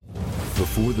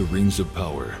Before the Rings of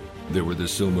Power, there were the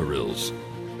Silmarils.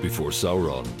 Before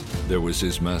Sauron, there was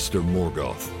his master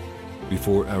Morgoth.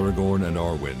 Before Aragorn and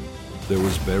Arwen, there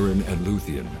was Beren and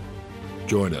Luthien.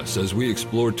 Join us as we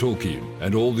explore Tolkien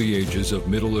and all the ages of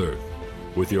Middle-earth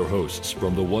with your hosts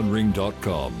from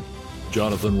theonering.com,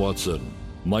 Jonathan Watson,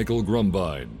 Michael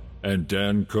Grumbine, and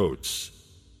Dan Coates.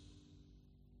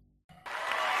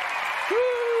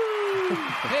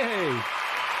 Hey!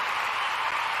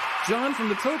 John from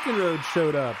the Tolkien Road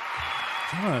showed up.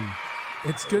 John,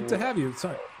 it's good to have you.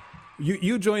 Sorry.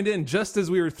 You joined in just as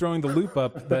we were throwing the loop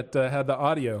up that had the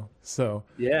audio. So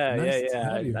yeah.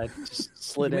 I just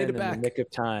slid in the nick of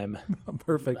time.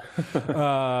 Perfect.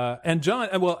 And John,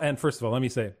 and first of all, let me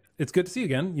say it's good to see you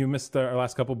again. You missed our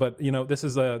last couple, but this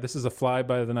is a fly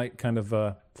by the night kind of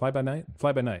fly by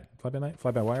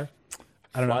wire.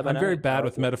 I don't know. I'm very bad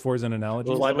with metaphors and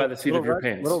analogies. Fly by the seat of your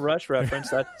pants. Little Rush reference.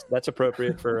 That's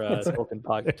appropriate for Tolkien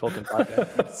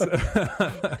podcast.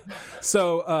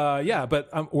 So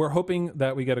but we're hoping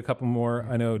that we get a couple more.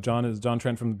 I know John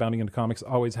Trent from Bounding into Comics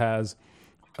always has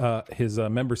his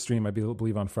member stream, I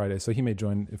believe, on Friday, so he may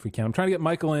join if we can. I'm trying to get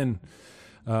Michael in.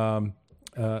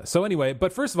 So anyway,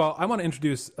 but first of all, I want to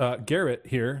introduce Garrett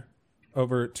here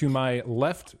over to my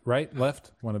left,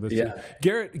 one of those two.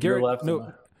 Garrett, left.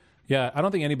 No. Yeah, I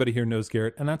don't think anybody here knows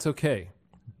Garrett, and that's okay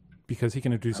because he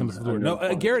can introduce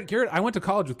himself. Garrett. I went to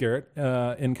college with Garrett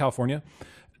in California,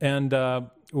 and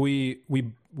we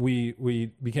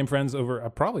became friends over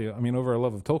over a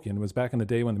love of Tolkien. It was back in the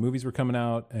day when the movies were coming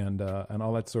out and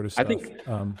all that sort of stuff.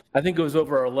 I think it was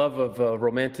over our love of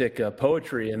romantic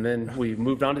poetry, and then we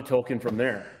moved on to Tolkien from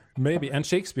there. Maybe, and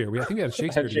Shakespeare. I think we had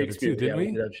Shakespeare together too, didn't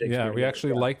we? We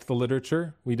actually liked the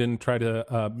literature. We didn't try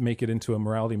to make it into a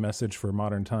morality message for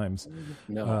modern times.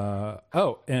 No.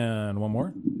 And one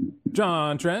more.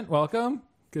 John Trent, welcome.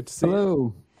 Good to see you.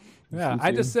 Hello. Yeah,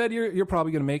 I just said you're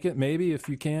probably going to make it, maybe if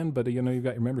you can, but you've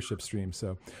got your membership stream.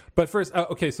 So, but first,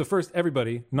 so first,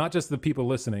 everybody, not just the people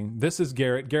listening. This is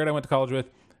Garrett. Garrett, I went to college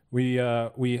with. We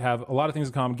have a lot of things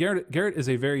in common. Garrett is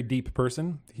a very deep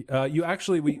person.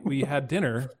 We had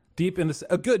dinner deep in this,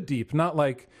 a good deep, not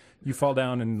like you fall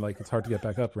down and like it's hard to get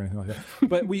back up or anything like that.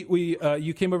 But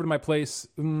you came over to my place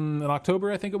in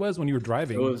October, I think it was, when you were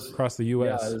driving across the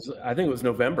U.S. Yeah, I think it was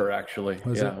November actually.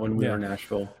 When we were in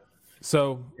Nashville.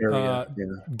 So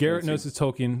Garrett knows his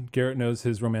Tolkien. Garrett knows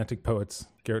his romantic poets.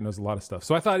 Garrett knows a lot of stuff.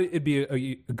 So I thought it'd be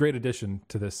a great addition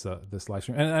to this live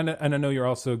stream. And I know you're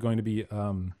also going to be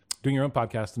doing your own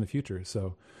podcast in the future.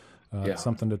 So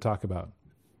something to talk about.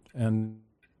 And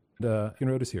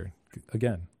Road is here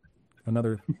again.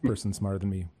 Another person smarter than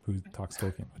me who talks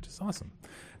Tolkien, which is awesome.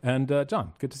 And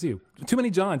John, good to see you. Too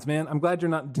many Johns, man. I'm glad you're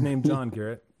not named John,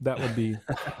 Garrett. That would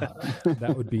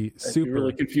be super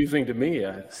really confusing to me.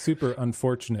 Super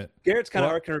unfortunate. Garrett's kind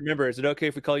of hard to remember. Is it okay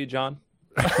if we call you John?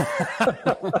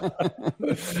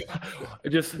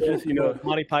 just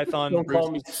Monty Python. Don't call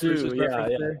me Sue.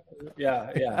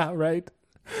 Yeah. Right.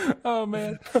 Oh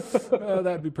man,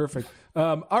 that'd be perfect.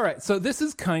 All right, so this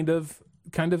is kind of.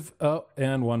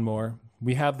 And one more.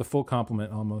 We have the full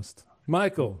complement almost.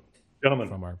 Michael, gentlemen,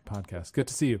 from our podcast. Good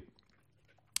to see you,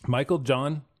 Michael.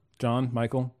 John,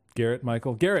 Michael, Garrett,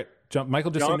 Michael, Garrett. John,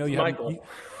 Michael. Just so you know, you haven't.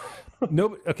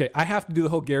 No, okay. I have to do the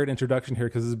whole Garrett introduction here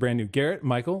because this is brand new. Garrett,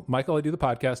 Michael. I do the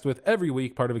podcast with every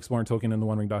week, part of Exploring Tolkien and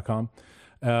theonering.com.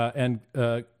 And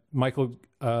Michael,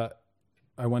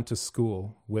 I went to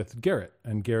school with Garrett,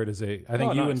 and Garrett is I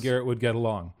think you and Garrett would get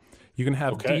along. You can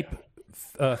have deep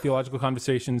theological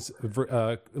conversations,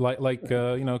 like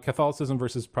Catholicism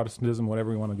versus Protestantism, whatever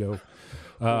we want to go.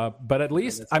 But at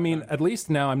least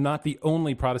now I'm not the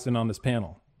only Protestant on this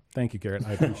panel. Thank you, Garrett.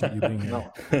 I appreciate you being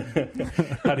here.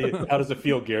 How does it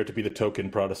feel, Garrett, to be the token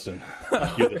Protestant?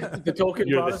 You're the token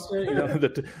Protestant.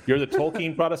 You're the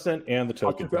Tolkien Protestant and the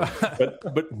token.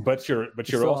 But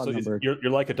you're also you're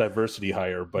like a diversity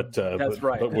hire, but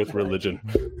right. But with religion.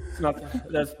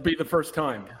 That's be the first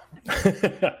time.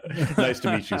 Nice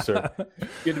to meet you, sir.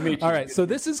 Good to meet you. All right, so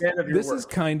this is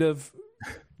kind of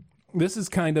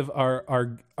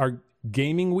our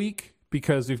gaming week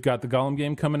because we've got the Gollum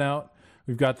game coming out.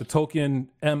 We've got the Tolkien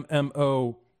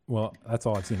MMO. Well, that's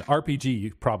all I've seen.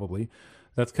 RPG probably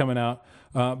that's coming out.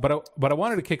 But I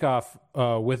wanted to kick off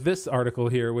with this article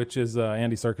here, which is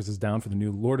Andy Serkis is down for the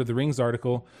new Lord of the Rings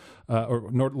article, or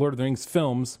Lord of the Rings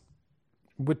films.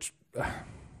 Which,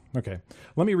 okay,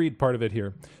 let me read part of it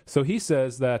here. So he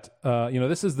says that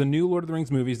this is the new Lord of the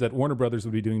Rings movies that Warner Brothers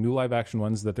would be doing, new live action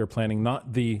ones that they're planning,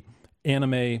 not the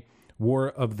anime War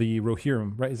of the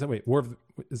Rohirrim, right? Is that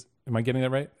am I getting that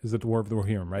right? Is it the War of the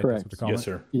Rohirrim, right? Correct. That's what they're calling yes,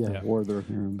 sir. Yeah, War of the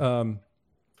Rohirrim.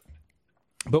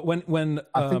 But when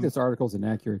I think this article's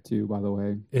inaccurate too, by the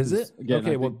way. Is it? Again,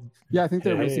 okay, I think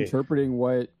they're misinterpreting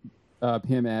what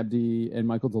Pam Abdi and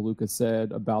Michael DeLuca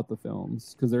said about the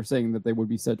films, because they're saying that they would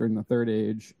be set during the Third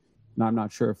Age, and I'm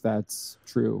not sure if that's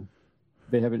true.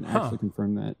 They haven't actually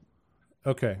confirmed that.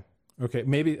 Okay,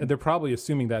 maybe they're probably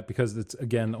assuming that because it's,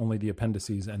 again, only the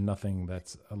appendices and nothing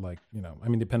that's like, I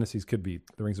mean, the appendices could be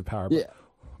the Rings of Power. But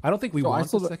I don't think we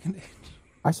want the Second Age.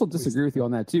 I still disagree with you on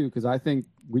that too, because I think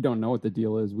we don't know what the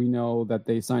deal is. We know that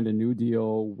they signed a new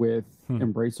deal with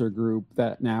Embracer Group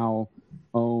that now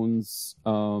owns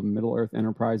Middle Earth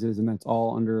Enterprises, and that's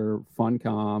all under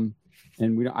Funcom.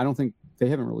 And I don't think they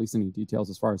haven't released any details,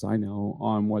 as far as I know,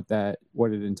 on what it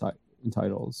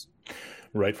entitles.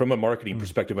 Right. From a marketing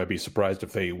perspective, I'd be surprised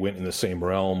if they went in the same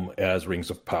realm as Rings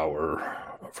of Power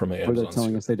from Amazon. Or they're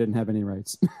telling us they didn't have any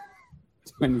rights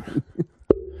to anything.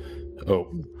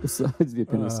 Oh, besides the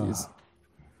appendices.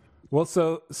 Well,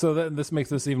 so then this makes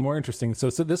this even more interesting. So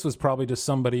this was probably just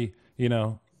somebody,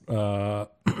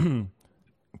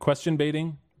 question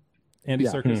baiting Andy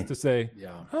Serkis to say,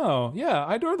 "Oh, yeah,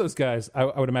 I adore those guys." I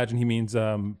would imagine he means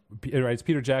it's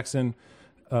Peter Jackson,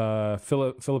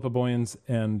 Philippa Boyens,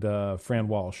 and Fran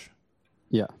Walsh.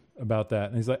 Yeah, about that,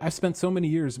 and he's like, "I've spent so many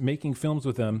years making films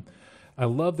with them. I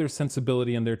love their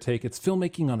sensibility and their take. It's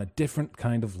filmmaking on a different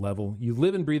kind of level. You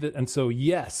live and breathe it." And so,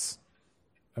 yes,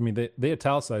 I mean, they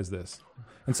italicize this.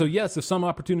 And so, yes, if some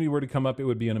opportunity were to come up, it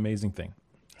would be an amazing thing.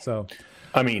 So,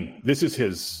 I mean, this is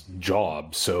his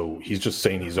job. So he's just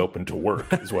saying he's open to work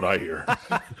is what I hear.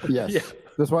 Yes. Yeah.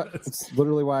 It's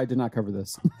literally why I did not cover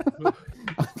this.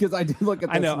 Because I did look at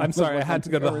this. I know. I'm sorry. I had to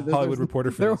go to the Hollywood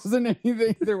Reporter for this.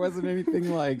 There wasn't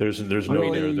anything like... There's no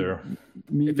really there.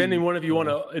 If any one of you want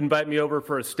to invite me over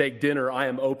for a steak dinner, I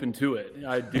am open to it.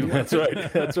 I do. That's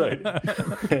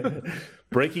right.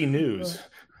 Breaking news.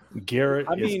 Garrett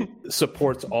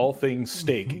supports all things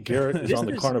steak. Garrett is on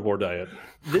the carnivore diet.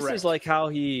 This is like how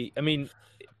Andy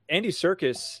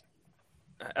Serkis,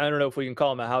 I don't know if we can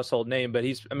call him a household name, but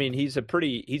he's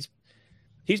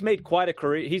made quite a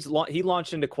career. He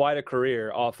launched into quite a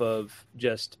career off of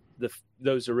just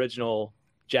those original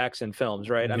Jackson films,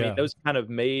 right? I mean, those kind of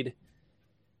made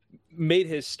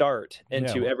his start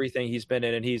into everything he's been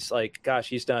in. And he's like, gosh,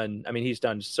 he's done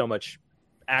so much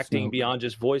acting beyond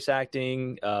just voice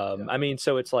acting. I mean,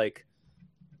 so it's like,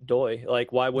 doy,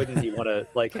 like, why wouldn't he want to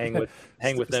like hang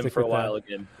with them for a while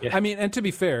again? Yeah. I mean, and to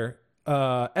be fair,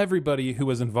 everybody who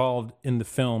was involved in the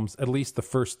films, at least the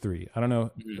first three, I don't know,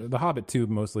 The Hobbit too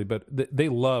mostly, but they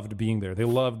loved being there. They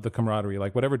loved the camaraderie.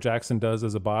 Like whatever Jackson does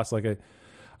as a boss, like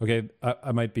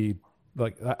I might be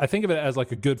like, I think of it as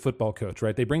like a good football coach,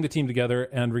 right? They bring the team together,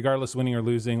 and regardless winning or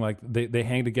losing, like they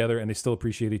hang together and they still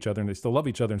appreciate each other and they still love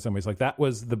each other in some ways. Like that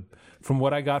was from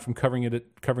what I got from covering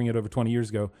it over 20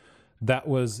 years ago, that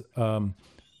was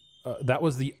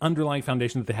the underlying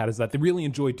foundation that they had, is that they really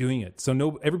enjoyed doing it.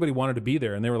 So everybody wanted to be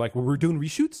there, and they were like, "Well, we're doing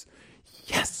reshoots.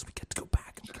 Yes, we get to go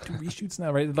back and we get to do reshoots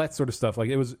now, right?" That sort of stuff. Like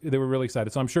they were really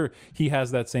excited. So I'm sure he has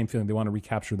that same feeling. They want to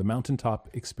recapture the mountaintop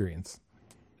experience.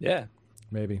 Yeah,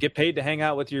 maybe get paid to hang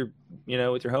out with your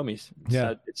homies.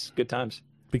 It's good times.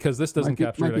 Because this doesn't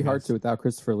capture. Might be hard to without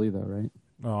Christopher Lee, though, right?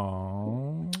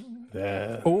 Oh,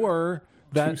 or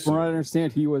that. From what I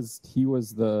understand, he was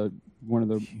one of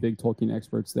the big Tolkien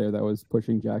experts there that was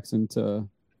pushing Jackson to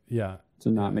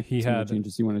not make the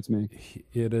changes he wanted to make.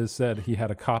 It is said he had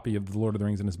a copy of The Lord of the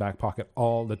Rings in his back pocket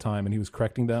all the time, and he was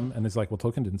correcting them, and it's like, well,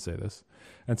 Tolkien didn't say this.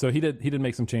 And so he did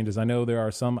make some changes. I know there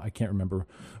are some, I can't remember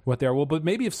what they are. Well, but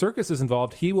maybe if Serkis is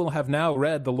involved, he will have now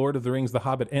read The Lord of the Rings, The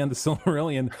Hobbit, and The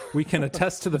Silmarillion. We can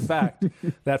attest to the fact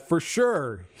that for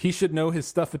sure he should know his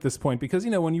stuff at this point, because,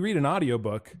 when you read an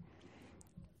audiobook,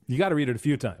 you got to read it a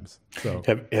few times. So,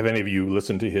 have any of you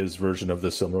listened to his version of the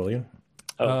Silmarillion?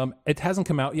 It hasn't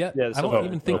come out yet. Yeah, I don't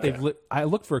even think they've. I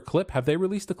looked for a clip. Have they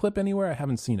released a clip anywhere? I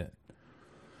haven't seen it.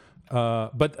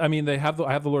 But I mean, I have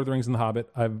the Lord of the Rings and the Hobbit.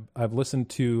 I've listened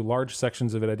to large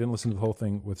sections of it. I didn't listen to the whole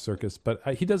thing with Serkis, but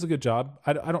he does a good job.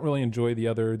 I don't really enjoy the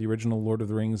original Lord of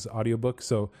the Rings audiobook,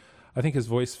 so I think his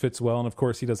voice fits well, and of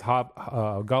course he does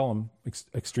Gollum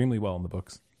extremely well in the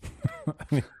books. I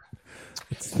mean,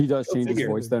 he does change his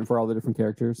voice then for all the different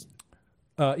characters.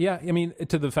 Yeah, I mean,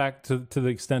 to the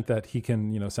extent that he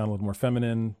can, sound a little more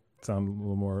feminine, sound a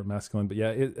little more masculine. But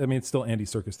yeah, it's still Andy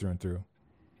Serkis through and through.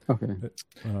 Okay.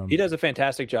 He does a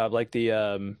fantastic job. Like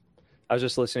I was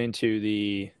just listening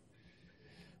to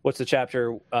what's the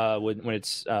chapter when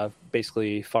it's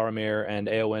basicly Faramir and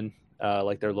Éowyn,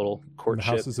 like their little courtship.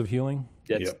 The Houses of Healing.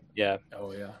 Yeah.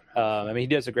 Oh yeah. I mean, he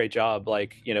does a great job.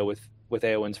 Like with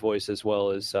Éowyn's voice as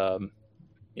well as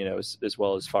as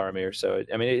well as Faramir. So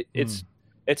I mean, it's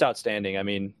outstanding. I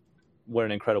mean, what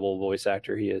an incredible voice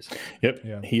actor he is. Yep.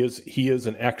 Yeah. He is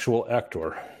an actual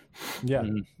actor. Yeah.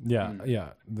 Yeah.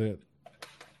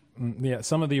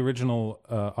 Some of the original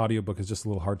audiobook is just a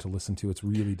little hard to listen to. It's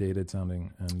really dated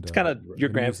sounding, and it's kind of your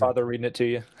grandfather reading it to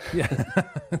you. Yeah.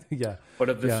 Yeah. But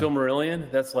of the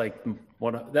Silmarillion, that's like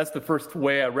that's the first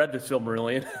way I read the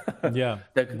Silmarillion. Yeah.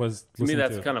 To me,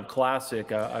 that's kind of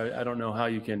classic. I don't know how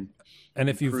you can. And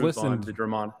if you've listened to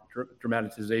the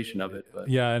dramatization of it, but.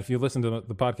 Yeah, if you listen to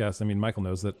the podcast, I mean, Michael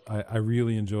knows that I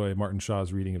really enjoy Martin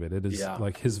Shaw's reading of it. It is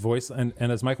like his voice, and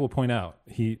as Michael will point out,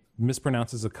 he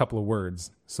mispronounces a couple of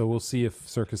words. So we'll see if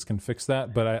Circus can fix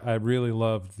that. But I really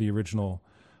loved the original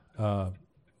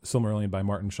Silmarillion by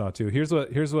Martin Shaw too. Here's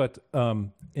what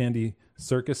Andy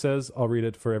Circus says. I'll read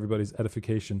it for everybody's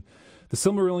edification. The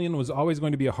Silmarillion was always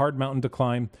going to be a hard mountain to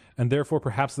climb, and therefore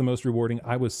perhaps the most rewarding.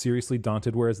 I was seriously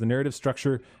daunted, whereas the narrative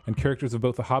structure and characters of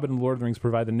both The Hobbit and Lord of the Rings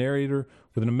provide the narrator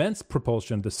with an immense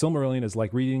propulsion. The Silmarillion is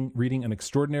like reading an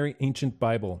extraordinary ancient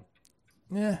Bible,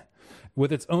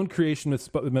 with its own creation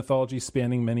mythology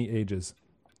spanning many ages,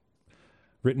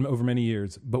 written over many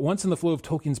years. But once in the flow of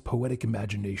Tolkien's poetic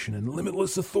imagination and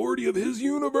limitless authority of his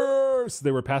universe,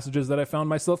 there were passages that I found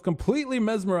myself completely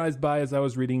mesmerized by as I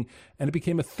was reading, and it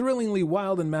became a thrillingly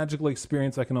wild and magical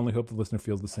experience. I can only hope the listener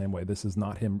feels the same way. This is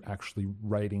not him actually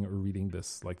writing or reading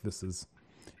this. Like, this is,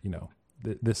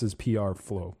 this is PR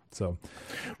flow. So,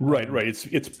 right.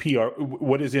 It's PR.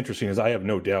 What is interesting is I have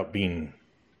no doubt, being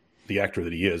the actor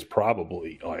that he is,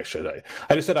 probably. I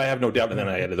just said I have no doubt, and then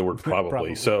I added the word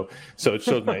probably. So it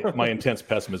shows my intense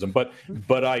pessimism. But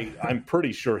I'm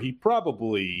pretty sure he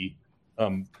probably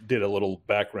did a little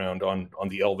background on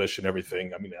the Elvish and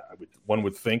everything. I mean, one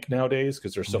would think nowadays,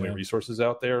 because there's so many resources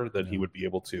out there, that he would be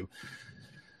able to,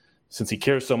 since he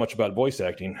cares so much about voice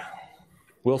acting.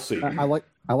 We'll see. I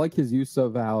like his use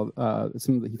of how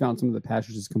he found some of the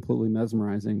passages completely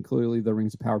mesmerizing. Clearly, the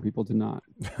Rings of Power people did not.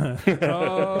 That's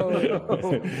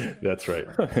right.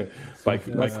 By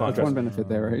contrast, that's one benefit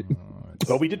there, right?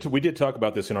 Well, we did talk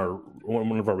about this in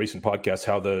one of our recent podcasts,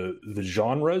 how the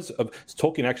genres of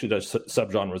Tolkien actually does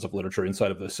subgenres of literature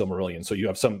inside of the Silmarillion. So you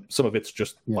have some of it's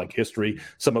just like history.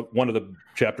 One of the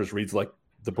chapters reads like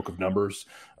the Book of Numbers.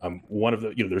 One of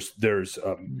the there's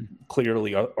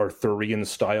clearly Arthurian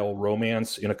style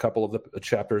romance in a couple of the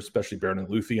chapters, especially Beren and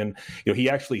Luthien. He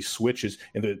actually switches,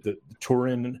 and the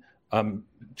Turin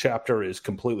chapter is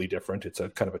completely different. It's a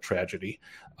kind of a tragedy,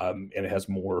 and it has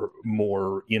more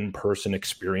in-person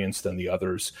experience than the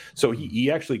others. So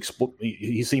he actually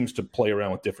he seems to play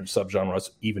around with different subgenres,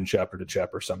 even chapter to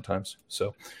chapter sometimes.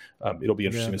 So it'll be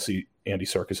interesting to see Andy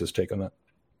Serkis's take on that.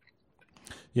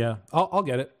 Yeah, I'll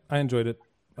get it. I enjoyed it.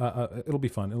 It'll be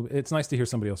fun. It's nice to hear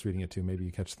somebody else reading it too. Maybe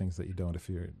you catch things that you don't if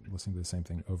you're listening to the same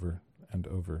thing over and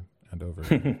over and over.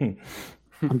 I'm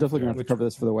definitely going to have to cover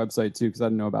this for the website too, because I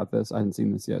didn't know about this. I hadn't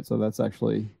seen this yet, so that's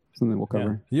actually something we'll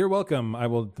cover. Yeah. You're welcome.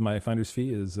 My finder's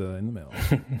fee is in the mail.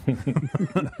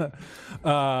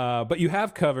 But you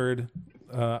have covered.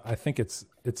 I think it's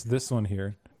this one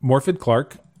here. Morfydd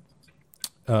Clark,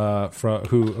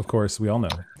 who of course we all know.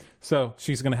 So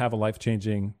she's going to have a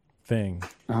life-changing thing.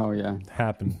 Oh, yeah.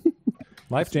 Happen.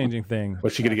 Life-changing thing.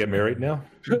 Was she going to get married now?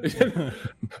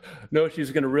 No, she's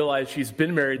going to realize she's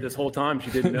been married this whole time. She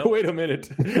didn't know. Wait a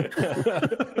minute.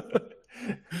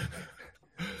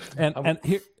 and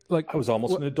here, like, I was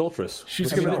almost an adulteress.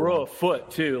 She's going to grow a foot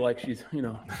too. Like she's,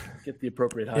 get the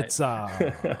appropriate height. It's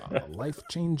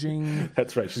life-changing.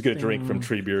 That's right. She's going to drink from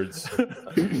tree beards.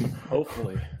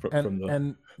 Hopefully.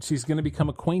 And she's going to become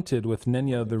acquainted with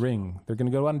Nenya the Ring. They're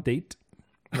going to go on a date.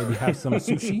 Maybe have some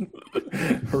sushi.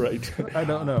 Right. I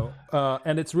don't know.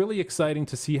 And it's really exciting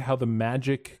to see how the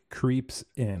magic creeps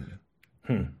in.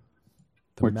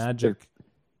 Magic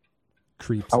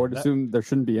creeps I would assume there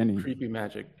shouldn't be any. Creepy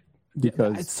magic.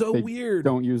 Because it's so they weird.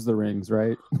 Don't use the rings,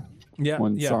 right? Yeah.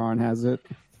 When Sauron has it.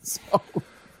 So,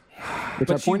 which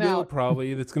but I point out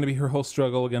probably that's going to be her whole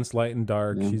struggle against light and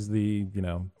dark. Yeah. She's the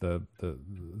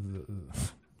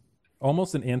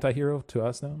almost an anti-hero to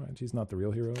us now, right? She's not the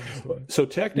real hero. So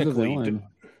technically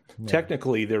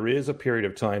there is a period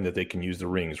of time that they can use the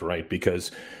rings, right?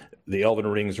 Because the Elven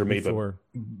rings are made before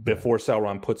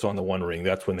Sauron puts on the One Ring.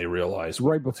 That's when they realize.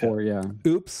 Right before,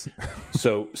 Oops.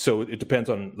 So it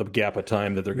depends on the gap of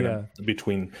time that they're going to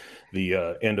between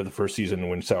the end of the first season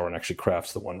and when Sauron actually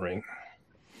crafts the One Ring.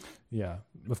 Yeah,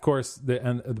 of course.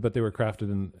 But they were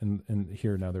crafted in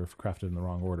here now. They're crafted in the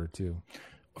wrong order too.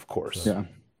 Of course. So,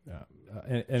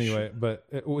 anyway, but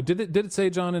did it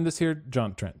say, John, in this here,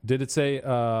 John Trent? Did it say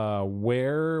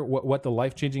what the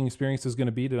life-changing experience is going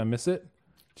to be? Did I miss it?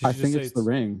 I think it's the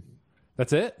ring.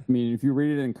 That's it? I mean, if you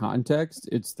read it in context,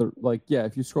 it's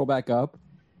if you scroll back up,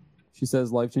 she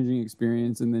says life-changing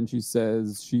experience, and then she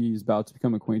says she's about to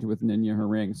become acquainted with Ninya, her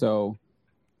ring. So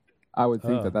I would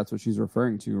think that that's what she's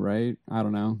referring to, right? I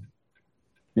don't know.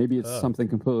 Maybe it's something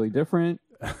completely different,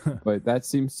 but that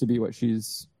seems to be what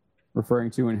she's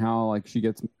referring to, and how like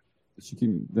the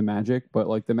magic. But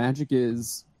like the magic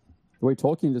is the way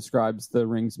Tolkien describes the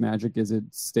ring's magic is it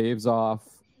staves off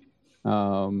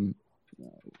the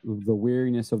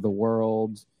weariness of the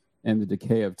world and the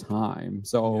decay of time.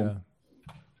 So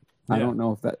I don't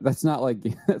know if that's not like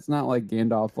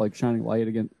Gandalf like shining light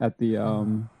again at the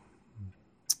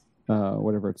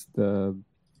whatever it's the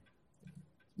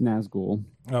Nazgul.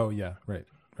 Oh yeah, right.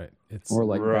 It's or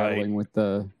like battling with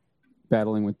the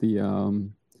Balrog.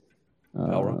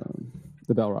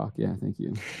 The Balrog. Yeah, thank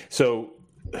you. So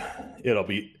it'll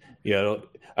be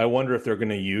I wonder if they're going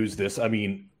to use this. I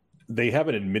mean, they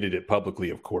haven't admitted it publicly,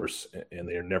 of course, and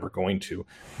they're never going to.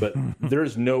 But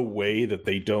there's no way that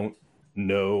they don't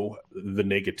know the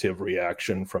negative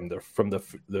reaction from the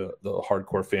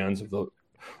hardcore fans of the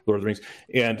Lord of the Rings,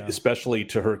 and especially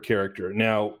to her character.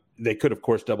 Now, they could, of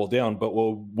course, double down, but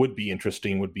what would be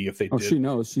interesting would be if they did. She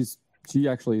knows. She's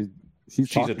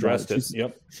addressed it.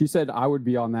 Yep. She said, "I would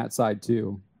be on that side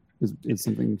too." Is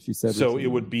something she said. So it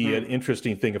would be an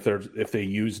interesting thing if they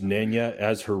use Nenya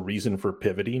as her reason for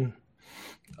pivoting.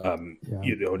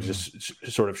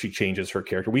 Just sort of she changes her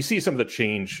character. We see some of the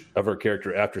change of her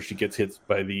character after she gets hit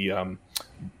by the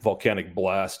volcanic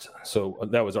blast. So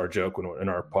that was our joke in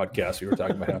our podcast. We were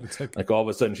talking about how like all of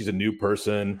a sudden she's a new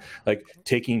person, like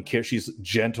taking care. She's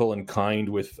gentle and kind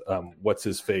with what's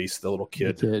his face, the little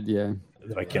kid. That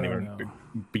I can't even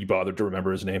be bothered to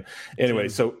remember his name. Anyway,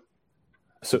 so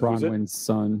Bronwyn's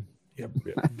son. Yep.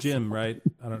 Jim, right?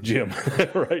 I don't know. Jim,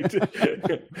 right?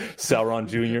 Sauron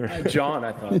Jr. John,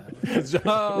 I thought.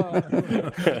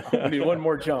 I need one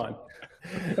more John.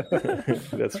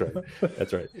 That's right.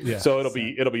 Yeah. So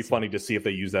it'll be funny to see if they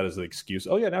use that as an excuse.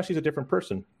 Oh yeah, now she's a different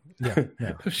person. Yeah.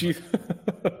 She's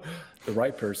the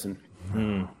right person.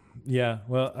 Yeah,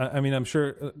 well, I mean, I'm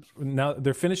sure now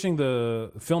they're finishing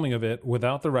the filming of it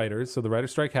without the writers. So the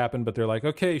writer's strike happened, but they're like,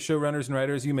 okay, showrunners and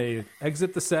writers, you may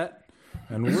exit the set,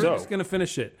 and we're just going to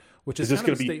finish it, which is kind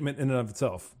of a statement in and of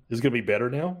itself. Is it going to be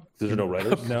better now? There's no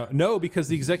writers? No, because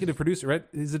the executive producer, right?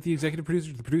 Is it the executive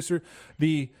producer? The producer?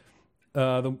 The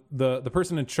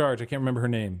person in charge, I can't remember her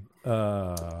name.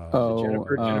 Jennifer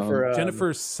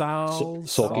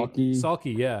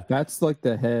Salke. Yeah, that's like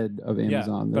the head of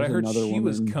Amazon. Yeah, but I heard she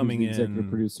was coming in. Executive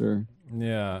producer.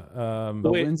 Yeah, but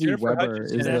Lindsay Jennifer Weber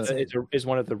is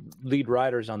one of the lead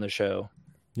writers on the show.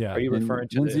 Yeah, are you referring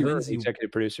to the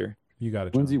executive producer? You got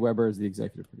it. Lindsay Weber is the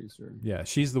executive producer. Yeah,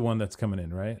 she's the one that's coming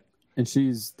in, right? And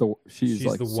she's like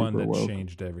the one that woke.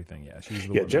 changed everything. Yeah, she's the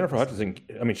one. Yeah, Jennifer Hudson.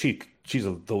 I mean, she's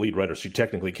the lead writer. She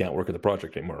technically can't work at the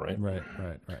project anymore, right? Right.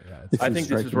 Yeah, I think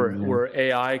this is where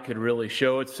AI could really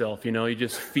show itself. You know, you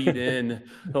just feed in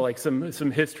like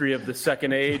some history of the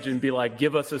Second Age and be like,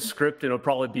 give us a script, and it'll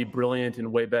probably be brilliant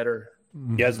and way better.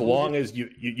 Yeah, as long as you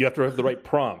have to have the right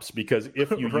prompts, because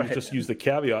if you just use the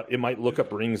caveat, it might look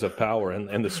up Rings of Power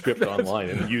and the script online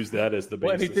and use that as the basis.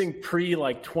 Well, anything pre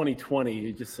like 2020,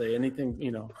 you just say anything,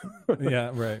 you know.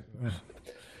 Yeah, right.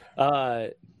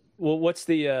 Well, what's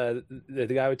the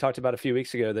guy we talked about a few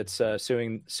weeks ago that's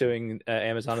suing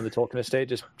Amazon and the Tolkien estate?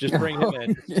 Just bring him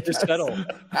in. Just settle.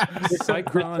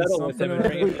 Settle with him and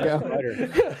bring him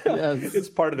Yes. It's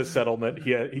part of the settlement.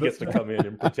 He gets to come in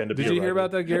and pretend to be. Did you hear about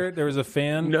that, Garrett? There was a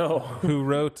fan who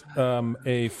wrote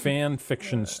a fan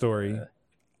fiction story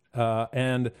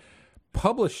and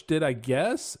published it, I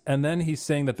guess. And then he's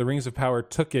saying that the Rings of Power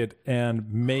took it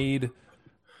and made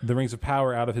the Rings of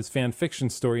Power out of his fan fiction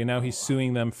story, and now he's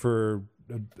suing them for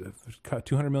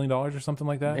 $200 million or something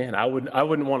like that. Man, I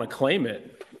wouldn't want to claim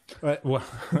it. Well,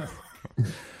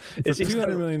 is he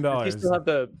 $200 million? Does he still have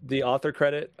the author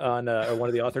credit on or one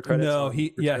of the author credits? No,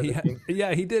 he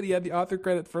did. He had the author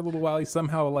credit for a little while. He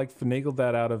somehow like finagled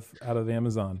that out of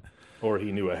Amazon. Or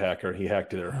he knew a hacker. He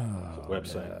hacked their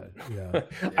website. Yeah.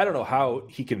 I don't know how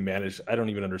he can manage. I don't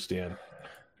even understand.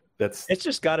 It's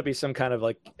just got to be some kind of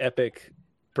like epic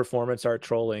performance art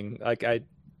trolling.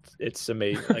 It's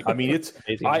amazing. Like, I mean,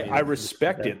 I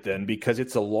respect it then, because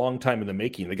it's a long time in the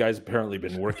making. The guy's apparently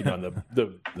been working on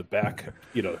the back,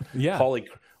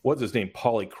 what's his name?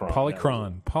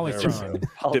 Polychron.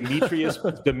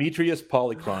 Demetrius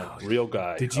Polychron, real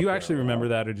guy. Did you actually remember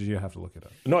that, or did you have to look it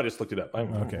up? No, I just looked it up.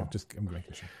 I'm making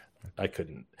sure. I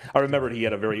couldn't. I remembered he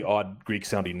had a very odd Greek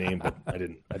sounding name, but I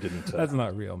didn't. That's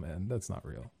not real, man. That's not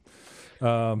real.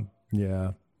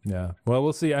 Yeah. Well,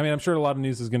 we'll see. I mean, I'm sure a lot of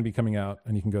news is going to be coming out,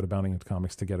 and you can go to Bounding Into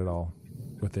Comics to get it all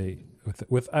with a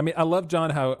I mean, I love, John,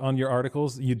 how on your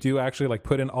articles you do actually like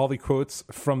put in all the quotes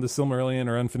from the Silmarillion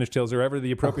or Unfinished Tales or wherever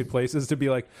the appropriate places to be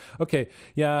like, okay,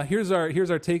 yeah, here's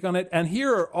our take on it, and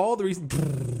here are all the reasons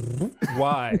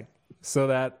why, so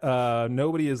that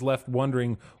nobody is left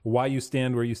wondering why you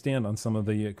stand where you stand on some of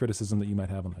the criticism that you might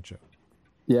have on that show.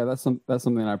 Yeah, that's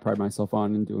something I pride myself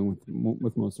on in doing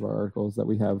with most of our articles that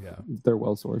we have. Yeah. They're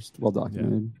well sourced, well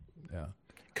documented. Yeah,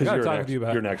 because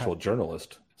you're an actual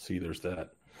journalist. See, there's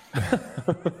that.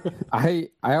 I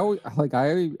always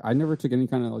I never took any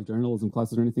kind of like journalism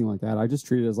classes or anything like that. I just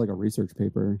treat it as like a research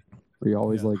paper where you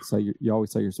always cite your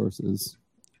sources.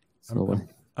 So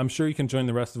I'm sure you can join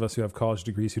the rest of us who have college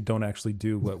degrees who don't actually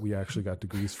do what we actually got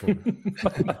degrees for.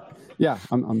 Yeah,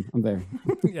 I'm there.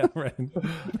 Yeah, right.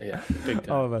 Yeah, big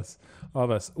time. All of us.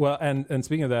 Well, and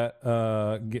speaking of that,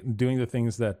 doing the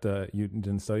things that you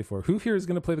didn't study for. Who here is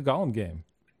going to play the Gollum game?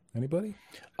 Anybody?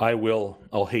 I will.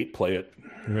 I'll hate play it.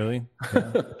 Really?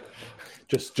 Yeah.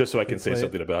 just so I can say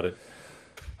something about it.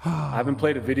 I haven't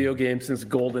played a video game since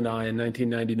GoldenEye in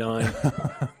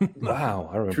 1999. Wow,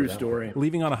 I remember. True that. story.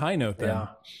 Leaving on a high note, then.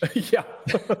 Yeah.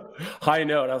 High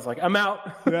note. I was like, I'm out.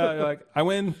 Yeah, you're like, I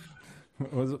win.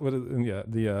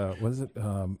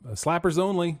 Slappers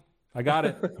only. I got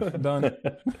it. Done.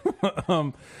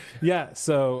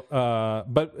 So I'll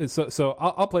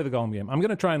play the Gollum game. I'm going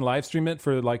to try and live stream it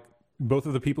for like both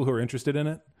of the people who are interested in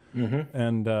it. Mm-hmm.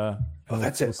 And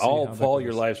that's it. I'll follow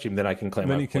your live stream, then I can claim.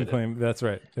 Then you can claim. That's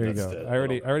right. There you go. I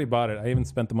already bought it. I even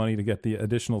spent the money to get the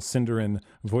additional Cinderin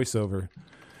voiceover.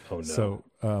 Oh no! So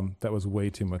that was way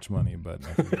too much money, but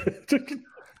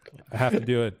I have to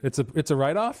do it. It's a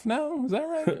write-off now. Is that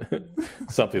right?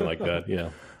 Something like that.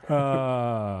 Yeah.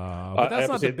 But that's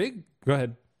not the big. Go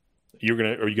ahead. Are you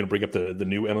gonna bring up the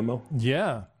new MMO?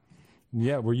 Yeah.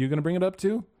 Were you gonna bring it up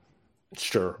too?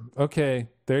 Sure. Okay.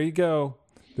 There you go.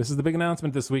 This is the big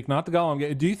announcement this week, not the Gollum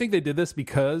game. Do you think they did this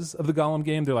because of the Gollum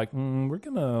game? They're like, we're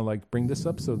gonna like bring this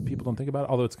up so people don't think about it.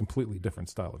 Although it's a completely different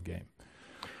style of game.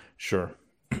 Sure.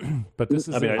 But this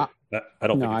is. I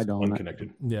don't think it's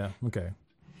unconnected. Yeah. Okay.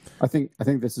 I think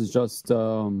this is just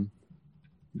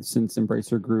since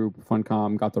Embracer Group,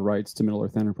 Funcom got the rights to Middle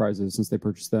Earth Enterprises, since they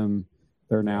purchased them,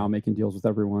 they're now making deals with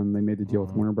everyone. They made the deal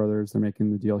with Warner Brothers. They're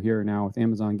making the deal here now with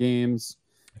Amazon Games.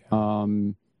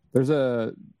 There's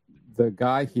the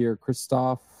guy here,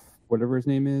 Christoph, whatever his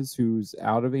name is, who's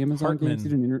out of Amazon Hartman. Games.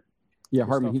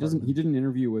 Hartman. He did an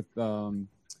interview with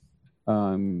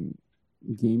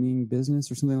Gaming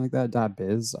Business or something like that.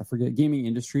 .biz, I forget.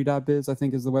 GamingIndustry.biz, I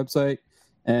think, is the website.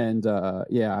 And I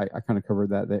kind of covered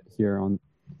that here.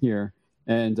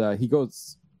 And he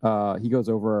goes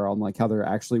over on like how there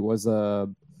actually was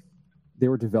they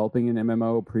were developing an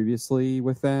MMO previously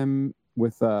with them,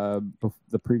 with the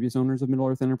previous owners of Middle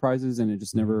Earth Enterprises, and it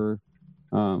just never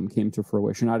came to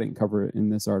fruition. I didn't cover it in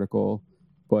this article,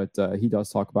 but he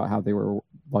does talk about how they were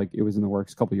like, it was in the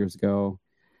works a couple years ago,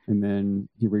 and then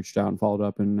he reached out and followed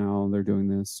up, and now they're doing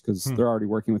this because they're already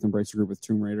working with Embracer Group with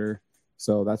Tomb Raider.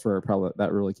 So that's where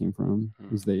that really came from,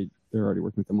 is they're already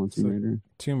working with them on Tomb Raider.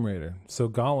 Tomb Raider. So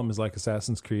Gollum is like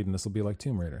Assassin's Creed, and this will be like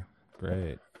Tomb Raider.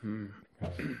 Great.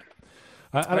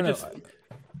 I don't know.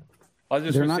 I was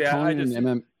just going to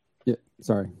say, Yeah,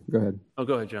 sorry, go ahead. Oh,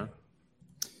 go ahead, John.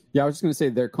 Yeah, I was just going to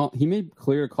say he made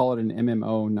clear to call it an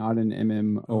MMO, not an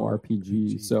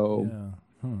MMORPG. So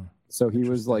he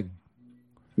was like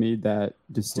made that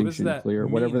distinction clear,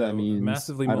 whatever that means.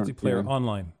 Massively multiplayer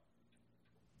online.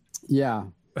 Yeah.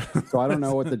 So I don't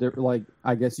know what the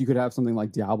I guess you could have something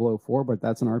like Diablo 4, but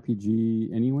that's an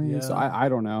RPG anyway. Yeah. So I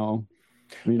don't know.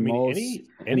 I mean most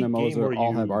any MMOs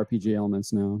all have RPG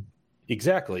elements now.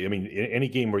 Exactly. I mean, any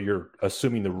game where you're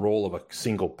assuming the role of a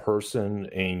single person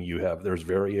and there's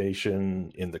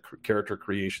variation in the character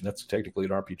creation, that's technically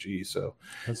an RPG. So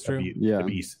that's true. It'd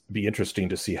be interesting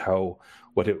to see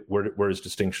where his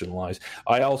distinction lies.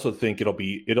 I also think it'll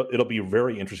be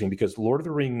very interesting because Lord of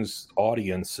the Rings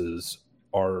audiences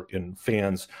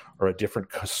fans are a different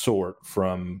sort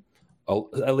from.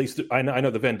 At least I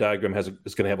know the Venn diagram is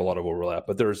going to have a lot of overlap,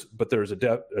 but there's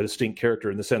a distinct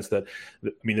character in the sense that,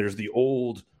 I mean, there's the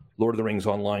old Lord of the Rings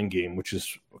online game,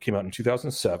 which came out in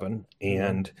 2007,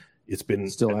 and it's been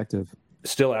still active.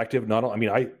 It's one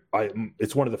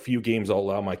of the few games I'll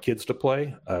allow my kids to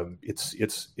play.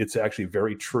 It's actually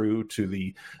very true to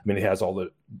it has all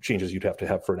the changes you'd have to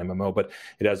have for an MMO, but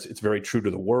it's very true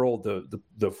to the world.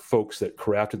 The folks that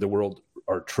crafted the world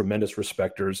are tremendous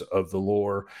respecters of the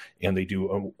lore, and they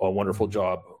do a wonderful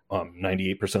job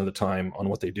 98% of the time on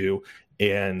what they do.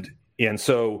 And And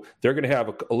so they're going to have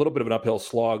a little bit of an uphill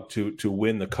slog to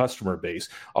win the customer base.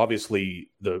 Obviously,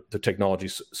 the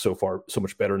technology's so far so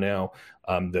much better now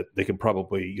that they can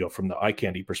probably, from the eye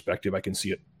candy perspective, I can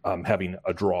see it having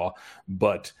a draw,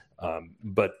 but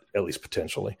at least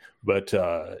potentially. But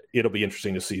it'll be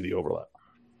interesting to see the overlap.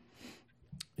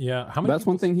 Yeah, that's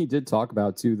one thing he did talk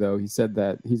about too, though. He said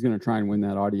that he's going to try and win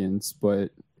that audience,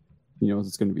 but he knows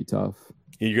it's going to be tough.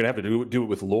 You're going to have to do it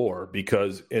with lore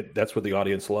because that's what the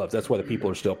audience loves. That's why the people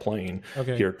are still playing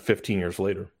here 15 years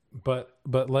later. But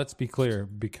let's be clear,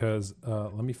 because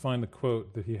let me find the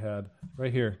quote that he had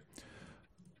right here.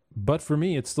 But for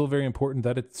me, it's still very important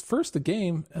that it's first a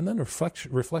game and then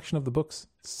reflection of the books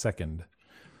second.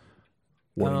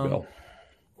 Warning bell.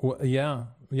 Well, yeah.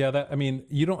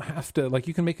 You don't have to,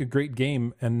 you can make a great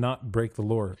game and not break the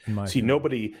lore, in my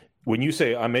opinion. When you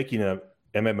say I'm making a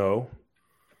MMO,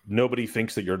 nobody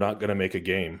thinks that you're not going to make a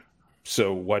game.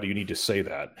 So why do you need to say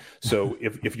that? So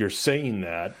if you're saying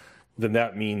that, then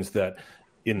that means that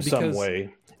some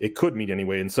way, it could mean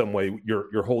anyway, in some way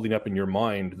you're holding up in your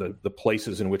mind the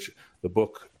places in which the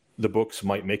books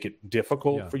might make it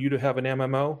difficult for you to have an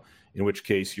MMO, in which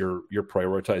case you're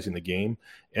prioritizing the game.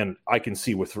 And I can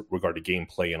see with regard to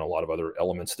gameplay and a lot of other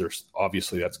elements, there's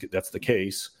obviously that's the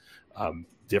case,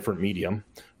 different medium,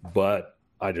 but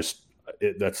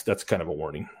that's kind of a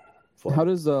warning. How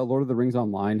does Lord of the Rings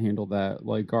Online handle that?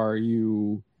 Are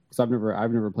you? Because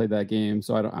I've never played that game,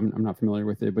 so I'm not familiar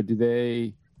with it. But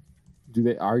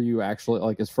are you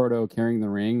actually is Frodo carrying the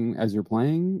ring as you're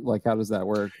playing? How does that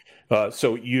work?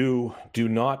 So you do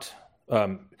not.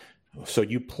 So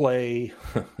you play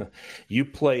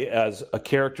as a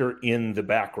character in the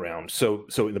background. So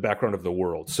in the background of the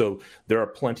world. So there are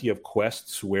plenty of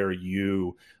quests where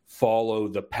you follow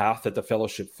the path that the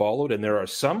Fellowship followed, and there are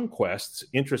some quests,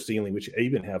 interestingly, which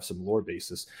even have some lore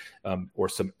basis, or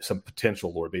some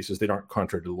potential lore basis. They aren't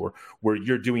contrary to lore, where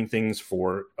you're doing things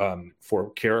for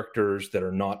characters that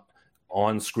are not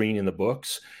on screen in the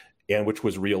books, and which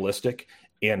was realistic,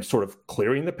 and sort of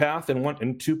clearing the path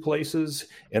in two places,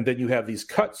 and then you have these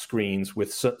cut screens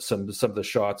with some of the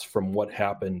shots from what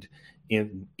happened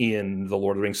in the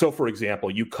Lord of the Rings. So, for example,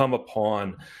 you come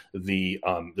upon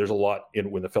there's a lot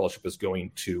when the Fellowship is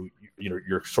going to,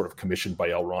 you're sort of commissioned by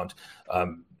Elrond,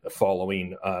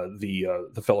 following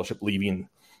the Fellowship leaving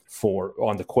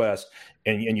on the quest,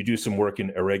 and you do some work in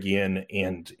Eregion,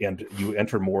 and you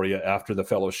enter Moria after the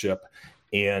Fellowship.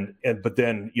 But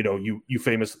then you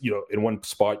famous in one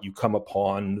spot you come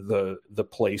upon the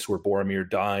place where Boromir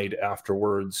died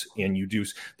afterwards, and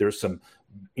there's some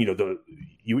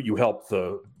you help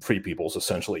the free peoples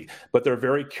essentially, but they're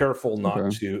very careful not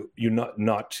to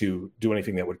do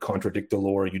anything that would contradict the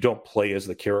lore. You don't play as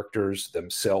the characters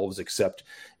themselves except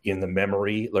in the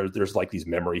memory. There's these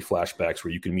memory flashbacks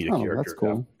where you can meet a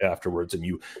character afterwards, and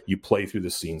you play through the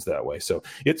scenes that way. So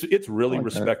it's really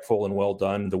respectful and well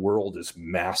done. The world is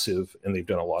massive, and they've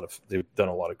done a lot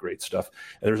of great stuff.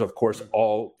 And there's of course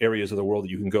all areas of the world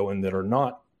that you can go in that are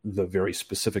not the very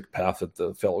specific path that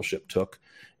the Fellowship took,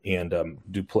 and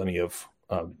do plenty of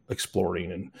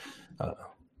exploring. And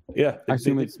I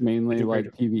assume it's mainly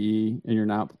PvE, and you're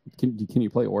not. Can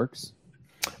you play orcs?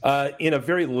 In a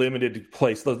very limited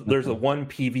place. There's a one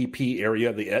PvP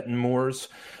area, the Etten Moors,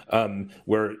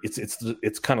 where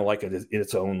it's kind of like in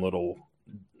its own little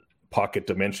pocket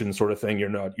dimension sort of thing.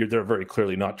 They're very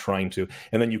clearly not trying to.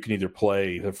 And then you can either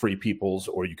play the free peoples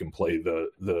or you can play the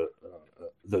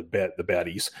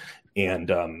baddies,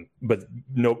 and but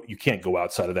no, you can't go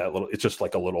outside of that little. It's just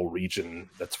like a little region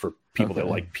that's for people that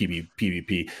like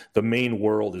PvP. The main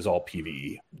world is all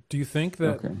PvE. Do you think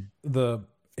that the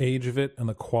age of it and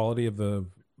the quality of the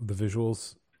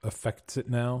visuals affects it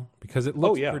now? Because it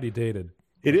looks pretty dated.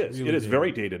 It is. Really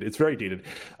very dated. It's very dated.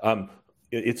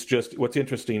 It's just what's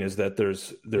interesting is that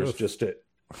there's just a.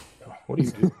 What do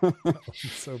you do?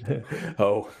 So bad.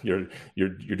 Oh, you're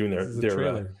doing their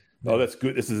trailer. Oh, that's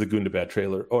good. This is the Gundabad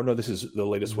trailer. Oh no, this is the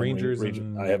latest Rangers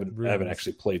one. I haven't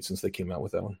actually played since they came out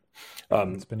with that one.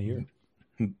 It's been a year.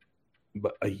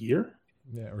 But a year?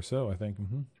 Yeah, or so, I think.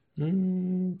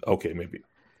 Okay, maybe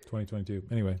 2022.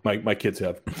 Anyway, my kids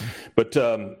have, but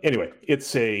anyway,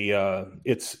 it's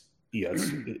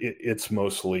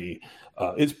mostly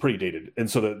it's pretty dated, and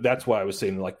so that's why I was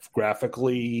saying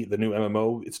graphically, the new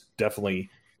MMO, it's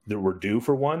definitely that we're due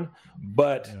for one.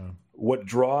 But what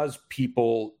draws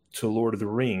people to Lord of the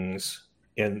Rings,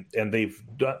 and they've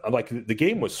done, the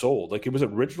game was sold, it was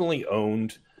originally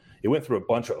owned. It went through a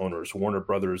bunch of owners, Warner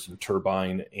Brothers and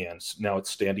Turbine, and now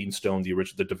it's Standing Stone,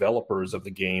 the developers of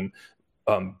the game,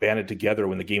 banded together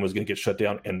when the game was going to get shut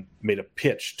down and made a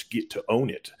pitch to own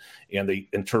it,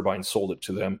 and Turbine sold it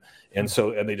to them, and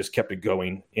they just kept it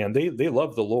going, and they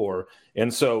love the lore,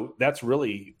 and so that's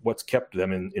really what's kept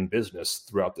them in business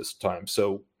throughout this time.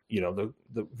 So the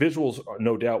visuals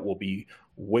no doubt will be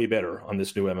way better on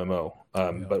this new MMO,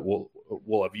 but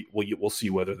we'll see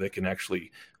whether they can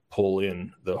actually pull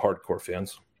in the hardcore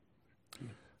fans.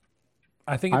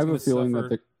 I think it's I have a feeling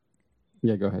suffer.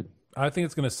 Yeah, go ahead. I think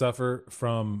it's going to suffer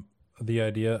from the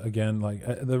idea again. Like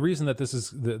the reason that this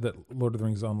is that Lord of the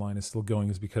Rings Online is still going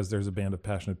is because there's a band of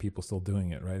passionate people still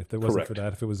doing it. Right? If it wasn't for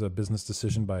that, if it was a business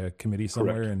decision by a committee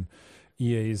somewhere in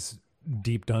EA's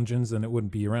deep dungeons, then it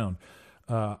wouldn't be around.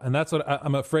 And that's what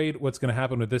I'm afraid. What's going to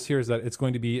happen with this here is that it's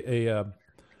going to be a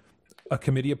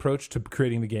committee approach to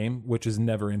creating the game, which is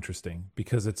never interesting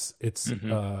because it's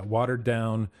watered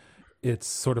down. It's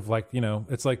sort of like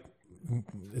it's like.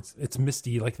 It's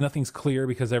misty, like nothing's clear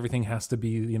because everything has to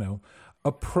be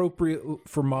appropriate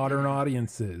for modern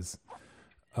audiences,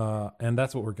 and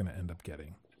that's what we're going to end up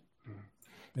getting.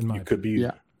 In my could be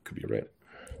right.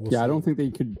 We'll see. I don't think they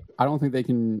could. I don't think they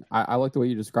can. I like the way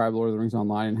you describe Lord of the Rings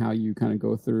Online and how you kind of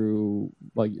go through,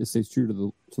 like it stays true to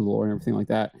the lore and everything like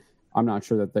that. I'm not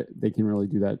sure that they can really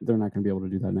do that. They're not going to be able to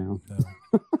do that now.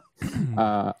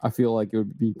 No. I feel like it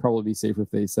would probably be safer if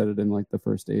they set it in like the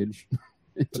first stage.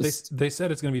 But they said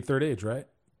it's going to be third age, right?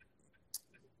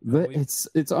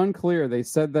 It's unclear. They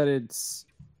said that it's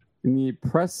in the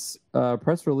press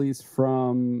release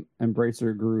from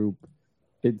Embracer Group.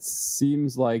 It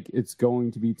seems like it's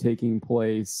going to be taking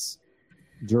place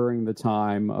during the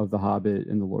time of The Hobbit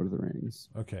and The Lord of the Rings.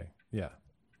 Okay, yeah.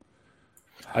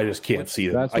 I just can't see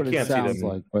them. That's what it sounds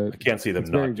like. But I can't see them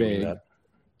not doing that.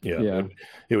 Yeah.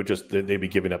 It would just they'd be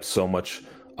giving up so much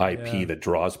IP that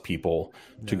draws people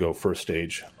to go first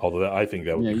stage. Although I think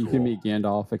that would be cool. You can meet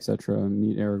Gandalf, etc.,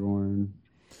 meet Aragorn,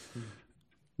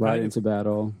 ride into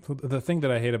battle. The thing that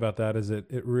I hate about that is it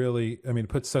really, it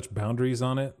puts such boundaries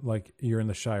on it. Like you're in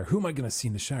the Shire. Who am I going to see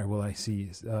in the Shire? Will I see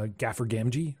Gaffer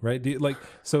Gamgee, right?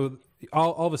 So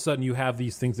all of a sudden you have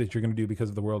these things that you're going to do because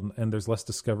of the world, and there's less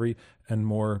discovery and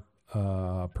more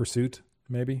pursuit,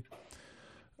 maybe.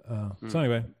 So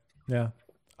anyway, yeah.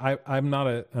 I'm not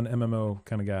an MMO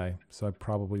kind of guy, so I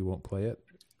probably won't play it.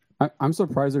 I'm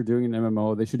surprised they're doing an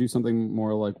MMO. They should do something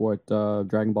more like what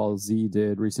Dragon Ball Z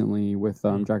did recently with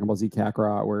Dragon Ball Z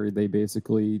Kakarot, where they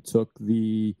basically took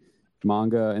the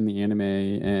manga and the anime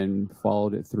and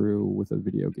followed it through with a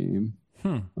video game.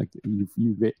 Like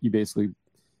you basically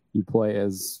play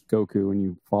as Goku and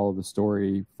you follow the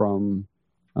story from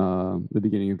the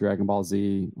beginning of Dragon Ball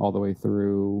Z all the way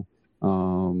through.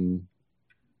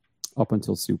 Up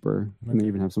until Super, and they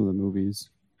even have some of the movies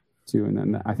too. And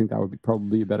then I think that would be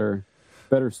probably a better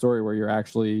story where you're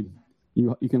actually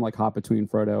you can like hop between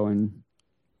Frodo and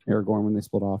Aragorn when they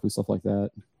split off and stuff like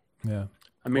that. Yeah,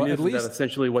 isn't that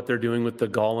essentially what they're doing with the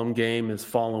Gollum game? Is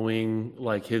following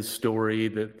like his story,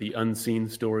 the unseen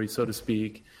story, so to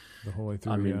speak, the whole way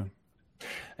through.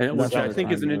 And which I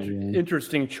think is an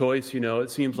interesting choice.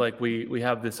 It seems like we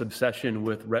have this obsession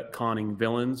with retconning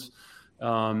villains.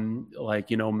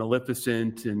 Like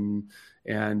Maleficent and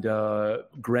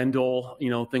Grendel,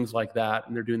 things like that,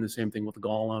 and they're doing the same thing with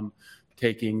Gollum,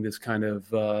 taking this kind of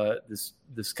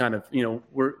this kind of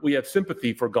we have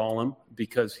sympathy for Gollum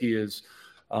because he is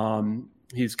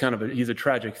he's a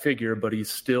tragic figure, but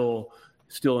he's still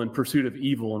in pursuit of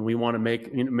evil, and we want to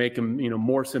make him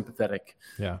more sympathetic.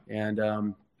 Yeah, and I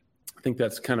think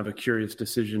that's kind of a curious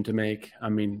decision to make.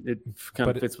 It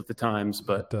kind of fits with the times,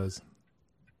 but it does.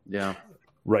 Yeah.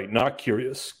 Right, not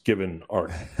curious given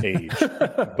our age,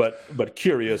 but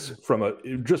curious from a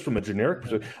generic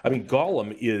perspective.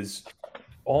 Gollum is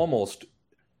almost.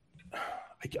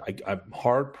 I'm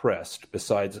hard pressed.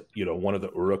 Besides, one of the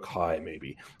Uruk-hai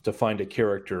maybe to find a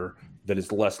character that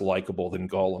is less likable than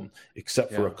Gollum,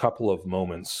 except for a couple of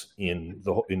moments in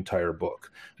the entire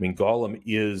book. Gollum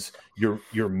is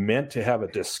you're meant to have a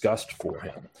disgust for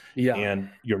him,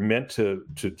 and you're meant to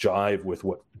jive with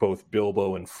what both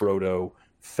Bilbo and Frodo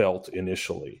felt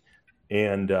initially,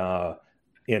 and so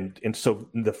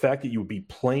the fact that you would be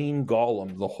playing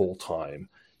Gollum the whole time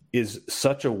is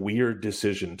such a weird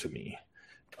decision to me.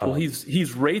 Well, he's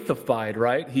wraithified,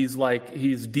 right? He's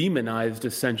demonized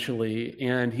essentially,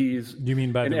 and he's. You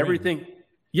mean by the everything? Ring?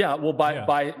 Yeah. Well,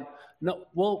 by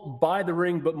the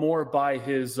ring, but more by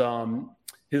his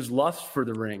lust for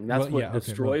the ring. That's what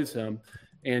destroys him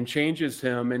and changes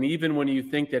him. And even when you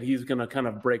think that he's going to kind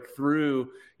of break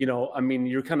through,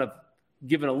 you're kind of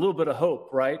given a little bit of hope,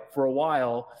 right, for a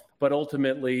while. But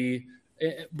ultimately,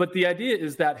 the idea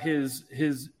is that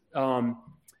his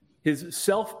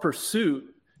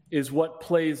self-pursuit is what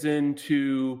plays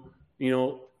into,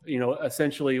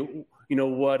 essentially,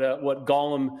 what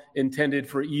Gollum intended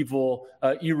for evil,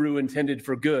 Eru intended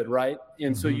for good, right?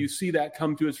 And so you see that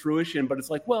come to its fruition, but it's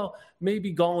like, well,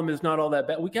 maybe Gollum is not all that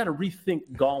bad. We got to rethink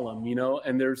Gollum,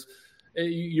 and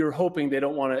you're hoping they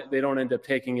don't end up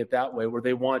taking it that way, where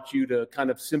they want you to kind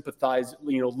of sympathize,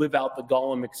 live out the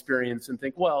Gollum experience and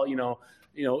think, well,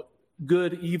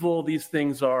 good, evil, these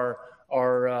things are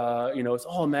it's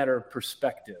all a matter of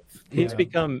perspective. He's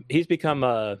become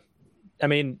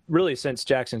really since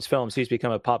Jackson's films, he's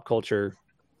become a pop culture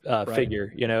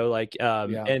figure,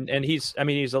 and he's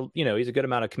a good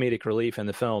amount of comedic relief in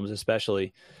the films,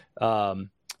 especially,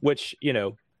 which,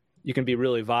 you can be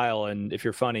really vile. And if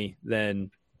you're funny, then,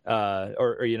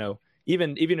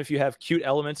 even if you have cute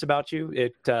elements about you,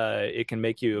 it can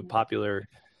make you a popular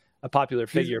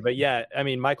figure. But yeah,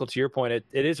 Michael, to your point,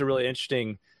 it is a really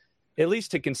interesting, at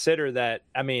least to consider that.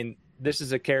 This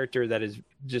is a character that is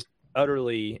just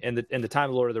utterly, in the time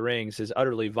of Lord of the Rings, is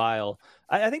utterly vile.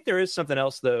 I think there is something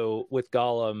else though with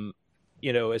Gollum,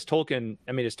 as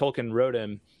Tolkien wrote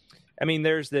him.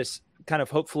 There's this kind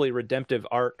of hopefully redemptive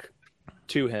arc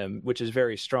to him, which is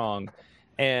very strong,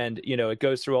 and it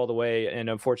goes through all the way, and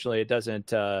unfortunately it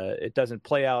doesn't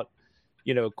play out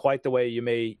quite the way you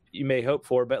may hope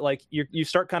for, but like you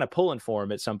start kind of pulling for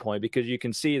him at some point, because you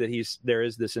can see that there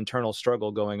is this internal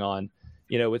struggle going on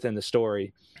within the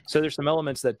story. So there's some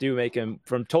elements that do make him,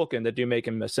 from Tolkien, that do make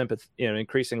him a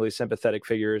increasingly sympathetic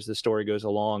figure as the story goes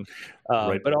along,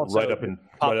 but also right up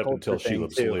until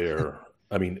Shelob's lair.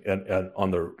 And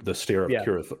on the stair of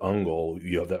Cirith Ungol,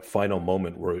 you have that final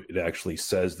moment where it actually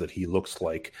says that he looks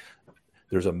like,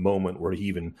 there's a moment where he,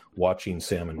 even watching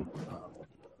Sam and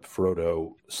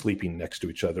Frodo sleeping next to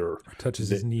each other, touches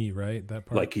his knee, right? That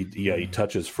part. Like he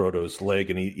touches Frodo's leg,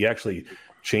 and he actually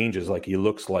changes, like he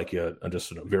looks like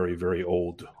just a very, very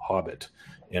old hobbit.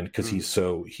 And because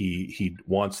he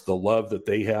wants the love that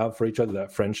they have for each other,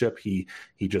 that friendship, he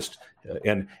just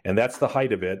and that's the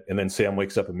height of it. And then Sam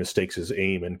wakes up and mistakes his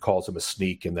aim and calls him a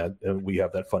sneak, and we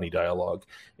have that funny dialogue.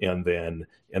 And then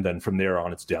from there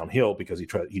on, it's downhill, because he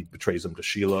betrays him to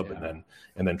Shelob,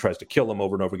 and then tries to kill him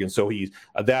over and over again. So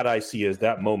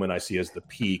that moment I see as the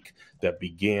peak that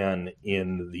began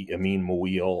in the Amin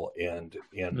Muil and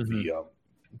the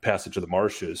Passage of the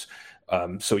Marshes.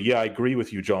 So I agree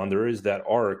with you, John. There is that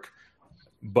arc,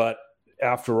 but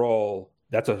after all,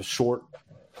 that's a short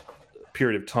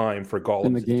period of time for Gollum.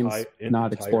 And the game's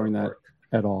not exploring that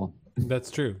at all. That's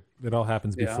true. It all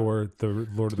happens before the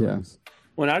Lord of the Rings.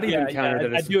 Well, I didn't even counter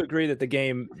that. I do agree that the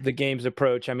game's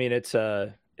approach. I don't get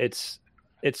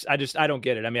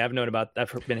it. I've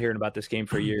been hearing about this game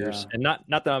for years, and not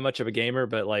that I'm much of a gamer,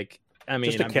 but like.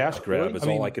 Just a cash grab is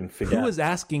all I can figure out. Who is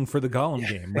asking for the Gollum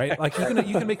game, right? Like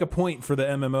you can make a point for the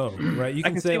MMO, right? You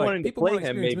can say like people play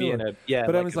him maybe in a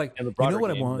but I was like, you know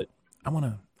what game, I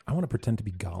want? I want to pretend to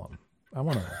be Gollum. I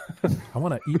want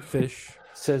to eat fish.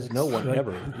 Says no one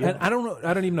ever. Yeah. And I don't know.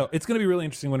 I don't even know. It's going to be really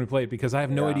interesting when we play it, because I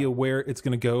have no idea where it's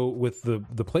going to go with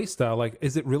the play style. Like,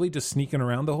 is it really just sneaking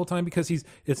around the whole time? Because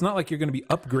it's not like you're going to be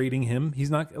upgrading him.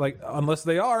 He's not like, unless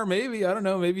they are. Maybe, I don't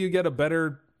know. Maybe you get a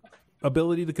better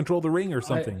ability to control the ring or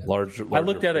something. I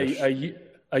looked at a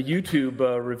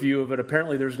YouTube review of it.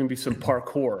 Apparently, there's going to be some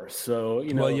parkour. So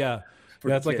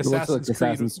that's like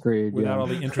Assassin's Creed without all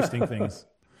the interesting things.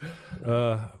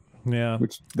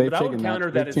 Which they've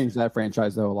changed that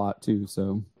franchise though a lot too.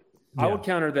 So I would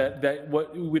counter that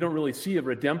what we don't really see a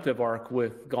redemptive arc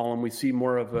with Gollum. We see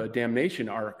more of a damnation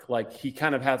arc. Like he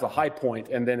kind of has a high point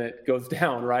and then it goes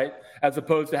down, right? As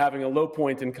opposed to having a low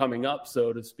point and coming up,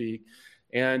 so to speak.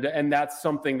 And that's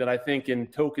something that I think in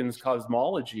Tolkien's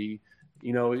cosmology,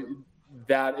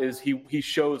 that is he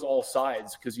shows all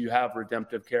sides, because you have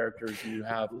redemptive characters and you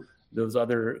have those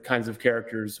other kinds of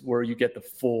characters where you get the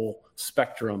full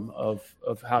spectrum of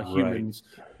how humans,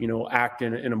 act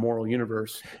in a moral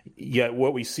universe. Yeah,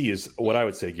 what we see is, what I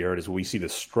would say, Garrett, is we see the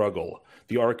struggle.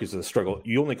 The arc is the struggle.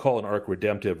 You only call an arc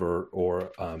redemptive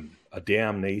or an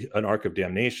arc of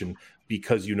damnation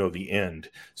because you know the end.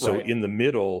 So in the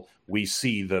middle, we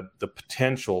see the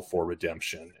potential for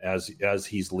redemption as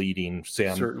he's leading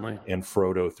Sam and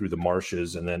Frodo through the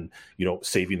marshes, and then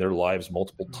saving their lives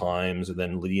multiple times, and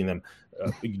then leading them.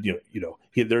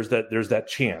 There's that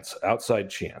chance, outside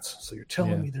chance. So you're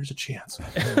telling me there's a chance.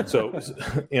 So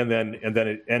and then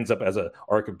it ends up as an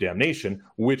arc of damnation,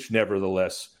 which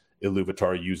nevertheless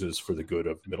Iluvatar uses for the good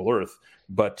of Middle Earth.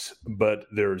 But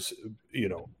there's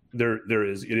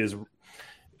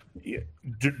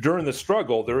during the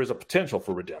struggle, there is a potential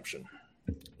for redemption.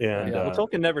 And well,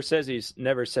 Tolkien never says he's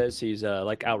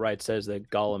like outright says that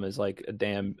Gollum is like a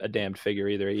damned figure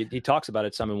either. He talks about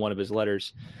it some in one of his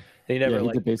letters. He never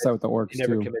debates that with the orcs. He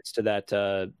never too. commits to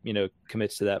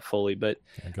that fully. But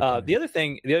the other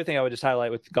thing I would just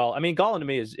highlight with Gollum, I mean, Gollum to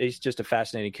me is just a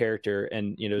fascinating character,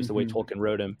 and is the way Tolkien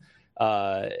wrote him.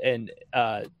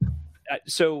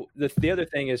 So the other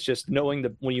thing is just knowing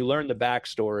when you learn the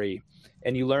backstory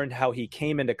and you learn how he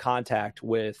came into contact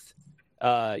with,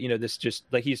 this just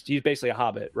like he's basically a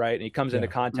hobbit, right? And he comes into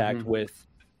contact with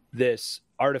this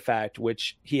artifact,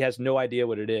 which he has no idea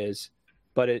what it is,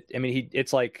 but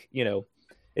it's like,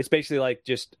 it's basically like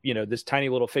just, this tiny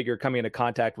little figure coming into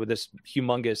contact with this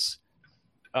humongous,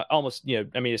 almost,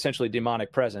 essentially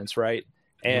demonic presence, right?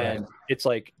 And it's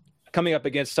like coming up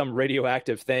against some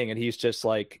radioactive thing, and he's just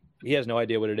like, he has no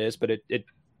idea what it is, but it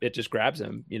just grabs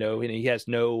him, and he has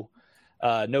no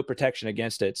protection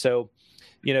against it. So,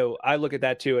 I look at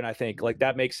that too, and I think like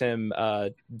that makes him,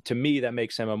 to me, that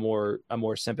makes him a more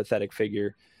sympathetic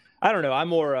figure. I don't know. I'm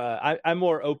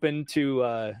more open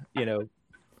to,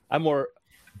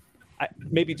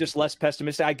 maybe just less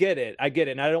pessimistic. I get it.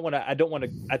 And I don't want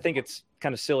to, I think it's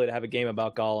kind of silly to have a game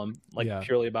about Gollum,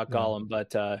 purely about Gollum,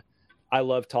 but, I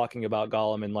love talking about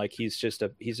Gollum, and like he's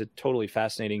a totally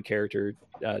fascinating character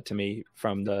to me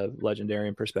from the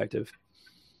Legendarium perspective.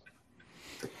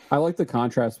 I like the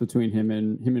contrast between him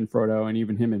and Frodo, and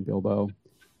even him and Bilbo,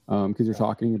 because you're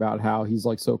talking about how he's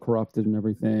like so corrupted and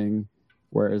everything,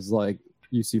 whereas like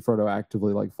you see Frodo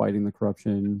actively like fighting the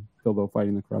corruption, Bilbo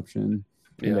fighting the corruption.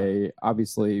 And they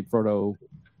obviously Frodo,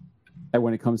 and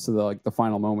when it comes to the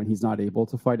final moment, he's not able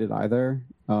to fight it either.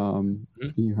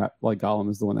 You have like Gollum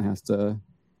is the one that has to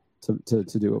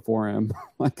do it for him,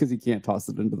 like because he can't toss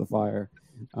it into the fire.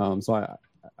 So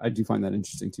I do find that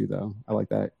interesting too, though. I like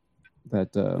that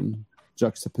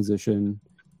juxtaposition.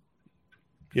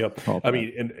 Yep. I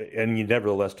mean, and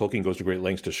nevertheless, Tolkien goes to great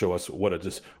lengths to show us what a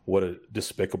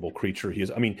despicable creature he is.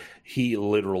 I mean, he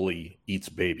literally eats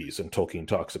babies, and Tolkien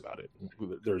talks about it.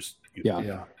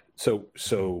 So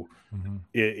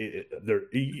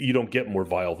you don't get more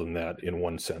vile than that in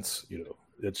one sense.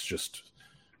 It's just,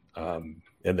 and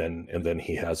then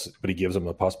he gives him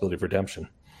a possibility of redemption.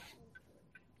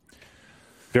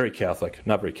 Very Catholic,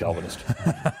 not very Calvinist.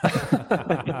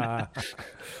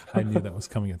 I knew that was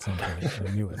coming at some point.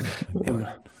 I knew it. I'm going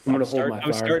to hold my fire. I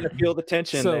was starting to feel the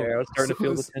tension there. I was starting to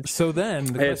feel the tension. So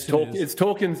then, it's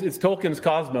Tolkien's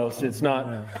Cosmos. It's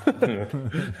not.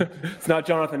 It's not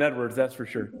Jonathan Edwards. That's for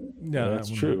sure. Yeah, that's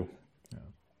true.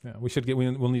 Yeah,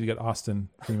 we'll need to get Austin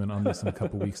Freeman on this in a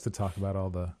couple weeks to talk about all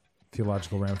the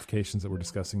theological ramifications that we're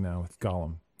discussing now with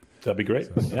Gollum. That'd be great.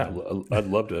 So, I'd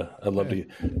love to.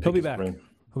 He'll be back.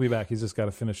 He'll be back. He's just got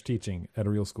to finish teaching at a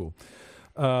real school.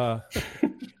 Well,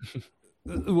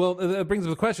 that brings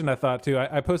up a question I thought too.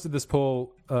 I posted this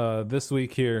poll this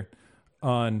week here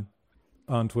on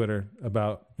Twitter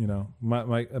about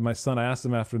my son. I asked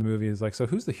him after the movie. He's like, "So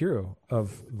who's the hero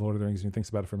of The Lord of the Rings?" And he thinks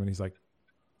about it for a minute. He's like,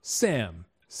 "Sam.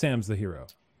 Sam's the hero."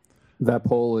 That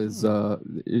poll is I'm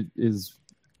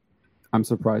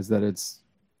surprised that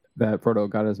Frodo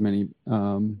got as many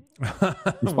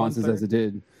responses as it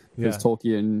did. Because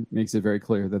Tolkien makes it very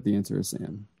clear that the answer is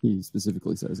Sam. He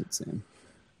specifically says it's Sam.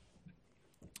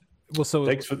 Well, so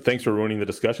thanks for ruining the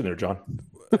discussion there, John.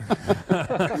 That's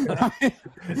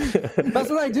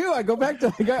what I do. I go back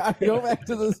to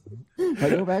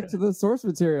the source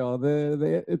material.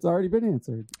 It's already been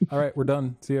answered. All right, we're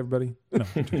done. See you, everybody. No.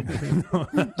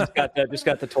 just got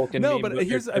the Tolkien. No, but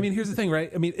here's the thing,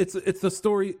 right? I mean, it's the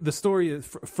story. The story is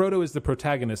Frodo is the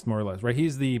protagonist, more or less, right?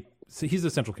 He's the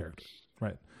central character,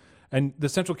 right? And the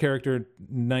central character,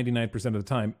 99% of the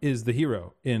time, is the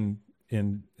hero in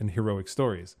heroic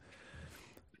stories.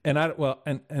 And I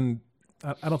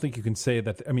don't think you can say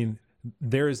that. I mean,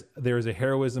 there is a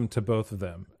heroism to both of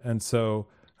them, and so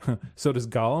does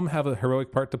Gollum have a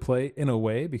heroic part to play in a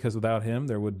way, because without him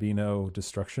there would be no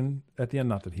destruction at the end.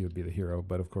 Not that he would be the hero,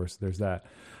 but of course there's that.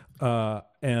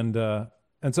 And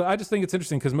so I just think it's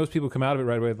interesting because most people come out of it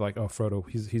right away like, oh, Frodo,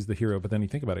 he's the hero, but then you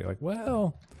think about it, you're like,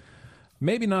 well,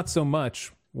 maybe not so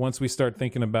much once we start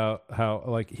thinking about how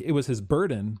like it was his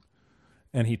burden.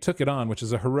 And he took it on, which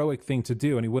is a heroic thing to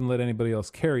do, and he wouldn't let anybody else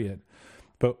carry it.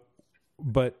 But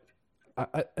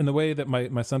and the way that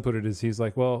my son put it is, he's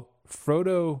like, well,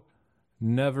 Frodo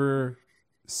never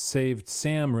saved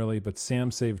Sam really, but Sam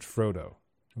saved Frodo.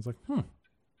 I was like,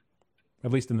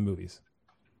 at least in the movies.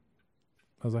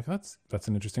 I was like, that's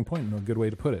an interesting point and a good way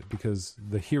to put it, because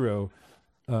the hero,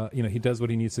 he does what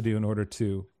he needs to do in order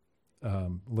to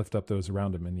lift up those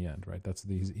around him in the end, right?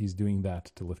 He's doing that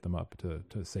to lift them up, to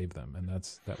save them, and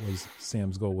that was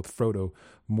Sam's goal with Frodo,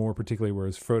 more particularly,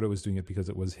 whereas Frodo was doing it because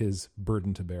it was his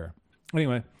burden to bear.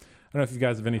 Anyway, I don't know if you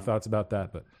guys have any thoughts about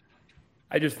that, but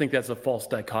I just think that's a false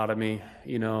dichotomy.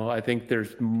 I think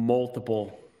there's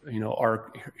multiple,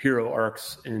 hero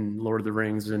arcs in Lord of the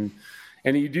Rings, and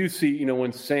you do see,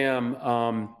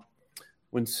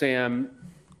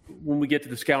 when we get to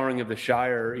the Scouring of the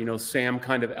Shire, Sam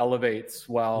kind of elevates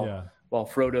while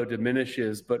Frodo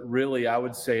diminishes. But really, I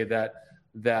would say that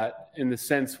in the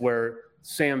sense where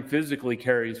Sam physically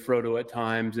carries Frodo at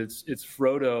times, it's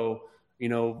Frodo,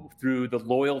 through the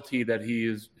loyalty that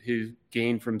he's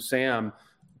gained from Sam,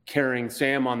 carrying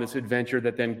Sam on this adventure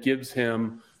that then gives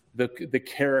him the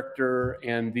character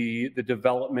and the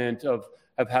development of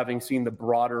having seen the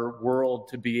broader world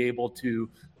to be able to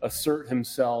assert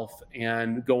himself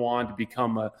and go on to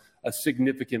become a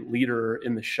significant leader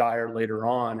in the Shire later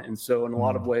on. And so in a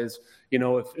lot of ways,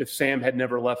 if Sam had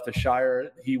never left the Shire,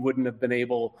 he wouldn't have been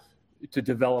able to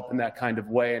develop in that kind of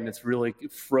way. And it's really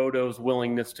Frodo's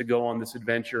willingness to go on this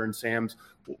adventure and Sam's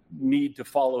need to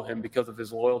follow him because of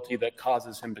his loyalty that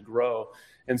causes him to grow.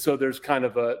 And so there's kind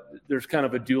of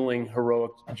a dueling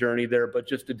heroic journey there, but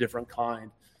just a different kind.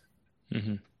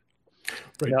 Mm-hmm.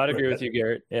 Right, I'd agree with you,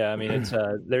 Garrett. Yeah, I mean, it's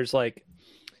there's like,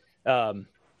 the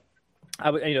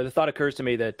thought occurs to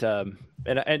me that,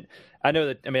 and I know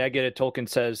that, I mean, I get it. Tolkien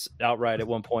says outright at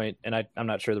one point, and I'm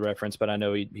not sure the reference, but I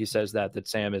know he says that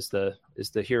Sam is the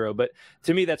hero. But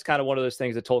to me, that's kind of one of those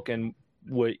things that Tolkien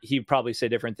he'd probably say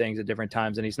different things at different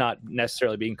times, and he's not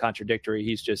necessarily being contradictory.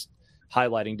 He's just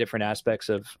highlighting different aspects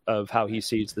of how he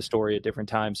sees the story at different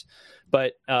times.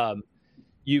 But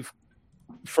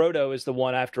Frodo is the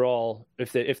one, after all.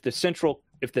 If the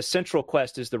central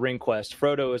quest is the ring quest,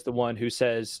 Frodo is the one who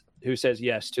says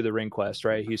yes to the ring quest,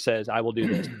 right? He says, "I will do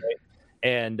this," right?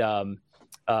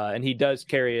 And he does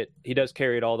carry it. He does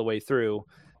carry it all the way through.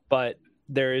 But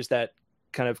there is that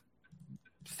kind of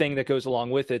thing that goes along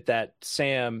with it, that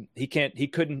Sam he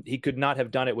could not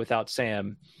have done it without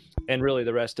Sam, and really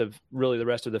the rest of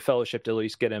the Fellowship to at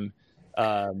least get him,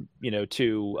 at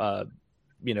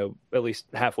least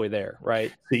halfway there,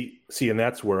 right? See, and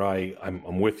that's where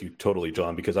I'm with you totally,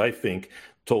 John, because I think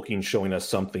Tolkien's showing us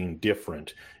something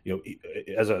different.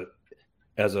 As a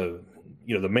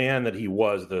the man that he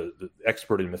was, the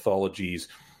expert in mythologies,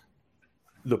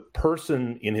 the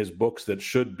person in his books that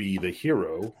should be the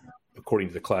hero, according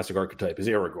to the classic archetype, is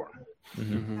Aragorn.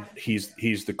 Mm-hmm.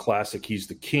 He's the classic. He's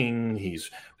the king. He's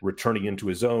returning into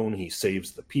his own. He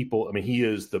saves the people. I mean, he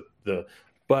is the.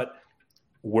 But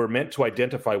we're meant to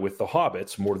identify with the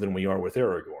hobbits more than we are with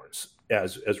Aragorn's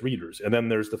as readers. And then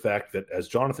there's the fact that, as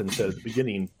Jonathan said at the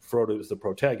beginning, Frodo is the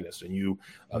protagonist, and you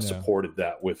supported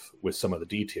that with some of the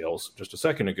details just a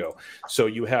second ago. So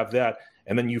you have that,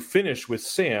 and then you finish with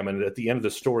Sam, and at the end of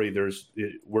the story,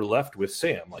 we're left with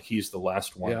Sam, like he's the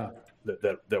last one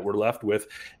that we're left with.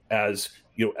 As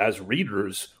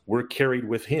readers, we're carried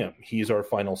with him. He's our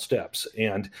final steps,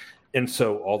 and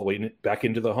so all the way back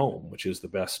into the home, which is the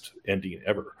best ending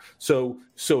ever. So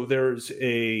there's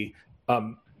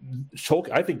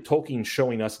I think Tolkien's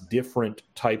showing us different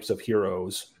types of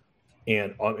heroes,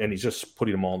 and he's just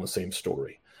putting them all in the same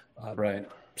story. Right.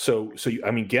 So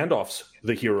I mean, Gandalf's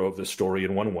the hero of the story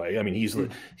in one way. I mean,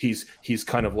 he's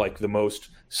kind of like the most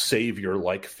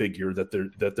savior-like figure that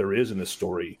there is in the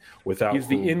story. He's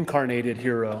the incarnated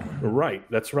hero. Right.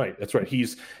 That's right.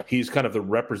 He's kind of the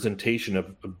representation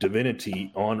of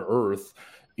divinity on Earth.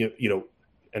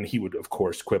 And he would, of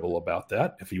course, quibble about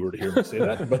that if he were to hear me say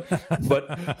that.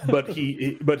 But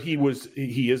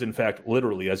he is in fact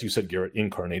literally, as you said, Garrett,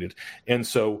 incarnated, and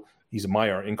so. He's a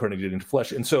Maiar incarnated into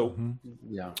flesh, and so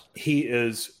he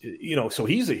is, so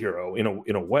he's a hero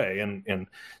in a way, and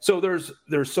so there's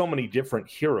so many different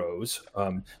heroes.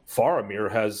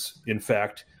 Faramir has, in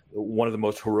fact, one of the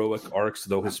most heroic arcs,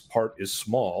 though his part is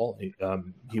small.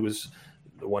 He was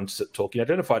the one that Tolkien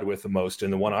identified with the most,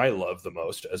 and the one I love the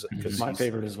most, because my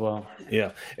favorite as well.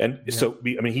 Yeah, so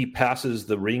I mean, he passes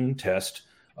the ring test.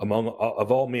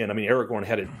 Of all men, I mean, Aragorn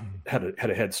had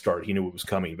a head start. He knew it was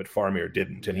coming, but Faramir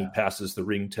didn't, and he passes the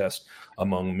ring test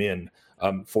among men,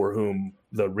 for whom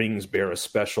the rings bear a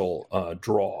special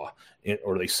draw,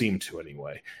 or they seem to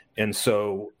anyway. And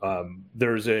so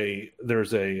there's a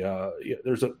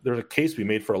case to be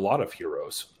made for a lot of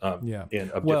heroes,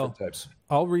 different types.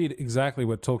 I'll read exactly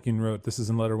what Tolkien wrote. This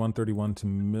is in letter 131 to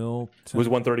Milton. It was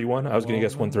 131? I was going to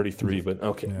guess 133, but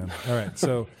okay. Yeah. All right.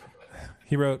 So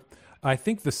he wrote, "I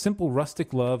think the simple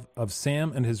rustic love of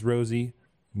Sam and his Rosie,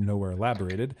 nowhere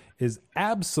elaborated, is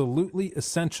absolutely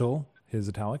essential," his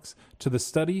italics, "to the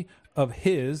study of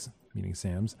his," meaning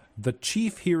Sam's, the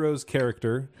chief hero's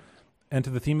character, and to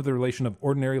the theme of the relation of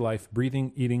ordinary life,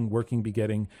 breathing, eating, working,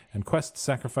 begetting, and quests,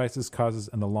 sacrifices, causes,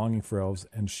 and the longing for elves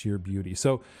and sheer beauty.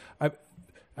 So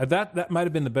that might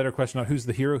have been the better question on who's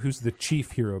the hero, who's the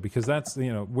chief hero, because that's,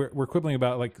 we're quibbling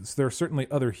about, like, there are certainly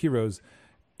other heroes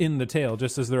in the tale,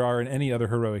 just as there are in any other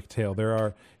heroic tale. There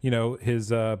are, his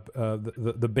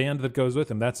the band that goes with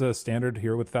him. That's a standard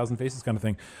hero with 1,000 faces kind of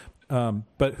thing.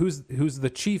 But who's the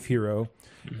chief hero?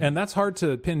 Mm-hmm. And that's hard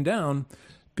to pin down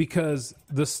because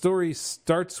the story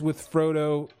starts with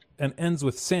Frodo and ends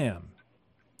with Sam.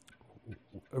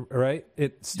 Right?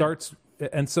 It starts,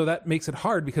 and so that makes it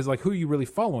hard because, like, who are you really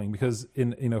following? Because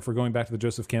if we're going back to the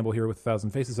Joseph Campbell hero with 1,000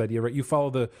 faces idea, right? You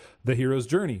follow the hero's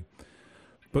journey.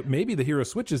 But maybe the hero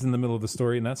switches in the middle of the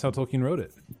story, and that's how Tolkien wrote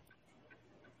it.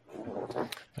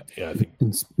 Yeah, I think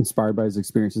inspired by his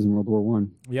experiences in World War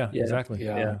One. Yeah, exactly.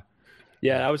 Yeah.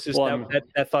 I was just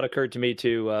that thought occurred to me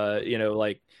too.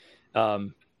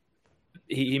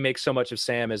 He makes so much of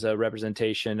Sam as a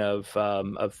representation of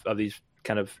these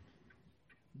kind of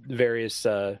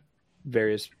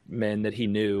various men that he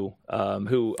knew,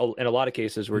 who in a lot of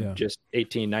cases were just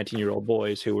 18, 19-year-old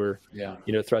boys who were,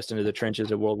 thrust into the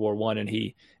trenches of World War I. And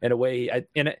he, in a way,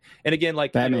 and again,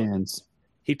 like,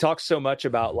 he talks so much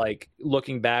about, like,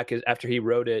 looking back after he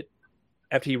wrote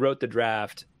the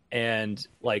draft, and,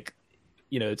 like,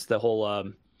 it's the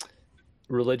whole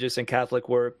religious and Catholic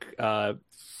work, what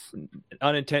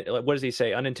does he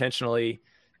say? Unintentionally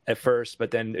at first,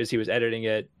 but then as he was editing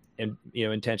it, and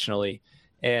intentionally.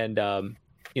 And,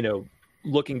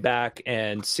 looking back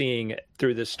and seeing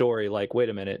through this story, like, wait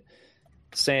a minute,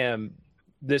 Sam,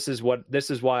 this is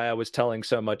why I was telling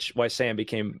so much, why Sam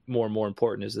became more and more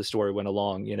important as the story went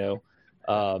along, in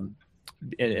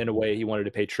a way he wanted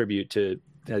to pay tribute to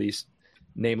these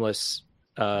nameless,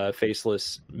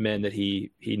 faceless men that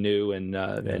he knew and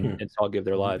saw give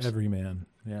their lives. Every man.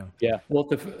 Yeah. Well,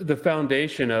 the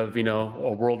foundation of,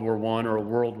 a World War I or a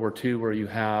World War II, where you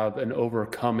have an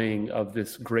overcoming of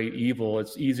this great evil,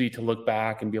 it's easy to look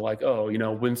back and be like, oh,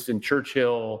 Winston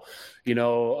Churchill,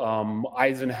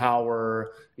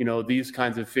 Eisenhower, these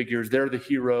kinds of figures, they're the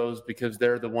heroes because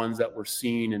they're the ones that were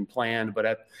seen and planned. But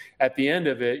at the end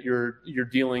of it, you're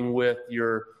dealing with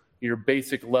your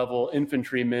basic level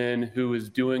infantryman who is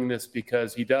doing this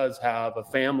because he does have a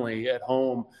family at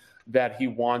home that he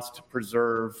wants to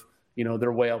preserve,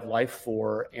 their way of life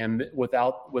for. And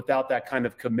without that kind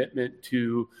of commitment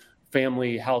to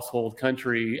family, household,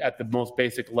 country at the most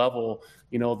basic level,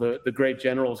 the great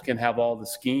generals can have all the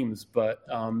schemes, but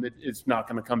it's not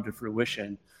going to come to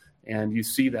fruition. And you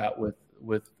see that with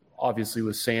obviously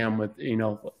with Sam, with,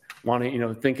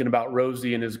 wanting, thinking about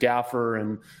Rosie and his gaffer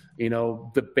and,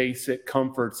 the basic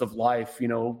comforts of life,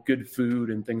 good food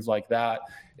and things like that.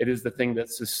 It is the thing that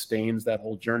sustains that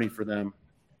whole journey for them.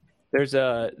 There's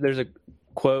a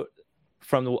quote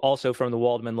from the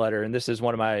Waldman letter, and this is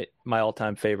one of my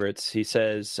all-time favorites. He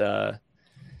says,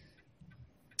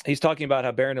 he's talking about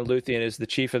how Beren and Luthien is the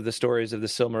chief of the stories of the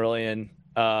Silmarillion.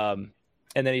 And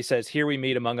then he says, here we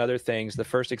meet, among other things, the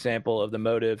first example of the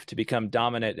motive to become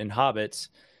dominant in hobbits,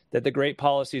 that the great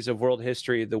policies of world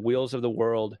history, the wheels of the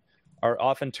world, are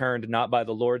often turned not by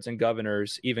the lords and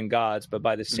governors, even gods, but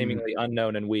by the seemingly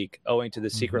unknown and weak, owing to the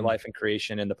secret life in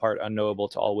creation and the part unknowable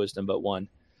to all wisdom but one.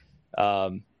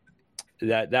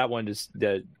 That one is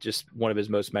just one of his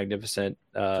most magnificent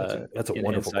that's a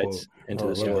wonderful insights quote into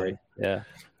the story. Yeah,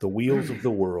 the wheels of the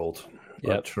world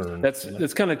are turned. That's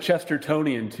kind of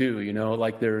Chestertonian too.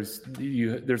 Like there's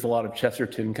a lot of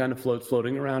Chesterton kind of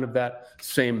floating around of that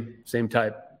same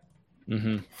type.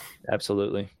 Mm-hmm.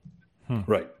 Absolutely.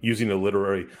 Right. Using a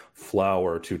literary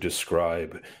flower to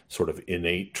describe sort of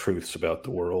innate truths about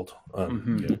the world.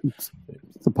 The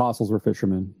apostles were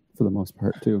fishermen for the most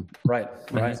part too. Right.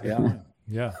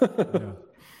 Yeah.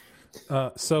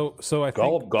 So I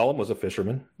think Gollum was a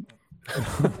fisherman.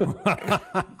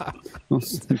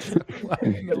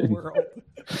 in the world.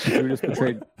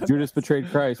 Judas betrayed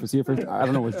Christ. Was he a first? I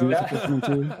don't know. Was Judas a fisherman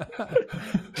too?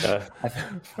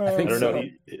 I think so.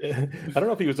 I don't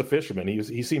know if he was a fisherman.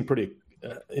 He seemed pretty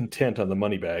intent on the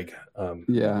money bag.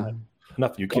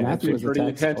 Not that you can't. Matthew was pretty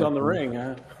intent on the ring.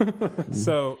 Huh?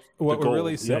 So what we're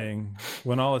really saying,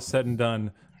 when all is said and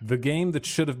done, the game that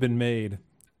should have been made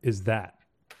is that.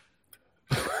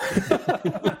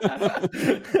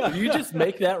 Did you just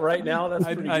make that right now? That's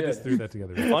pretty good. I just threw that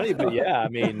together. Funny, but yeah, I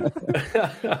mean,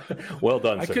 well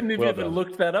done. I sir. couldn't well even done.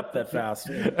 look that up that fast.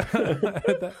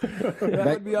 that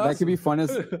would be awesome. That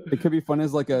could be fun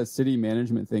as like a city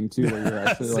management thing too, where you're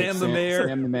actually like Sam the mayor.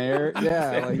 Sam the mayor.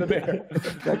 Yeah, Sam like, the mayor.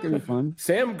 that could be fun.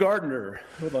 Sam Gardner.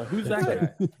 Hold on, who's that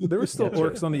guy? There were still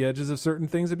orcs on the edges of certain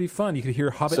things. It'd be fun. You could hear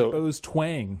Hobbit bows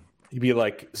twang. You'd be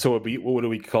like, so it'd be, what do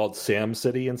we call Sam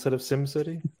City instead of Sim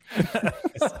City?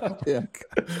 Yeah.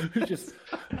 Just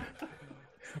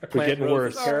We're getting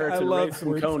worse. Carrots and love raise some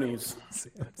words. conies.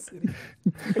 Sam City.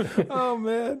 Oh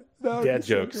man, that would Dad be so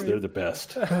jokes, great. they're the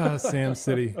best. Oh, Sam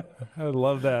City. I would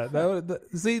love that.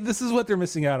 See, this is what they're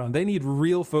missing out on. They need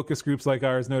real focus groups like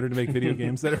ours in order to make video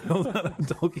games that are built on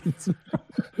Tolkien's.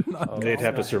 They'd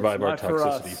have to survive our Not for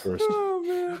us. toxicity first. Oh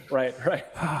man. Right.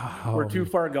 We're too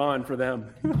far gone for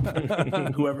them,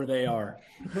 whoever they are.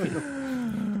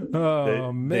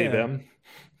 Oh man. They, them.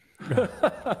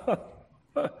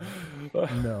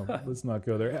 No, let's not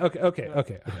go there. Okay.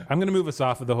 I'm going to move us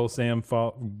off of the whole Sam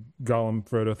Gollum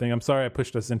Frodo thing. I'm sorry I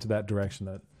pushed us into that direction.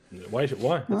 Why?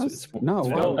 No,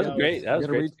 that was great. That was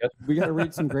great. We got to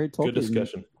read some great Tolkien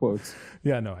discussion. quotes.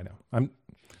 Yeah, no, I know.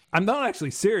 I'm not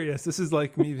actually serious. This is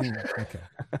like me being okay.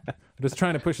 I'm just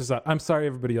trying to push us off. I'm sorry,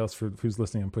 everybody else who's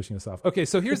listening. I'm pushing us off. Okay,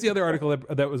 so here's the other article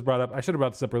that was brought up. I should have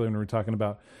brought this up earlier when we were talking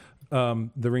about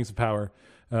the Rings of Power.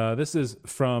 This is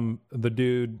from the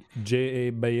dude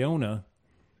J.A. Bayona,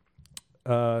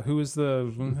 who is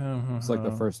the... It's like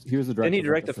the first... He was the director. Didn't he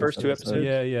direct the first 2 episodes?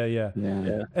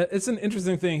 Yeah. It's an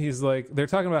interesting thing. He's like, they're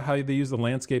talking about how they use the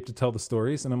landscape to tell the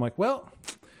stories, and I'm like, well,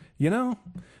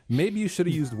 maybe you should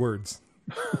have used words.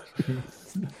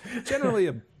 Generally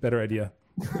a better idea.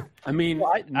 I mean,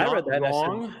 Well, I read that.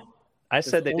 wrong. I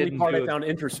said they the only didn't part do I found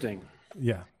interesting.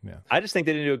 Yeah. I just think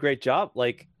they didn't do a great job.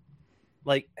 Like,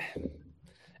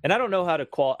 and I don't know how to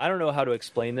I don't know how to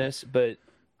explain this, but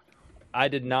I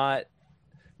did not.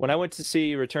 When I went to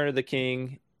see Return of the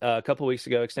King a couple weeks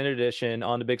ago, extended edition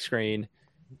on the big screen.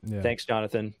 Yeah. Thanks,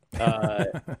 Jonathan.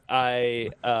 I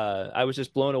was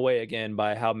just blown away again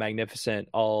by how magnificent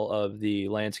all of the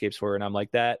landscapes were, and I'm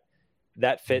like that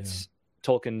fits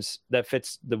Tolkien's, that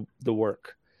fits the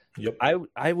work. Yep.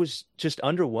 I was just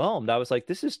underwhelmed. I was like,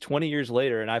 this is 20 years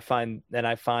later, and I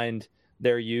find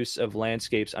their use of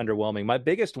landscapes underwhelming. My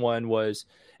biggest one was,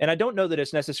 and I don't know that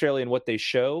it's necessarily in what they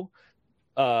show,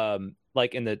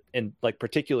 like in like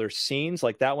particular scenes,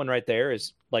 like that one right there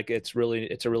is like, it's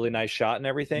a really nice shot and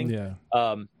everything. Yeah.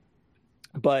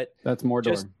 But that's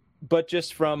Mordor.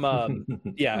 Just from from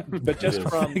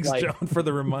Thanks, like, John, for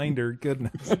the reminder.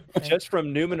 Goodness. just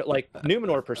from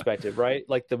Numenor perspective, right?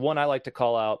 Like the one I like to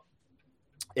call out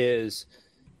is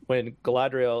when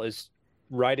Galadriel is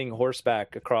riding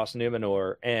horseback across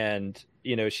Numenor, and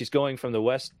she's going from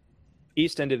the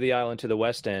east end of the island to the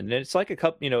west end, and it's like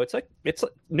it's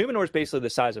like Numenor is basically the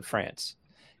size of France,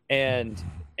 and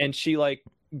she like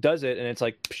does it, and it's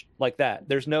like that.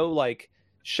 There's no like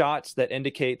shots that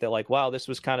indicate that like, wow, this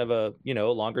was kind of a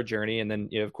longer journey, and then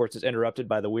of course it's interrupted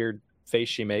by the weird face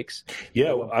she makes.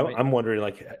 Yeah, I'm wondering,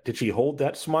 like, did she hold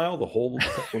that smile the whole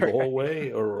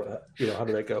way, or how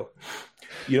did that go?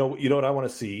 You know what I want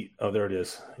to see? Oh, there it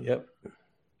is. Yep.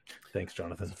 Thanks,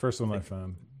 Jonathan. That's the first one I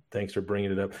found. Thanks for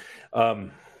bringing it up.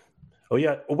 Oh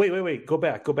yeah. Oh, wait. Go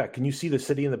back. Can you see the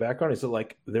city in the background? Is it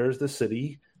like there's the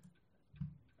city?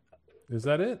 Is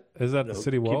that it? Is that the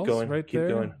city walls right keep there?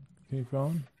 Going. Keep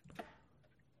going.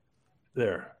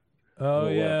 There. Oh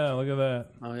yeah, look at that.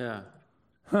 Oh yeah.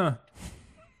 Huh.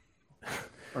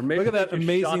 Or maybe Look at that they just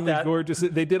amazingly shot that- gorgeous.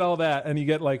 They did all that, and you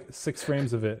get like 6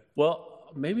 frames of it.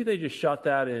 Well, maybe they just shot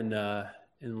that in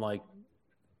like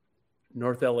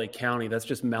North LA County. That's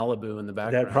just Malibu in the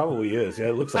background. That probably is. Yeah,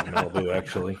 it looks like Malibu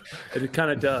actually. It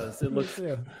kind of does. It looks.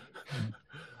 Yeah.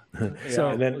 So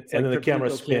and then the camera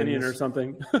Canyon spins or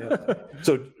something. Yeah.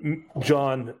 So,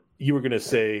 John, you were going to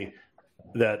say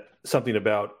that something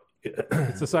about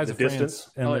It's the size of distance,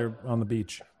 France, and they're on the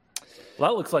beach.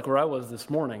 Well, that looks like where I was this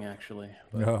morning, actually.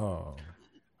 Oh,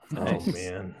 Oh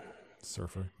man,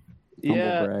 surfer.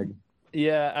 Humble brag.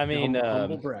 Yeah. I mean,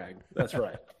 humble brag. That's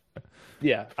right.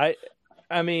 yeah.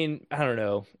 I mean, I don't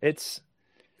know.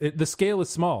 The scale is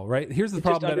small, right? Here's the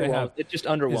problem that I have. It just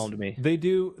underwhelmed me. They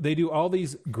do all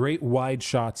these great wide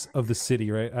shots of the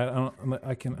city, right? I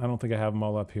don't think I have them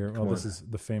all up here. Well, this is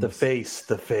the famous.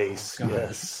 the face. Oh,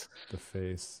 yes, the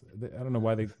face. I don't know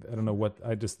why I don't know what.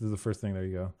 This is the first thing. There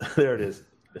you go. There it is.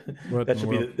 What That should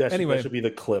be that should be the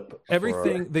clip.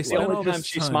 Everything they The spent all only time this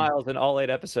she time. smiles in all 8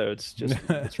 episodes, just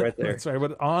it's right there. That's right.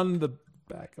 But on the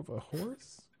back of a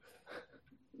horse.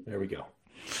 There we go.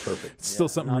 Perfect. It's still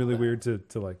something really weird to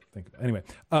like think about. Anyway,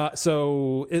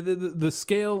 so the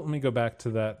scale. Let me go back to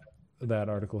that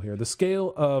article here. The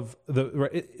scale of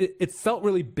it felt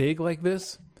really big like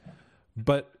this,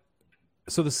 but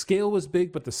so the scale was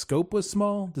big, but the scope was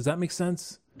small. Does that make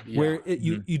sense? Yeah. Where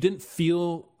you didn't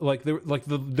feel like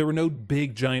there were no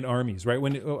big giant armies, right?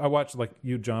 When I watched, like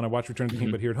you, John, I watched Return of the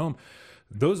King, but here at home,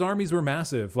 those armies were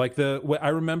massive. Like I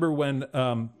remember when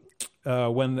the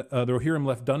Rohirrim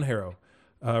left Dunharrow,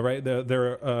 right?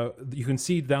 You can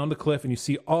see down the cliff, and you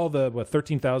see all the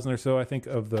 13,000 or so, I think,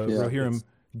 of the Rohirrim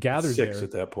gathered there. 6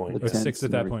 at that point. Six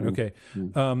at that point. Okay,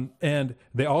 and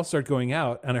they all start going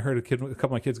out, and I heard a couple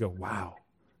of my kids go, "Wow!"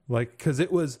 Like, because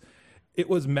it was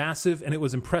massive and it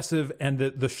was impressive, and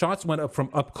the shots went up from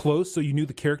up close, so you knew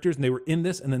the characters, and they were in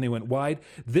this, and then they went wide.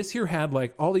 This here had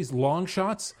like all these long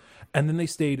shots, and then they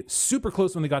stayed super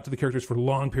close when they got to the characters for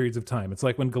long periods of time. It's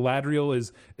like when Galadriel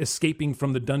is escaping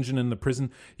from the dungeon in the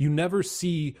prison, you never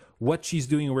see what she's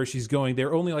doing or where she's going.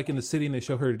 They're only like in the city, and they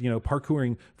show her,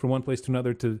 parkouring from one place to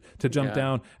another to jump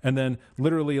down, and then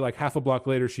literally like half a block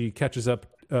later, she catches up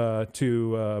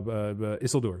to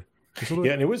Isildur.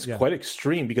 Yeah, and it was quite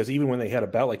extreme, because even when they had a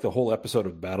battle, like the whole episode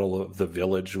of Battle of the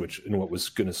Village, which in what was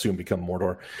going to soon become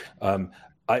Mordor,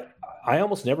 I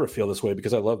almost never feel this way,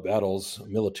 because I love battles,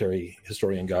 military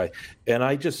historian guy, and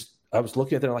I was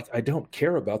looking at that, like, I don't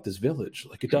care about this village.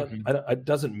 Like, it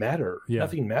doesn't matter. Yeah.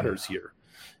 Nothing matters here.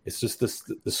 It's just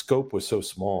the scope was so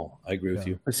small. I agree with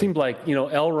you. It seemed like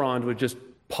Elrond would just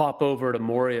pop over to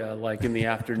Moria like in the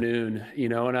afternoon,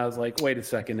 and I was like, wait a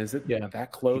second, is it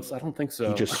that close? I don't think so.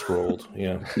 He just strolled.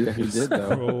 Yeah, he did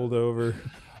though. Strolled over.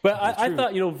 But I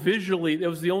thought, visually, it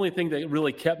was the only thing that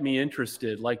really kept me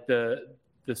interested. Like the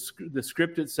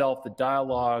script itself, the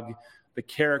dialogue, the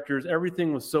characters,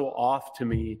 everything was so off to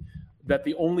me that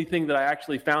the only thing that I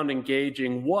actually found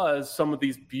engaging was some of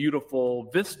these beautiful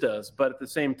vistas. But at the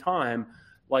same time,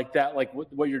 like that, like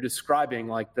what you're describing,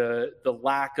 like the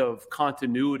lack of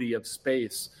continuity of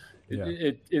space,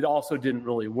 it also didn't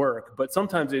really work. But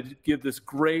sometimes it give this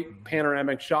great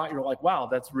panoramic shot. You're like, wow,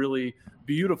 that's really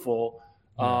beautiful.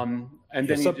 And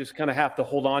then you just kind of have to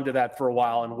hold on to that for a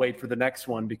while and wait for the next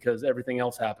one, because everything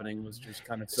else happening was just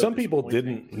kind of so some people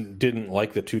didn't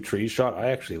like the 2 trees shot.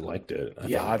 I actually liked it.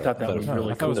 I thought that was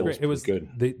really cool. It was great. It was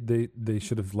good. They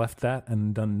should have left that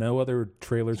and done no other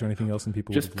trailers or anything else, and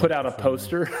people just put out a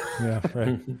poster. Yeah,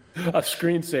 right. A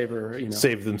screensaver.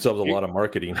 Saved themselves a lot of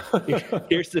marketing.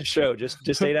 Here's the show. Just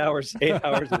 8 hours. 8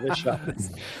 hours of this shot.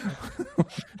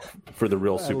 For the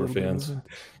real super fans.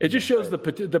 It just shows the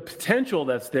potential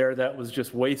that's there that was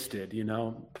just wasted,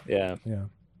 Yeah.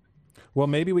 Well,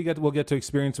 maybe we'll get to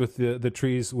experience with the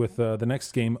trees with the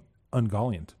next game,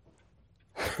 Ungoliant.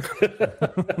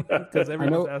 Because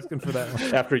everyone's asking for that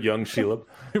one. After young Shelob.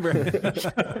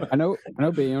 I know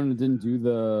Bayona didn't do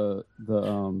the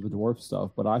dwarf stuff,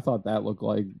 but I thought that looked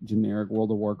like generic World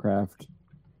of Warcraft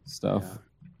stuff. Yeah.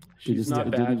 She's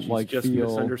not bad. She's just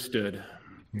misunderstood.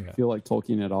 Feel like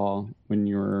Tolkien at all when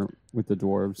you were with the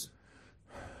dwarves.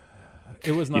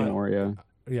 It was not Moria.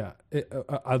 Yeah,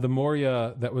 the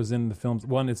Moria that was in the films.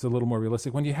 One, it's a little more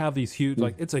realistic. When you have these huge,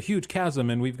 it's a huge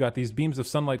chasm, and we've got these beams of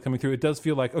sunlight coming through. It does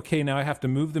feel like, okay, now I have to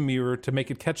move the mirror to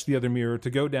make it catch the other mirror, to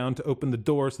go down to open the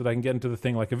door so that I can get into the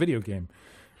thing like a video game.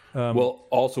 Well,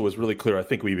 also was really clear. I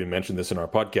think we even mentioned this in our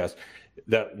podcast.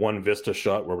 That one vista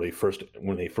shot where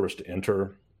when they first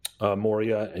enter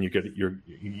Moria, and you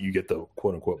get the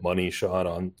quote unquote money shot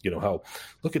on, how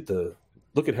look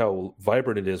at how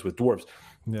vibrant it is with dwarves.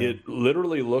 Yeah. It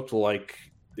literally looked like,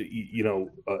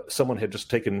 someone had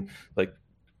just taken like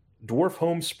dwarf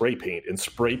home spray paint and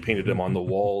spray painted them on the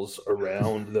walls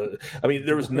around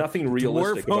there was nothing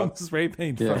realistic dwarf home spray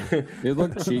paint. Yeah. It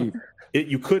looked cheap.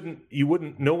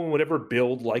 No one would ever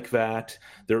build like that.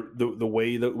 The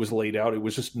way that it was laid out, it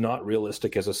was just not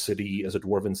realistic as a city, as a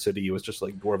dwarven city. It was just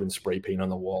like dwarven spray paint on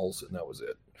the walls, and that was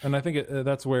it. And I think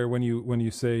that's where when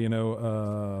you say,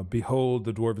 behold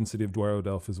the dwarven city of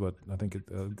Dwarrowdelf is what I think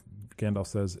Gandalf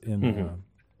says in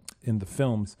the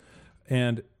films,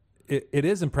 and it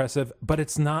is impressive, but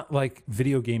it's not like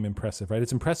video game impressive, right?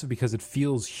 It's impressive because it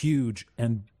feels huge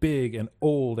and big and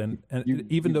old, and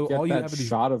even though all you have is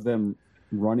shot of them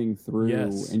running through,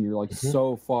 and you're like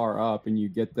so far up, and you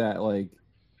get that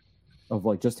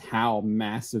of just how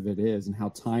massive it is and how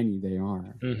tiny they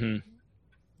are. Mm-hmm.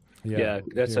 Yeah,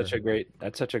 that's such a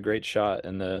great shot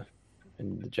in the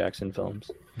Jackson films.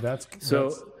 That's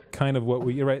kind of what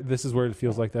you're right. This is where it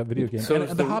feels like that video game. So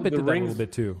and the Hobbit did that a little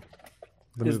bit too.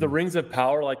 Is the Rings of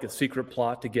Power like a secret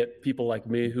plot to get people like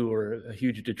me, who are a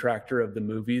huge detractor of the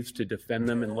movies, to defend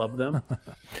them and love them?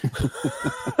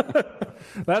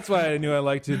 That's why I knew I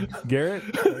liked you, Garrett.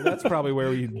 That's probably where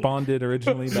we bonded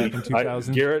originally back in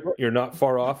 2000. Garrett, you're not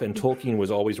far off, and Tolkien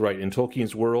was always right. In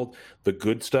Tolkien's world, the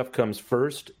good stuff comes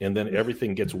first, and then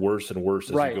everything gets worse and worse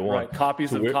as you go on. Right,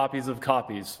 copies of copies of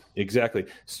copies. Exactly.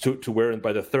 To where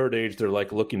by the third age, they're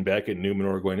like looking back at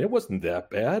Numenor going, it wasn't that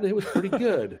bad. It was pretty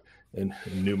good. And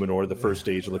Numenor, the first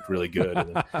stage, looked really good.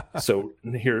 And then, so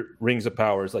here, Rings of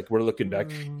Power is like, we're looking back.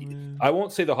 I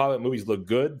won't say the Hobbit movies look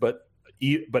good, but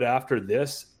after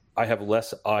this, I have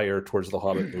less ire towards the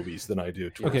Hobbit movies than I do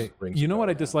towards Rings of Power. You know what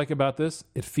I dislike about this?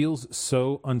 It feels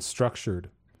so unstructured.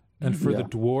 And for the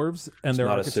dwarves and their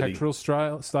architectural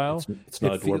style, it's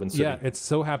not a dwarven city. Yeah, it's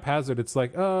so haphazard. It's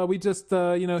like, we just,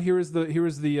 here is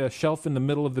the shelf in the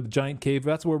middle of the giant cave.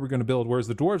 That's where we're going to build. Whereas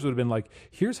the dwarves would have been like,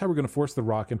 here's how we're going to force the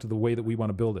rock into the way that we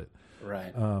want to build it.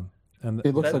 Right. And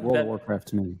it looks like World of Warcraft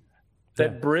to me.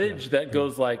 That bridge that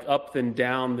goes like up then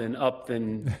down, then up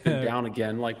then down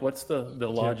again. Like, what's the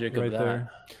logic of that?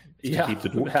 There. Yeah, keep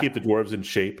the dwarves in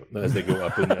shape as they go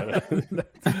up and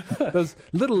down. Those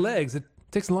little legs. It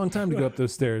takes a long time to go up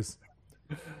those stairs.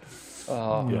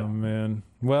 Oh man.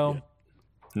 Well,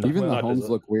 even the homes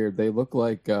look weird. They look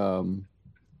like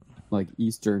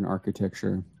Eastern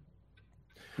architecture.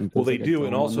 Well, they do,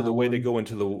 and also the way they go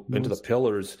into the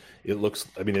pillars, it looks.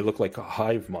 I mean, they look like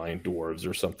hive mind dwarves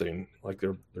or something. Like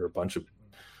they're a bunch of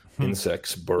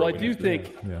insects burrowing. Well,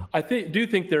 I do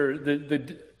think they're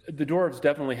the dwarves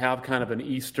definitely have kind of an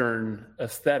Eastern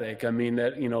aesthetic. I mean,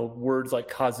 that words like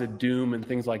Khazad-dûm and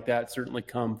things like that certainly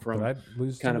come from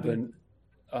kind of an.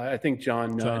 I think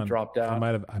John dropped out.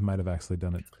 I might have actually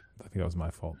done it. I think that was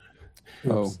my fault.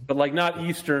 Oh, but like not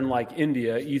Eastern like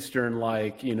India, Eastern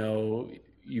like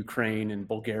Ukraine and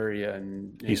Bulgaria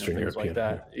and Eastern things European, like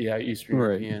that. Yeah, Eastern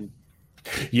European.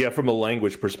 Yeah, from a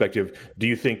language perspective, do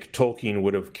you think Tolkien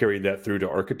would have carried that through to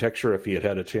architecture if he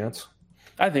had a chance?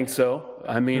 I think so.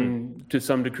 I mean, to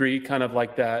some degree, kind of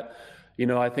like that.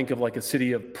 I think of like a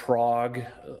city of Prague.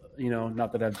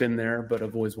 Not that I've been there, but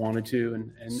I've always wanted to,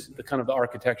 and the kind of the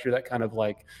architecture, that kind of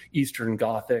like Eastern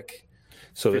Gothic.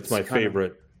 So that's my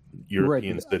favorite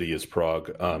European city is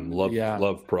Prague.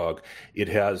 Love Prague.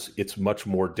 It's much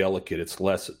more delicate. It's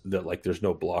less that like there's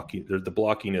no blocking. The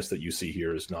blockiness that you see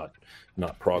here is not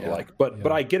Prague-like.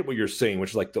 But I get what you're saying, which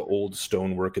is like the old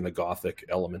stonework and the Gothic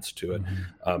elements to it.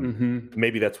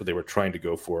 Maybe that's what they were trying to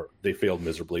go for. They failed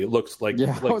miserably. It looks like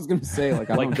I was going to say like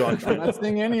John Trent. I'm not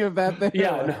seeing any of that there.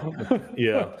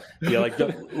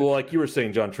 Like you were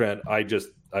saying, John Trent.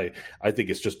 I think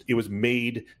it was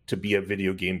made to be a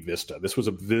video game vista. This was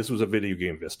a video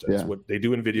game vista. It's what they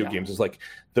do in video games. It's like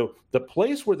the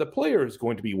place where the player is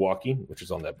going to be walking, which is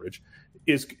on that bridge,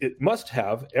 it must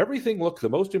have everything look the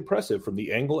most impressive from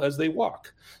the angle as they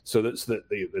walk. So that's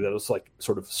it's like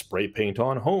sort of spray paint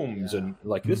on homes and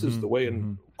like this is the way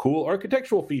and cool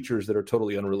architectural features that are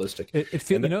totally unrealistic. It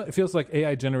feels like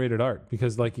AI generated art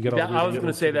because like you get all. I was going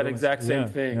to say that exact same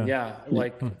thing. Yeah.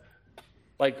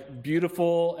 Like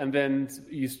beautiful, and then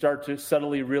you start to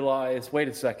subtly realize, wait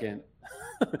a second,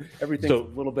 everything's a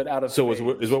little bit out of. So is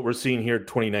what we're seeing here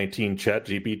 2019 Chat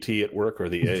GPT at work, or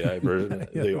the AI version,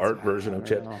 the art version of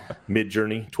Chat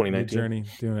Midjourney 2019?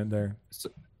 Midjourney doing it there.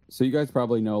 So you guys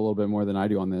probably know a little bit more than I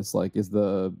do on this. Like, is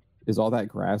all that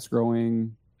grass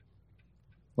growing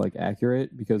like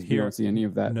accurate? Because we don't see any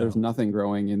of that. No. There's nothing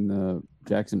growing in the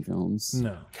Jackson films.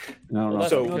 No. And I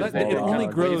don't know. It only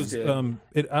grows.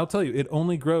 I'll tell you, it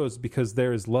only grows because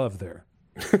there is love there.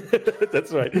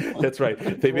 That's right.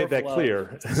 They made that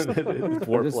clear.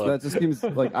 That just seems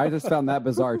like I just found that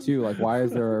bizarre too. Like, why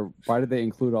did they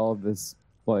include all of this?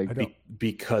 Like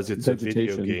because it's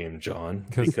vegetation. A video game, John.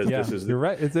 Because this is you're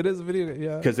right. It is a video game.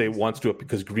 Yeah.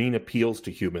 Because green appeals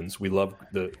to humans. We love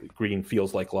the green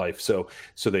feels like life. So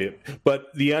they. But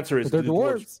the answer is the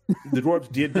dwarves. The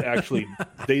dwarves did actually.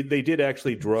 They did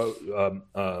actually grow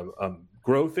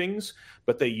things,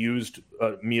 but they used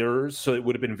mirrors, so it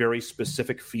would have been very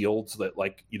specific fields that,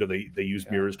 like, they used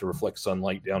mirrors to reflect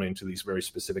sunlight down into these very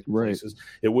specific places.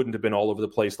 It wouldn't have been all over the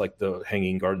place like the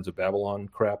Hanging Gardens of Babylon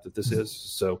crap that this is.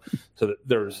 So this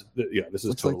is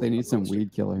looks totally like they need some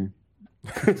weed killer.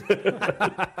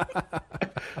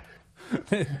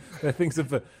 I think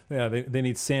they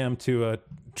need Sam to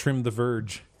trim the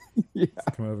verge. Yeah.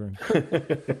 Come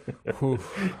over.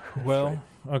 Well,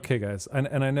 okay, guys,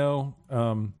 and I know.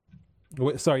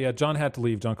 John had to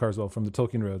leave. John Carswell from the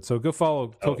Tolkien Road. So go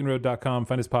follow TolkienRoad.com.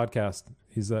 Find his podcast.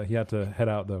 He had to head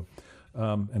out though,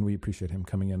 and we appreciate him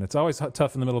coming in. It's always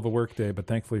tough in the middle of a work day, but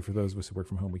thankfully for those of us who work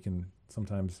from home, we can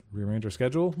sometimes rearrange our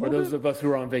schedule. Or those of us who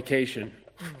are on vacation.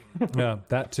 Yeah,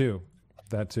 that too.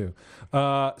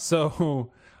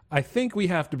 So I think we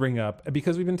have to bring up,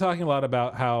 because we've been talking a lot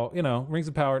about how, Rings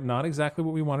of Power, not exactly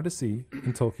what we wanted to see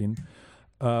in Tolkien,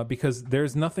 because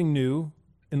there's nothing new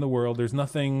in the world. There's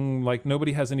nothing, like,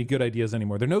 nobody has any good ideas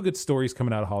anymore. There are no good stories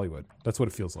coming out of Hollywood. That's what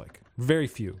it feels like. Very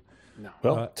few. No.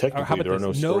 Well, technically, there are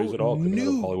no stories at all coming out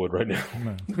of Hollywood right now.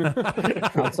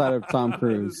 Outside of Tom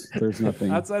Cruise, there's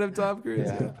nothing. Outside of Tom Cruise,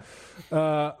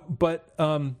 but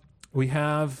we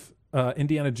have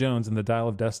Indiana Jones and the Dial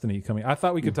of Destiny coming. I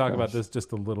thought we could talk about this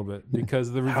just a little bit, because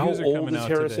the reviews are coming out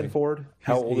today. How old is Harrison Ford?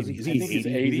 How old is he? I think he's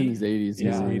 80. He's in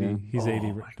his 80s. Yeah. He's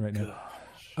 80 right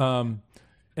now.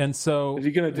 And so, is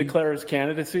he going to declare his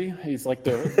candidacy? He's like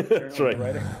the that's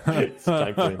right. It's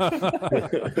time for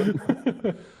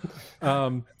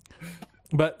him.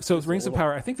 But so it's Rings of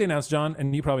Power. I think they announced, John,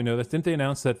 and you probably know this. Didn't they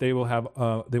announce that they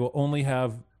will only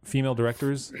have female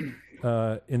directors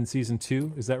in season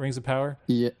 2? Is that Rings of Power?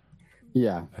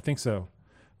 Yeah, I think so.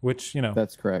 Which,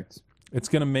 that's correct. It's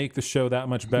going to make the show that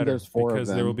much better, because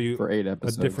there will be for 8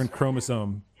 episodes. A different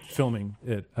chromosome filming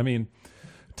it. I mean,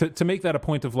 to make that a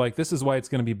point of, like, this is why it's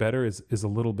going to be better is a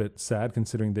little bit sad,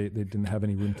 considering they didn't have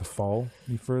any room to fall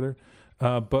any further.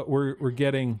 But we're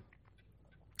getting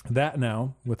that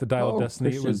now with the Dial of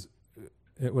Destiny. Christian.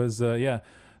 It was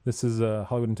this is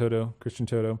Hollywood and Toto, Christian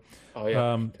Toto. Oh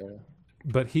yeah.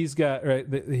 But he's got, right,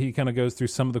 he kind of goes through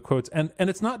some of the quotes, and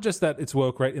it's not just that it's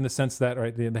woke, right, in the sense that,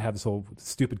 right, they have this whole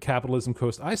stupid capitalism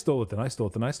quote. I stole it, then I stole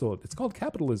it, then I stole it. It's called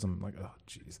capitalism. I'm like, oh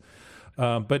jeez.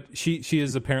 But she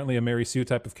is apparently a Mary Sue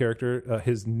type of character.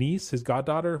 His niece, his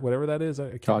goddaughter, whatever that is,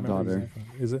 I can't remember exactly.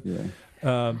 Is it?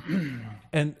 Yeah.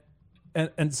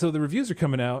 And so the reviews are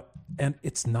coming out, and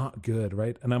it's not good,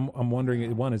 right? And I'm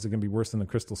wondering, one, is it going to be worse than the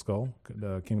Crystal Skull,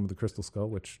 Kingdom of the Crystal Skull?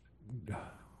 Which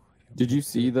did you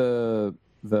see the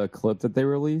clip that they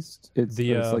released? It's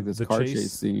like this car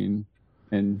chase scene,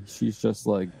 and she's just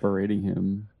like berating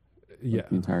him, the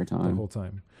entire time, the whole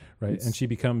time, right? And she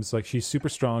becomes like, she's super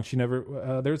strong. She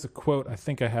never. There's a quote I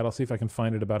think I had. I'll see if I can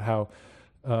find it, about how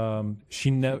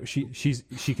she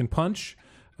can punch.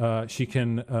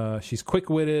 She's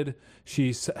quick-witted.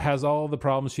 She has all the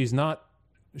problems. She's not.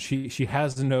 She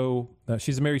has no.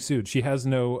 She's a Mary Sue. She has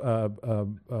no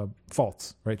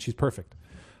faults. Right. She's perfect.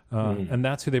 And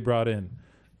that's who they brought in.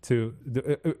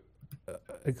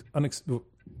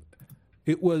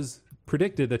 It was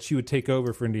predicted that she would take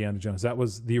over for Indiana Jones. That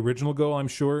was the original goal, I'm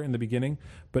sure, in the beginning.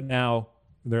 But now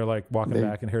they're like walking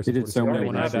back, and Harrison Ford is like,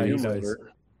 when I die, he dies.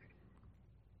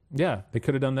 Yeah, they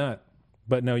could have done that.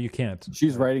 But no, you can't.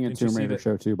 She's writing a Tomb Raider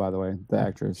show too, by the way. The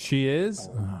actress. She is.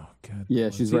 Oh God. Yeah,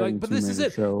 she's writing. But this is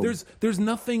it. Show. There's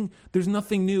nothing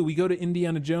new. We go to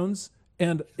Indiana Jones,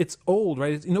 and it's old,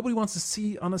 right? Nobody wants to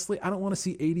see. Honestly, I don't want to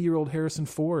see 80-year-old Harrison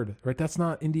Ford, right? That's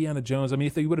not Indiana Jones. I mean,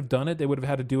 if they would have done it, they would have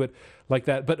had to do it like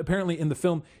that. But apparently, in the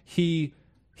film, he's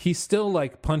still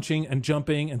like punching and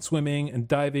jumping and swimming and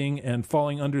diving and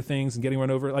falling under things and getting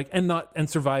run over, like, and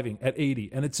surviving at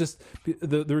 80. And it's just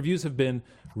the reviews have been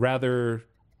rather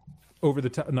over the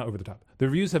top. Not over the top. The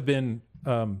reviews have been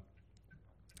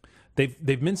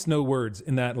they've minced no words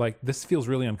in that, like, this feels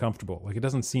really uncomfortable. Like, it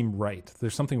doesn't seem right.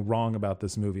 There's something wrong about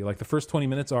this movie. Like, the first 20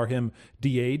 minutes are him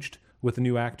de-aged with a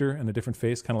new actor and a different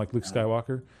face, kind of like Luke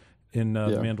Skywalker in The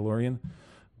Mandalorian.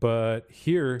 But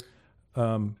here,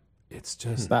 it's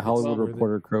just that Hollywood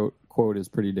Reporter quote is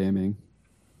pretty damning.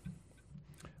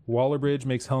 Waller-Bridge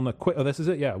makes Helena quick. Oh, this is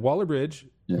it. Yeah, Waller-Bridge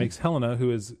makes Helena,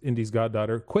 who is Indy's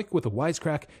goddaughter, quick with a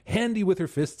wisecrack, handy with her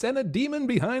fists, and a demon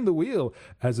behind the wheel.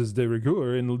 As is de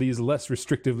rigueur in these less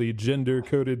restrictively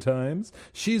gender-coded times,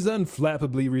 she's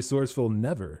unflappably resourceful.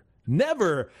 Never,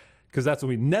 because that's what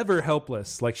we never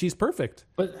helpless. Like, she's perfect.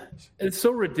 But it's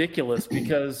so ridiculous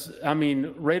because, I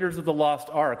mean, Raiders of the Lost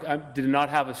Ark did not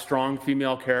have a strong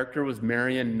female character. Was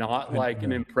Marion not like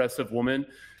an impressive woman?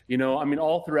 You know, I mean,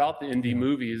 all throughout the indie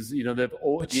movies, you know,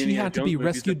 but she had to be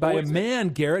rescued by a man,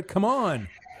 Garrett. Come on.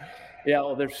 Yeah,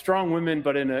 well, there's strong women,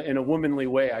 but in a womanly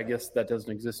way. I guess that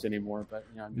doesn't exist anymore. But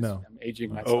you know, I'm aging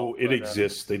myself. Oh, it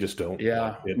exists. They just don't.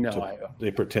 Yeah, they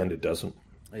pretend it doesn't.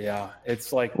 Yeah,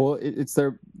 it's like, well, it's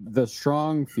the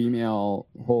strong female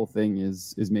whole thing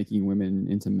is making women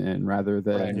into men rather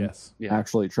than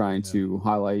actually trying to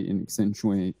highlight and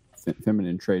accentuate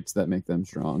feminine traits that make them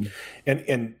strong.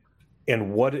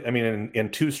 And what I mean,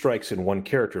 and two strikes in one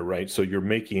character, right? So you're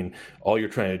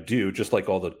trying to do, just like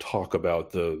all the talk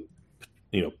about the,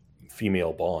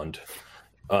 female Bond.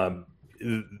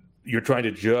 You're trying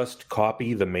to just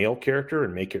copy the male character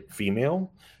and make it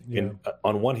female,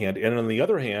 on one hand, and on the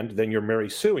other hand, then you're Mary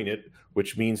Suing it,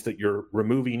 which means that you're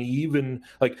removing even,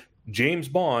 like, James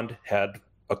Bond had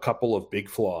a couple of big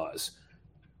flaws.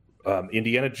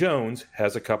 Indiana Jones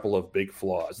has a couple of big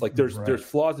flaws. Like there's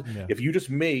flaws. Yeah. If you just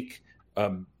make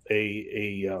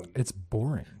it's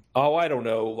boring. Oh, I don't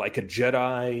know, like a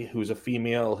Jedi who's a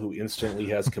female who instantly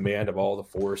has command of all the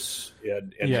Force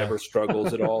and never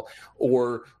struggles at all,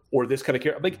 or this kind of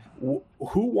character. Like,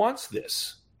 who wants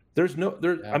this? There's no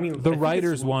there. I mean, the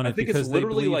writers want it. I think because it's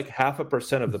literally like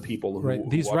 0.5% of the people who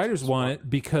these writers want it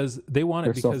because they want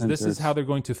it because this is how they're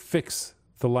going to fix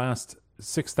the last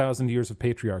 6,000 years of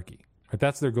patriarchy. Right?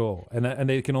 That's their goal, and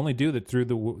they can only do that through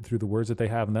the words that they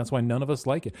have, and that's why none of us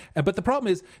like it. But the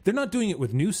problem is they're not doing it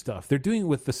with new stuff; they're doing it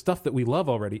with the stuff that we love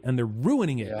already, and they're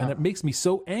ruining it, and it makes me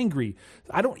so angry.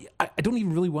 I don't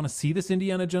even really want to see this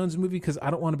Indiana Jones movie because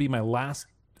I don't want to be my last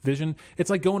vision. It's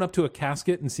like going up to a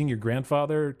casket and seeing your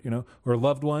grandfather, or a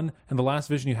loved one, and the last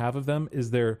vision you have of them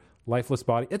is their lifeless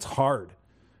body. It's hard.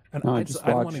 And I just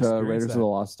watch Raiders of the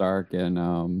Lost Ark and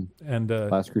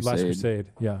Last Crusade. Last Crusade,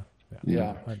 yeah.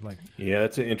 Yeah,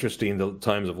 that's an interesting the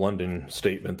Times of London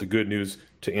statement. The good news,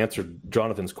 to answer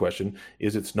Jonathan's question,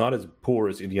 is it's not as poor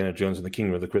as Indiana Jones and the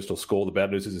Kingdom of the Crystal Skull. The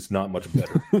bad news is it's not much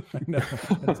better. I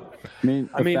mean,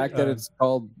 the fact that it's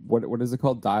called what is it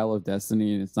called, Dial of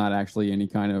Destiny, and it's not actually any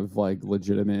kind of like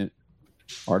legitimate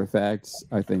artifacts,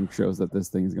 I think shows that this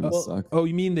thing is going to suck. Oh,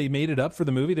 you mean they made it up for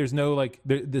the movie? There's no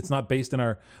it's not based in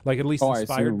our at least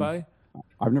inspired by.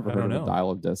 I've never heard of a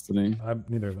Dial of Destiny.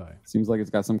 Neither have I. Seems like it's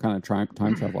got some kind of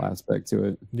time travel aspect to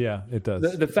it. Yeah, it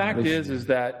does. The fact is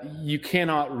that you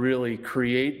cannot really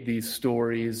create these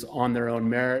stories on their own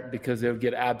merit because they would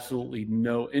get absolutely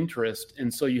no interest,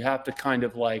 and so you have to kind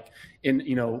of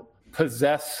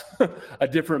possess a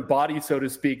different body, so to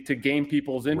speak, to gain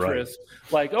people's interest.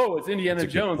 Right. Like, oh, it's Indiana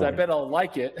Jones, I bet I'll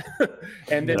like it.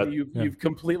 And then you've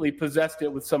completely possessed it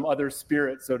with some other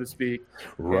spirit, so to speak.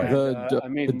 Right.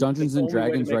 And, the Dungeons and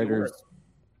Dragons writers,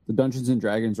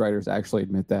 actually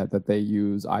admit that they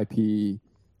use IP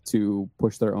to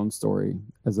push their own story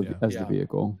as the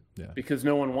vehicle. Yeah. Because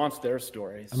no one wants their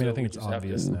story. I mean, I think it's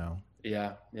obvious now.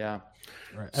 Yeah.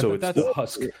 Right. So it's the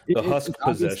husk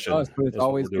possession. But it's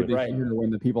always good to hear when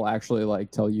the people actually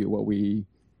tell you what we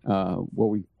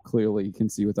clearly can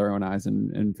see with our own eyes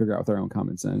and figure out with our own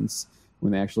common sense.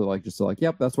 When they actually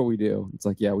yep, that's what we do. It's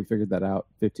like, yeah, we figured that out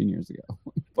 15 years ago.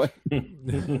 But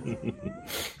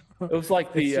it was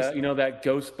like that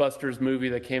Ghostbusters movie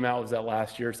that came out, was that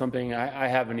last year or something? I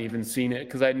haven't even seen it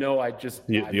because I know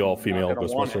the all-female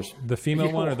Ghostbusters. The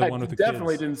female one or the one with the kids? I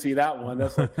definitely didn't see that one.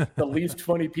 That's the least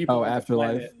 20 people. Oh,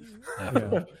 Afterlife.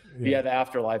 Yeah, the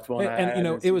Afterlife one.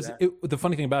 The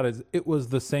funny thing about it is it was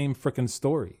the same freaking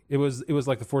story. It was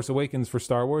like The Force Awakens for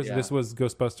Star Wars. Yeah. This was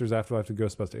Ghostbusters Afterlife to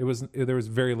Ghostbusters. There was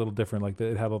very little different. Like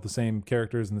it had all the same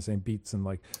characters and the same beats and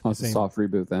it's a soft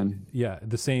reboot then. Yeah,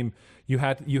 the same. You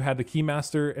had the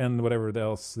Keymaster and whatever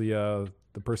else the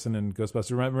person in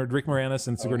Ghostbusters. Remember Rick Moranis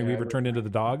and Sigourney Weaver turned into the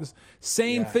dogs.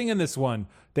 Same thing in this one.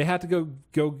 They had to go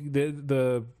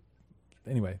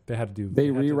Anyway, they had to do.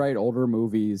 They rewrite older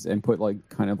movies and put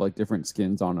different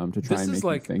skins on them to try and make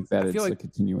you think that it's a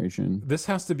continuation. This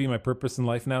has to be my purpose in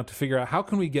life now, to figure out how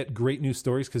can we get great new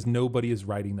stories because nobody is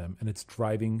writing them, and it's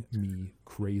driving me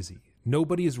crazy.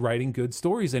 Nobody is writing good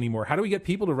stories anymore. How do we get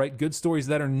people to write good stories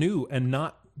that are new and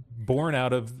not born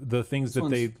out of the things that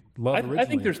they love originally? I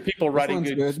think there's people writing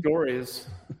good stories.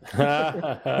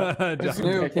 It's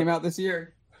new. It came out this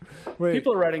year. Wait.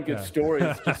 People are writing good stories,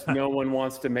 just no one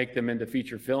wants to make them into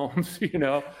feature films,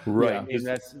 Right. I mean,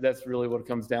 that's really what it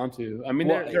comes down to. I mean,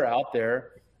 they're out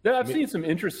there. I've seen some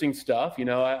interesting stuff.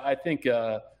 I think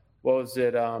what was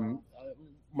it?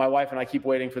 My wife and I keep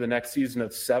waiting for the next season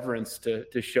of Severance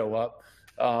to show up.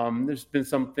 There's been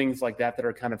some things like that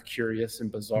are kind of curious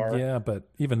and bizarre. Yeah, but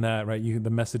even that, right?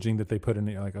 The messaging that they put in,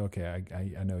 you're like, okay,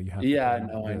 I know you have. Yeah,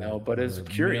 I know, but it's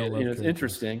curious. It's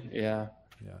interesting. Yeah.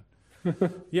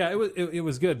 Yeah, it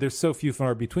was good. There's so few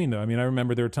far between, though. I mean, I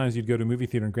remember there were times you'd go to a movie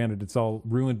theater, and granted, it's all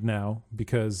ruined now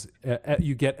because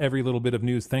you get every little bit of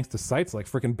news thanks to sites like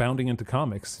freaking Bounding Into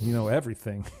Comics.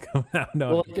 Everything.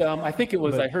 No. Well, I think it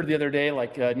was. I heard the other day,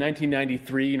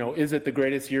 1993. Is it the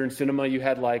greatest year in cinema? You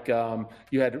had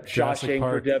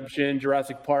Shawshank Redemption,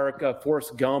 Jurassic Park,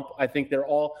 Forrest Gump. I think they're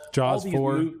all Jaws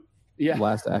 4.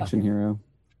 Last Action Hero.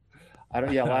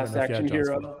 Last Action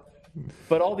Hero.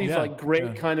 But all these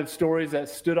great kind of stories that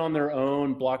stood on their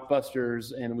own,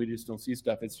 blockbusters, and we just don't see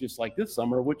stuff. It's just like this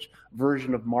summer, which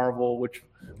version of Marvel, which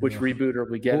reboot are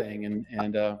we getting?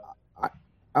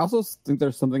 I also think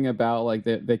there's something about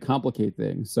they complicate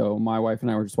things. So my wife and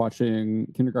I were just watching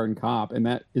Kindergarten Cop, and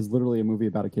that is literally a movie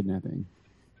about a kidnapping.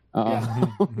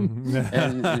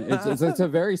 And it's a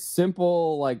very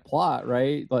simple plot,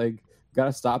 right?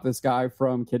 gotta stop this guy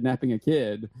from kidnapping a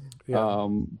kid. Yeah.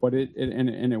 But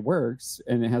it works,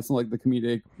 and it has some like the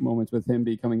comedic moments with him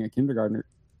becoming a kindergarten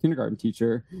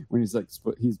teacher when he's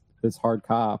this hard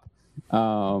cop.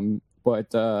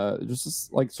 But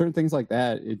just like certain things like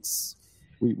that,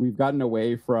 we've gotten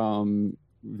away from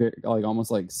like almost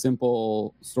like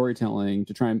simple storytelling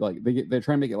to try and like they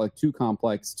try and make it like too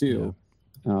complex too.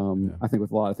 I think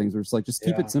with a lot of things, we're just like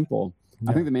keep it simple.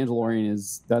 I think The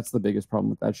Mandalorian that's the biggest problem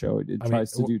with that show. It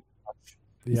tries to do too much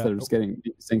instead of just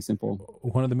staying simple.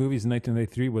 One of the movies in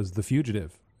 1993 was The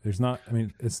Fugitive. There's not. I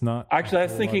mean, it's not. Actually, I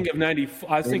was thinking of 90.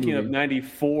 I was thinking of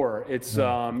 94. It's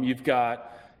you've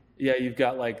got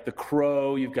like The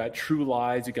Crow, you've got True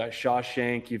Lies, you've got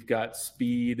Shawshank, you've got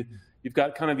Speed, you've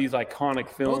got kind of these iconic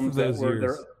films that were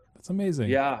there. That's amazing.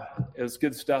 Yeah, it was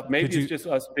good stuff. Maybe it's just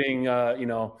us being aging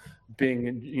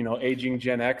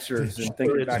Gen Xers and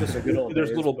thinking back to the good old days.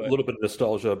 There's a little bit of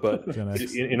nostalgia, but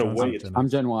in a way, I'm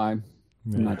Gen Y. I'm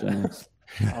not Gen X.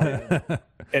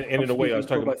 And in a way, I was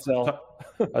telling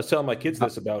my kids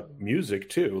this about music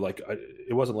too. Like,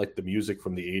 it wasn't like the music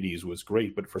from the '80s was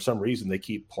great, but for some reason they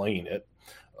keep playing it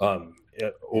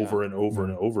over and over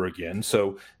and over again.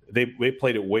 So they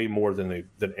played it way more than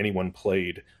anyone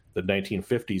played the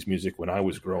 1950s music when I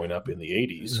was growing up in the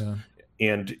 '80s.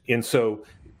 Yeah. And so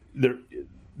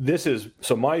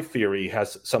so my theory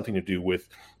has something to do with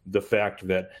the fact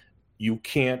that you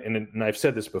can't, and I've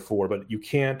said this before, but you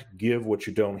can't give what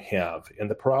you don't have.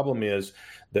 And the problem is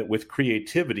that with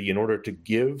creativity, in order to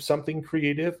give something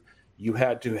creative,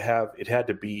 it had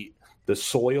to be the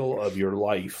soil of your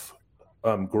life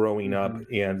growing up,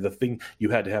 and you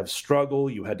had to have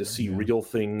struggle, you had to see real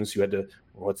things, you had to,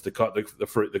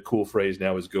 the cool phrase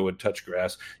now is go and touch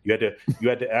grass. You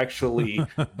had to actually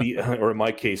be, or in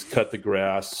my case, cut the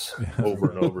grass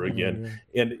over and over again,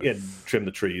 and trim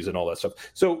the trees and all that stuff.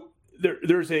 So it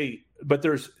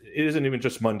isn't even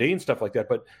just mundane stuff like that,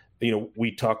 but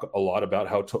we talk a lot about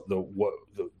how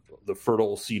the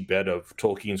fertile seedbed of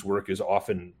Tolkien's work is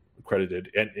often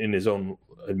credited, and in his own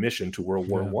admission, to World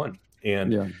War I,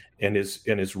 and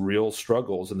his real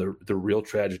struggles and the real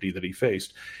tragedy that he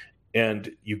faced.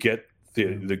 And you get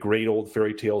the great old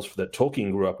fairy tales that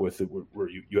Tolkien grew up with, where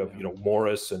you have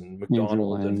Morris and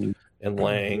MacDonald and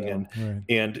Lang,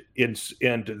 and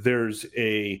there's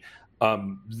a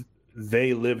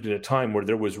they lived in a time where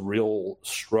there was real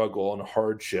struggle and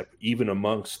hardship, even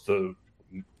amongst the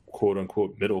quote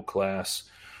unquote middle class,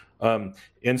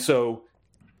 and so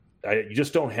you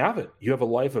just don't have it. You have a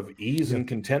life of ease and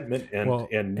contentment,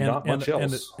 and not much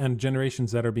else. And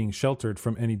generations that are being sheltered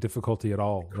from any difficulty at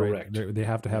all. Correct. Right? They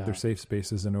have to have their safe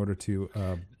spaces in order to.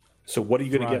 So what are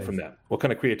you going to get from that? What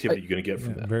kind of creativity are you going to get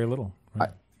from that? Very little. Right?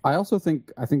 I also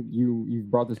think you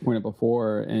brought this point up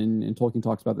before, and Tolkien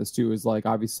talks about this too. Is like,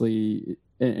 obviously,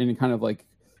 and it kind of like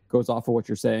goes off of what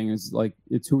you're saying, is like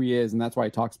it's who he is, and that's why he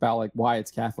talks about like why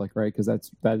it's Catholic, right? Because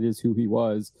that is who he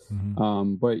was.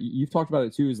 But you've talked about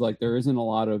it too, is like there isn't a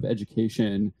lot of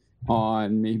education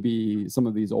on maybe some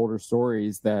of these older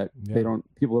stories that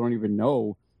people don't even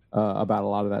know about a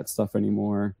lot of that stuff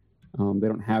anymore. They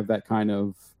don't have that kind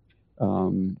of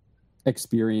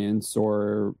experience,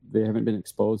 or they haven't been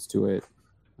exposed to it,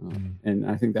 and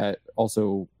I think that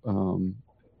also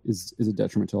is a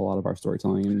detriment to a lot of our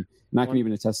storytelling. And I can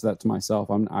even attest to that to myself.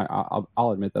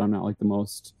 I'll admit that I'm not like the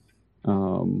most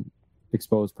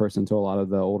exposed person to a lot of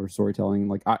the older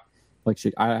storytelling. I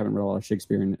haven't read a lot of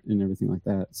Shakespeare and everything like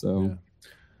that. So,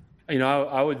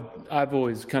 I've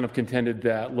always kind of contended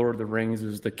that Lord of the Rings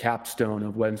is the capstone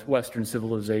of Western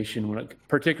civilization,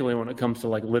 particularly when it comes to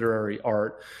like literary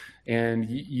art. And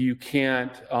you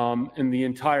can't, in the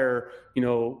entire,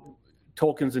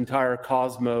 Tolkien's entire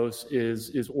cosmos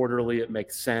is orderly. It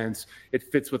makes sense. It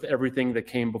fits with everything that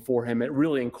came before him. It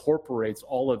really incorporates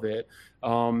all of it,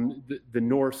 the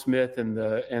Norse myth and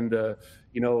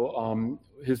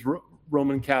his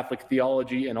Roman Catholic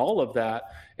theology and all of that,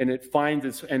 and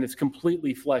it's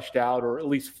completely fleshed out, or at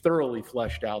least thoroughly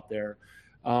fleshed out there,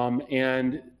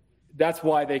 and that's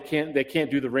why they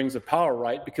can't do the Rings of Power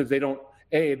right, because they don't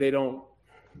breathe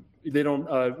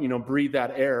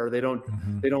that air. They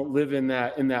don't live in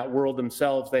that world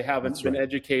themselves. They haven't been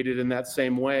educated in that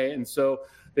same way, and so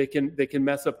they can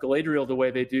mess up Galadriel the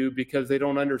way they do, because they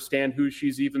don't understand who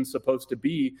she's even supposed to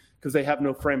be, because they have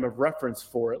no frame of reference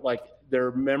for it. Like,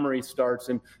 their memory starts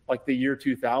in like the year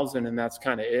 2000, and that's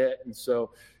kind of it. And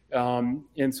so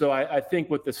I think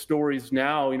with the stories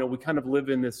now, we kind of live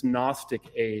in this Gnostic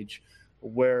age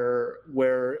where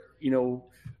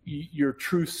your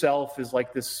true self is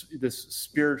like this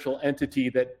spiritual entity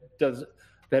that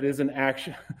is an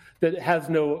action, that has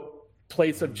no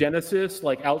place of genesis,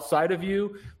 like outside of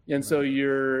you. And so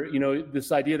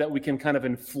this idea that we can kind of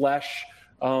enflesh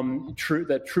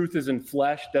truth is in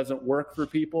flesh doesn't work for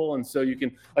people. And so you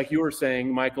can, like you were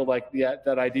saying, Michael, like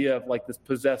that idea of like this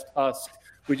possessed husk,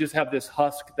 we just have this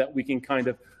husk that we can kind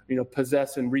of,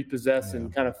 possess and repossess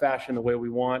and kind of fashion the way we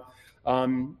want.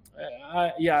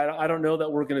 I don't know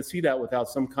that we're going to see that without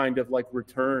some kind of like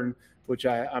return, which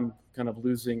I'm kind of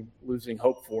losing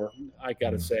hope for, I got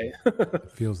to say.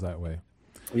 It feels that way.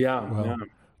 Yeah.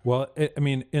 Well,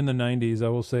 in the 90s, I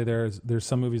will say there's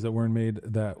some movies that weren't made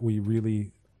that we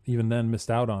really, even then, missed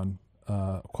out on,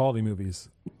 quality movies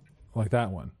like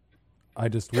that one. I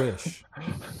just wish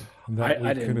that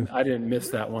I didn't miss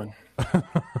that one.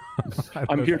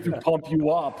 I'm here to pump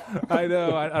you up. I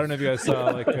know. I don't know if you guys saw,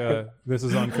 like, this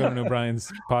is on Conan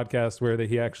O'Brien's podcast where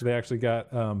they actually got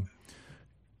Dana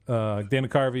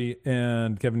Carvey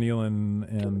and Kevin Nealon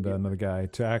and another guy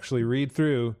to actually read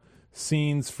through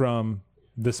scenes from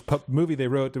this movie they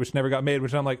wrote, which never got made,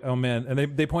 which I'm like, oh man.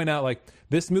 And they point out, like,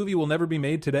 this movie will never be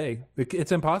made today.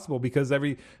 It's impossible because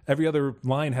every other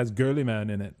line has girly man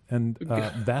in it. And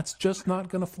that's just not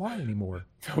going to fly anymore.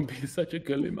 Don't be such a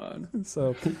girly man.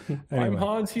 So anyway. I'm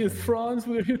Hans, he is Franz.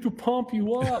 We're here to pump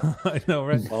you up. I know,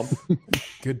 right?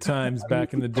 Good times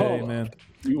back in the day, man.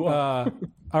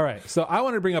 All right. So I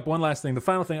wanted to bring up one last thing. The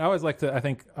final thing, I always like to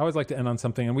end on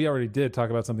something, and we already did talk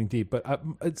about something deep, but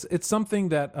it's something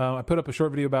that I put up a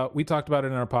short video about. We talked about it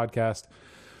in our podcast,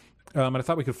 and I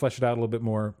thought we could flesh it out a little bit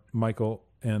more, Michael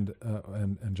and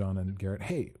John and Garrett.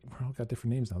 Hey, we're all got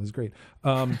different names now. This is great.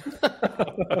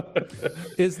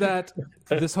 Is that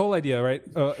this whole idea, right?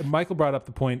 Michael brought up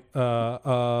the point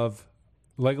of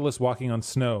Legolas walking on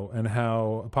snow, and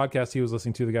how a podcast he was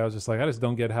listening to, the guy was just like, I just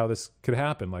don't get how this could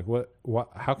happen. Like, what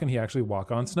how can he actually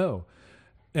walk on snow?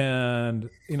 And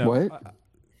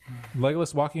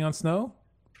Legolas walking on snow?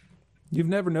 You've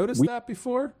never noticed that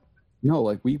before? No,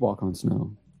 like we walk on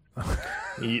snow.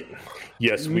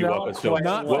 Yes, we walk on snow.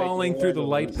 Not falling through the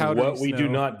light powder. What we do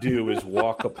not do is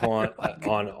walk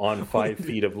on 5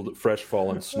 feet of fresh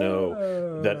fallen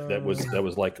snow that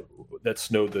was like that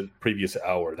snowed the previous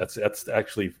hour. That's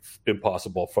actually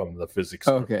impossible from the physics.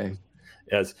 Okay.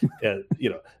 As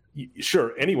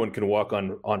sure, anyone can walk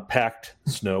on packed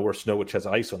snow or snow which has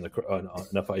ice on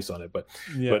enough ice on it, but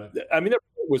I mean,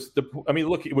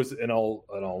 look, it was, and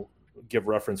I'll give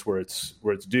reference where it's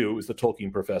due, is the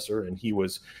Tolkien professor, and he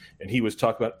was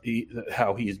talking about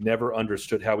how he's never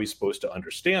understood how he's supposed to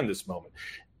understand this moment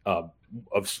of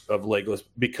Legolas,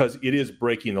 because it is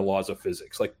breaking the laws of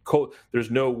physics. Like, there's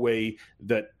no way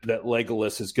that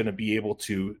Legolas is going to be able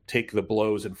to take the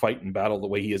blows and fight and battle the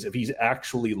way he is if he's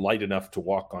actually light enough to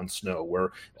walk on snow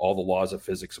where all the laws of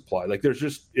physics apply. Like, there's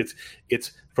just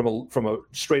it's from a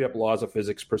straight up laws of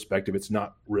physics perspective, it's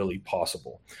not really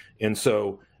possible. And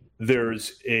so the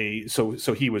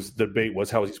debate was,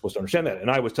 how is he supposed to understand that?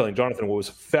 And I was telling Jonathan, what was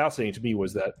fascinating to me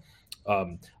was that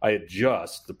I had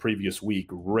just the previous week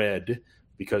read,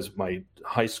 because my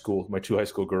two high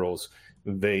school girls,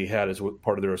 they had as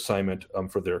part of their assignment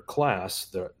for their class,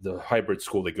 the hybrid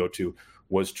school they go to,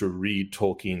 was to read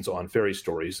Tolkien's On Fairy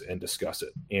Stories and discuss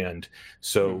it. And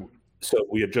so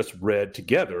we had just read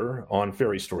together On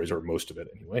Fairy Stories, or most of it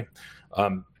anyway.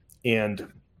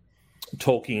 And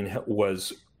Tolkien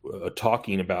was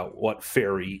talking about what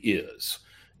fairy is,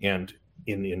 and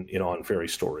in On Fairy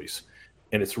Stories,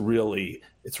 and it's really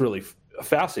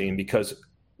fascinating, because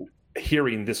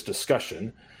hearing this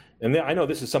discussion, and I know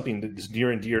this is something that is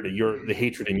near and dear to the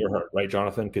hatred in your heart, right,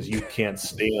 Jonathan? Because you can't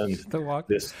stand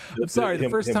this. I'm sorry. The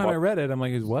first time I read it, I'm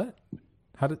like, what?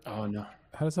 Oh no!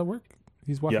 How does that work?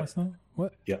 He's walking on snow.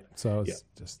 What? Yeah. So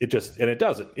it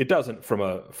doesn't from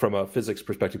a physics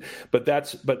perspective. But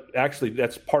actually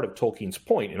that's part of Tolkien's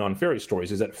point in On Fairy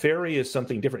Stories, is that fairy is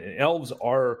something different, and elves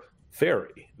are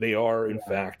fairy. They are, in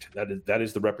fact, that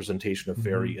is the representation of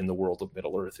fairy in the world of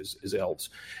Middle Earth is elves.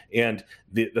 And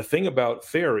the thing about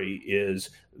fairy is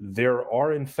there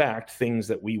are, in fact, things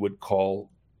that we would call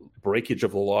breakage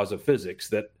of the laws of physics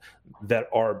that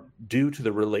are due to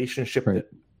the relationship that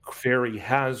fairy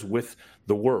has with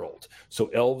the world. So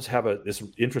elves have this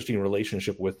interesting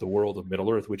relationship with the world of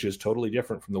Middle Earth, which is totally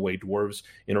different from the way dwarves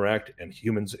interact and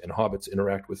humans and hobbits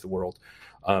interact with the world.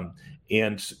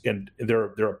 And they're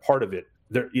a part of it.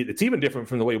 It's even different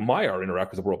from the way Maiar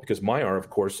interact with the world, because Maiar, of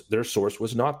course, their source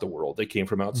was not the world. They came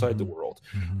from outside the world.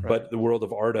 Mm-hmm. But the world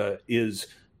of Arda is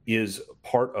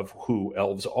part of who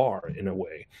elves are, in a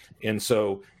way. And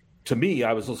so to me,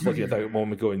 I was just looking at that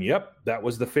moment going, yep, that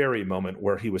was the fairy moment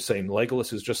where he was saying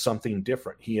Legolas is just something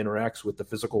different. He interacts with the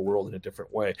physical world in a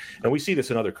different way. And we see this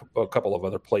in a couple of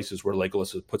other places where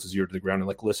Legolas puts his ear to the ground and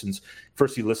like listens.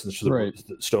 First, he listens to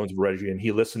the stones of Reggie, and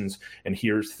he listens and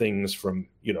hears things from,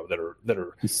 that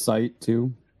are his sight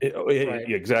too.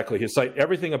 Exactly. His sight,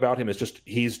 everything about him is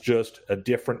he's just a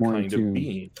different kind of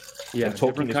being. Yeah,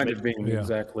 different kind of being,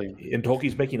 exactly. And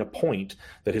Tolkien's making a point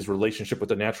that his relationship with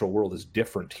the natural world is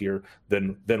different here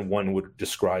than one would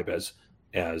describe as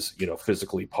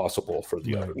physically possible for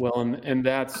the other. Well, and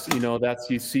that's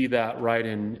you see that right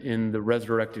in the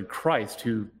resurrected Christ,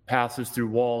 who passes through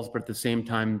walls, but at the same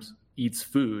time eats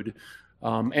food.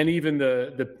 And even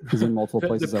the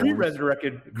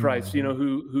pre-resurrected Christ,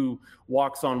 who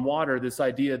walks on water. This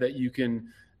idea that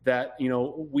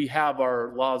we have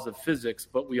our laws of physics,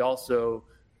 but we also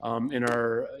in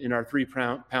our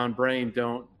 3-pound brain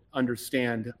don't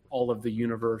understand all of the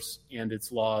universe and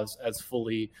its laws as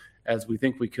fully as we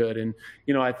think we could. And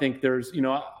I think there's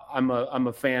I'm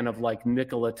a fan of like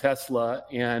Nikola Tesla,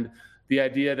 and the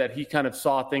idea that he kind of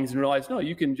saw things and realized, no,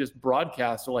 you can just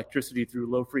broadcast electricity through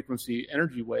low frequency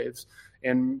energy waves.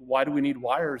 And why do we need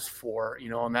wires for,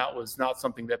 and that was not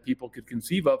something that people could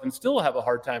conceive of and still have a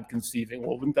hard time conceiving.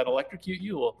 Well, wouldn't that electrocute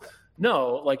you? Well,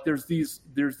 no, like there's these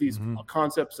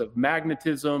concepts of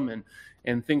magnetism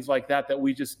and things like that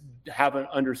we just haven't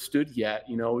understood yet.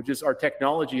 Our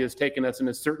technology has taken us in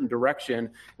a certain direction,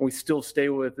 and we still stay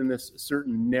within this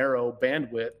certain narrow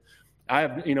bandwidth. I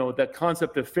have, the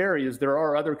concept of fairy is there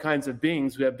are other kinds of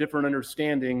beings who have different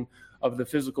understanding of the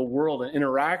physical world and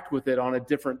interact with it on a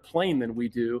different plane than we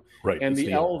do. Right. And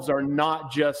the elves are not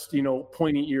just,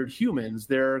 pointy-eared humans.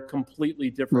 They're completely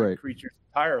different creatures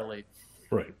entirely.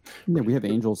 Right. Yeah, we have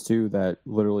angels too that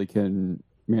literally can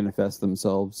manifest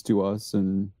themselves to us,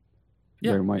 and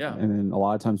and then a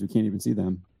lot of times we can't even see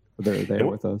them, but they're there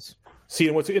with us. See,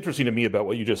 and what's interesting to me about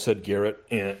what you just said, Garrett,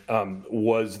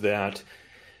 was that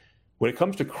when it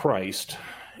comes to Christ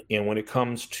and when it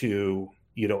comes to,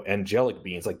 angelic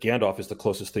beings, like Gandalf is the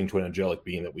closest thing to an angelic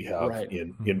being that we have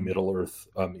in Middle-earth,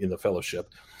 in the Fellowship.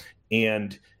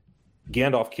 And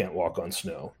Gandalf can't walk on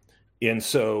snow. And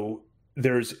so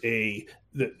there's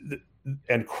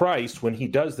and Christ, when he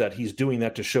does that, he's doing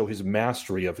that to show his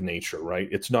mastery of nature, right?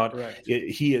 It's not,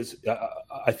 he is,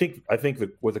 I think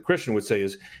what the Christian would say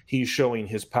is he's showing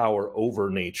his power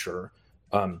over nature.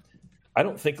 I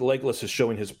don't think Legolas is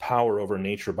showing his power over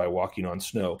nature by walking on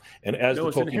snow. And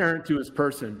it's inherent to his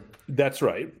person. That's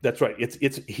right.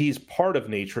 He's part of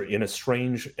nature in a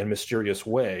strange and mysterious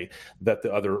way that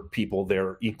the other people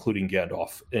there, including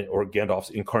Gandalf or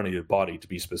Gandalf's incarnated body, to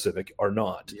be specific, are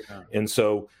not. Yeah. And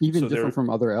so different from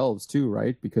other elves too,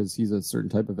 right? Because he's a certain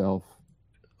type of elf.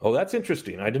 Oh, that's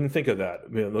interesting. I didn't think of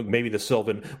that. Maybe the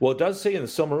Sylvan. Well, it does say in the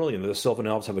Silmarillion that the Sylvan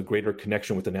elves have a greater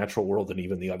connection with the natural world than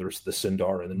even the others, the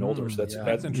Sindar and the Noldor. That's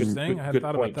interesting. I hadn't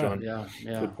thought point, about that. John.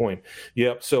 Yeah. Good point.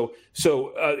 Yeah. So,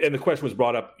 and the question was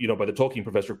brought up, by the Tolkien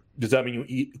professor. Does that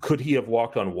mean could he have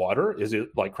walked on water? Is it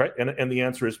like, and the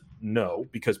answer is no,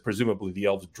 because presumably the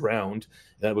elves drowned.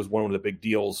 That was one of the big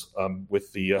deals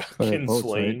with the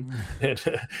kinslaying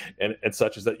and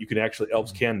such, is that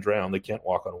elves can drown. They can't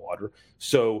walk on water.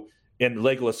 So, and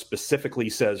Legolas specifically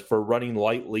says for running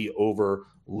lightly over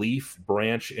leaf,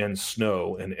 branch, and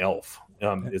snow, an elf.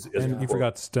 And you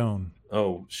forgot stone.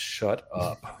 Oh, shut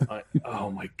up. Oh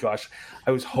my gosh.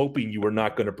 I was hoping you were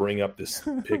not going to bring up this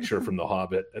picture from The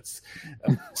Hobbit. That's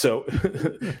so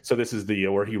this is the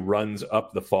where he runs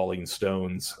up the falling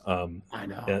stones. I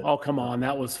know. Oh, come on.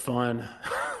 That was fun.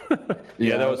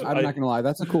 Yeah, that was. I'm not gonna lie,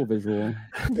 that's a cool visual.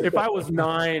 If I was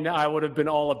 9, I would have been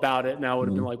all about it, and I would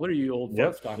have been like, "What are you old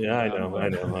folks talking about?" I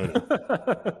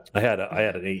know. I had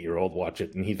an 8-year-old watch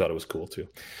it, and he thought it was cool too.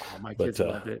 Oh, my kids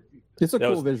loved it. It's a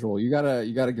cool visual. You gotta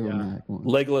give him that.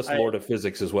 Legolas, Lord of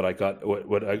Physics, is what I got.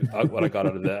 What I got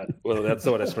out of that. Well, that's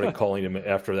what I started calling him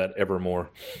after that.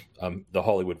 Evermore, the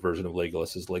Hollywood version of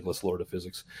Legolas is Legolas, Lord of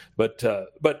Physics. But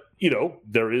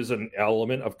there is an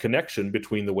element of connection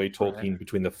between the way Tolkien,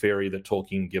 between the fairy that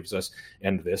Tolkien gives us,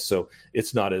 and this. So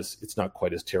it's not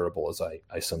quite as terrible as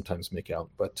I sometimes make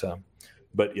out. But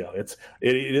yeah,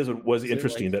 it was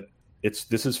interesting that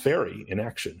this is fairy in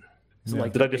action. So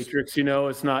like the Matrix,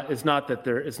 it's not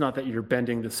that you're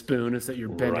bending the spoon, it's that you're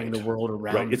bending the world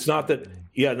around. Right. It's not that,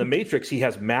 in the Matrix, he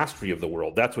has mastery of the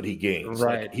world. That's what he gains.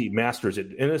 Right. Like, he masters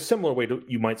it in a similar way to,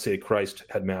 you might say, Christ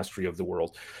had mastery of the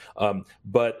world.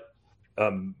 But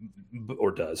in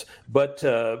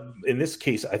this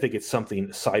case, I think it's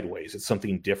something sideways. It's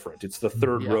something different. It's the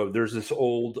third road. There's this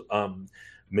old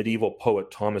medieval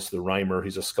poet Thomas the Rhymer.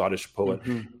 He's a Scottish poet,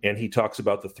 and he talks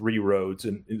about the three roads.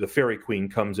 And the Fairy Queen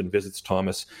comes and visits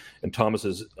Thomas, and Thomas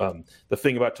is the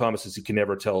thing about Thomas is he can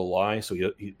never tell a lie, so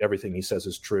everything he says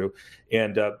is true.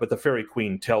 And but the Fairy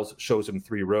Queen shows him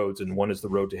three roads, and one is the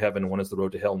road to heaven, one is the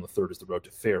road to hell, and the third is the road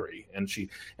to fairy. And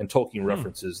Tolkien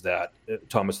references that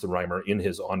Thomas the Rhymer in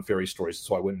his On Fairy Stories.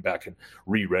 So I went back and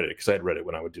reread it because I had read it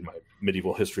when I would do my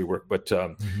medieval history work. But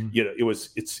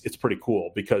it's pretty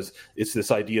cool because it's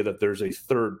this idea that there's a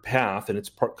third path, and it's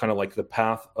kind of like the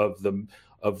path of the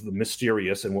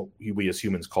mysterious and what we as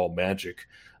humans call magic.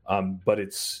 But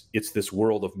it's this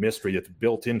world of mystery that's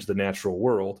built into the natural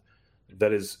world.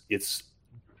 That is, it's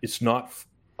not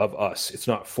of us. It's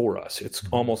not for us. It's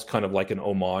almost kind of like an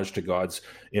homage to God's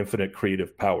infinite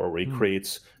creative power, where He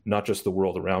creates not just the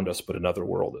world around us, but another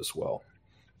world as well.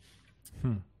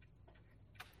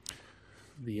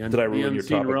 Did I ruin your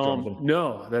topic, realm? Jonathan?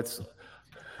 No, that's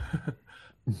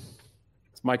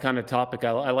it's my kind of topic.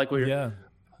 I like what you're. Yeah.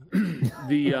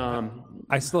 The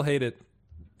I still hate it.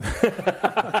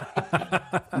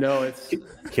 No, it's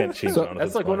can't change. So,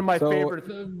 that's like one of my favorite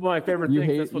things.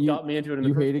 That's what got me into it. In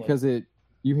the first place.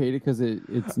 You hate it because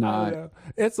it's not.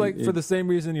 It's like for the same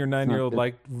reason your 9-year-old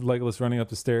liked Legolas running up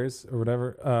the stairs or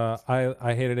whatever.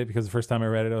 I hated it because the first time I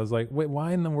read it, I was like, wait,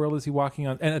 why in the world is he walking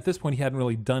on? And at this point, he hadn't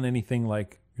really done anything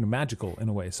like magical in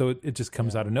a way, so it just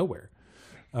comes out of nowhere.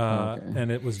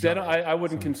 And it was. I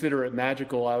wouldn't consider it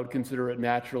magical. I would consider it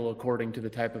natural according to the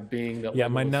type of being that. Yeah,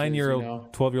 my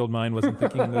 9-year-old, 12-year-old mind wasn't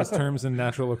thinking in those terms, and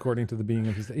natural according to the being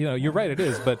of his. You're right, it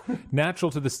is, but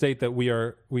natural to the state that we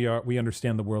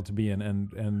understand the world to be in,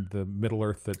 and the Middle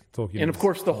Earth that Tolkien. And of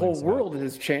course, the whole world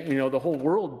has changed. The whole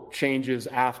world changes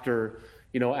after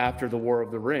the War of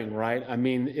the Ring, right? I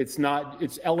mean, it's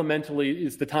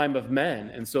the time of men.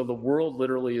 And so the world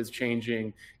literally is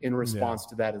changing in response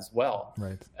to that as well.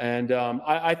 Right. And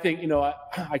I think,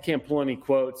 I can't pull any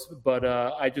quotes, but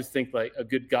I just think like a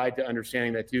good guide to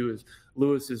understanding that too is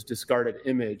Lewis's discarded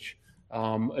image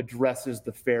addresses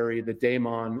the fairy, the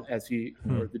daemon,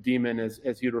 or the demon, as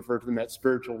he would refer to them, that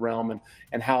spiritual realm,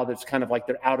 and how that's kind of like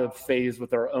they're out of phase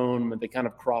with our own, and they kind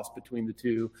of cross between the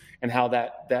two, and how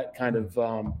that kind of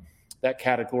that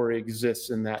category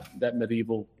exists in that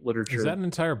medieval literature. Is that an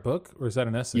entire book, or is that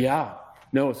an essay? Yeah.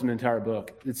 No, it's an entire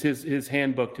book. It's his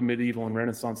handbook to medieval and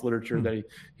Renaissance literature that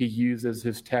he used as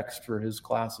his text for his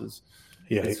classes.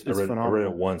 Yeah, I read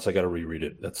it once. I got to reread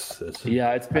it. That's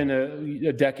Yeah, it's been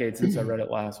a decade since I read it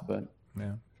last, but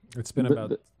yeah, it's been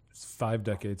about 5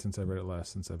 decades since I read it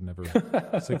last. Since I've never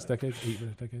 6 decades,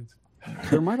 8 decades.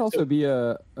 There might also be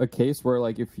a case where,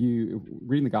 like, if you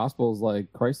reading the Gospels,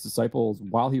 like Christ's disciples,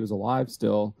 while he was alive,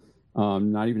 still,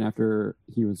 not even after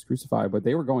he was crucified, but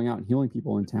they were going out and healing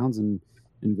people in towns and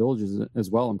in villages as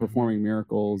well, and performing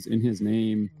miracles in his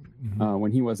name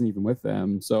when he wasn't even with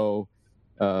them. So.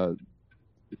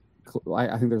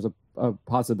 I think there's a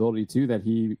possibility too that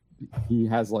he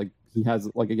has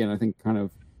again, I think kind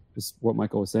of just what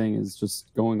Michael was saying is just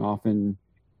going off, and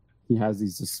he has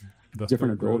these just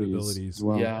different abilities as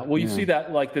well. Yeah, well, you see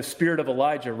that like the spirit of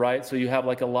Elijah, right? So you have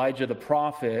like Elijah the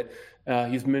prophet,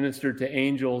 he's ministered to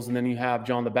angels, and then you have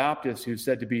John the Baptist, who's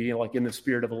said to be like in the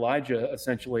spirit of Elijah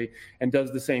essentially, and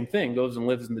does the same thing, goes and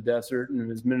lives in the desert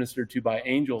and is ministered to by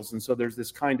angels. And so there's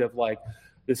this kind of like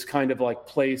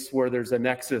place where there's a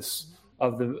nexus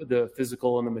of the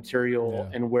physical and the material,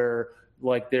 and where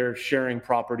like they're sharing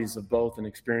properties of both and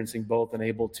experiencing both, and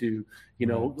able to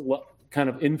kind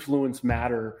of influence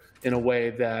matter in a way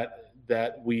that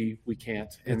we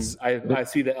can't. And I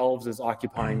see the elves as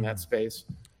occupying that space.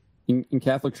 In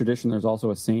Catholic tradition, there's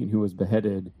also a saint who was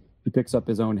beheaded. He picks up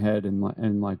his own head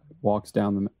and like walks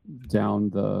down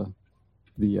the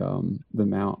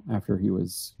mount after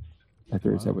his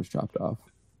head was chopped off,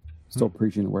 still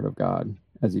preaching the word of God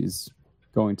as he's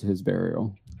going to his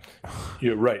burial.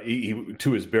 You're right. He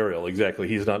to his burial, exactly.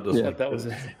 He's not just like that was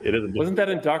it. Isn't. Wasn't that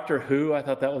in Doctor Who? I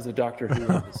thought that was a Doctor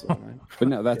Who episode. Right? But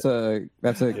no, that's a.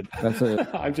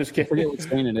 I'm just kidding. I forget what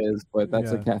saint it is, but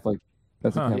that's a Catholic.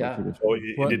 That's a Catholic tradition. Oh,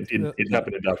 it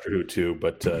happened in Doctor Who too,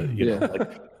 but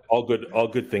like all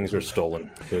good things are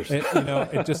stolen.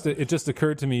 It just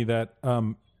occurred to me that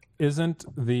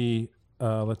isn't the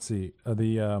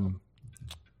the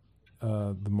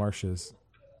marshes.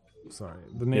 Sorry,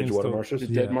 the name Marshes. The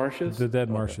Dead Marshes. The Dead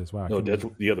Marshes. Wow. No,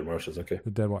 the other marshes. Okay. The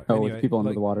Dead Water. Oh, with people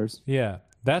under the waters. Yeah,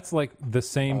 that's like the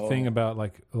same thing about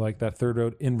like that third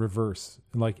road in reverse,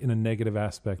 like in a negative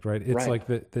aspect, right? It's like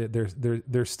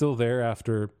they're still there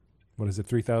after, what is it,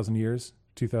 3,000 years,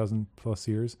 2,000 plus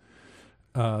years.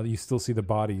 You still see the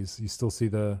bodies. You still see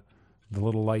the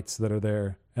little lights that are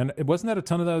there. And wasn't that a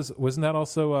ton of those? Wasn't that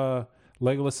also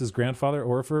Legolas's grandfather,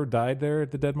 Orfer, died there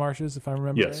at the Dead Marshes, if I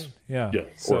remember right. Yeah.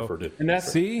 So, Orfer did. And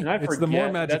it's the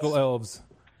more magical elves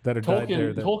that are died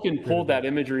there. Tolkien pulled that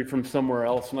imagery from somewhere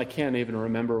else, and I can't even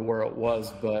remember where it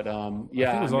was. But I think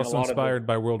it was also inspired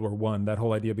by World War I. That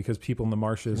whole idea, because people in the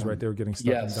marshes, right, they were getting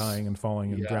stuck and dying and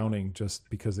falling and drowning just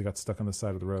because they got stuck on the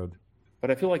side of the road. But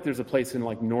I feel like there's a place in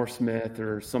like Norse myth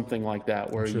or something like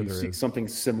that where you see something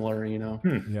similar.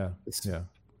 Yeah.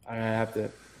 I have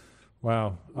to.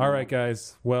 Wow. All right,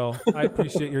 guys. Well, I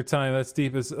appreciate your time. That's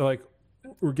deep. It's like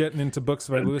we're getting into books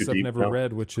by Lewis I've never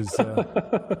read, which is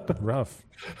rough.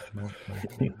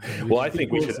 Well, I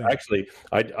think we should actually.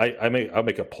 I'll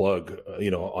make a plug.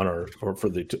 On our for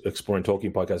the Exploring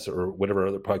Tolkien podcast or whatever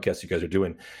other podcasts you guys are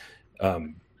doing.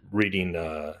 Reading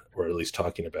or at least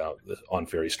talking about the On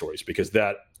Fairy Stories, because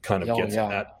that kind of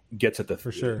gets at the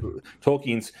for sure.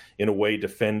 Tolkien's in a way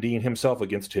defending himself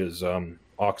against his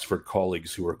Oxford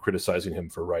colleagues who were criticizing him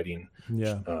for writing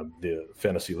the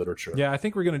fantasy literature. Yeah, I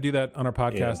think we're going to do that on our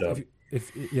podcast. And,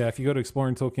 if you go to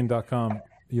exploringtolkien.com,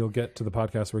 you'll get to the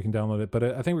podcast where you can download it. But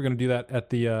I think we're going to do that at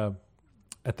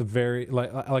the very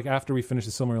like after we finish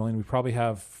the Silmarillion. We probably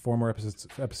have 4 more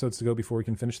episodes to go before we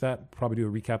can finish that. Probably do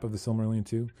a recap of the Silmarillion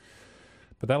too.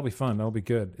 But that'll be fun. That'll be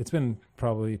good. It's been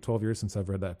probably 12 years since I've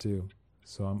read that too.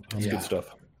 So I'm good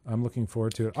stuff. I'm looking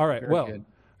forward to it. All right. Very good.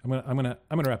 I'm gonna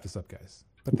wrap this up, guys.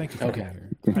 But thank you for being here.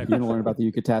 You're gonna learn about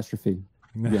the Eucatastrophe.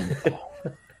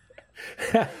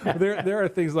 There are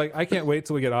things like I can't wait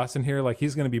till we get Austin here. Like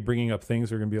he's going to be bringing up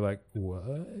things we're going to be like, what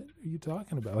are you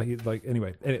talking about?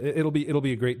 Anyway, it'll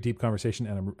be a great deep conversation,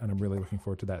 and I'm really looking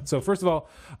forward to that. So first of all,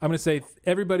 I'm going to say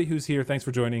everybody who's here, thanks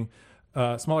for joining.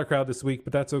 Smaller crowd this week,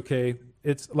 but that's okay.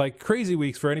 It's like crazy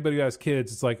weeks for anybody who has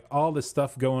kids. It's like all this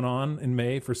stuff going on in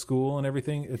May for school and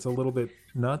everything. It's a little bit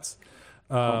nuts.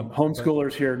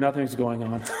 Homeschoolers here, nothing's going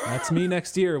on. That's me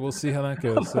next year. We'll see how that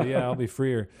goes. So yeah, I'll be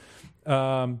freer.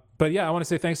 But yeah, I want to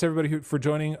say thanks to everybody for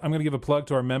joining. I'm going to give a plug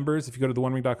to our members. If you go to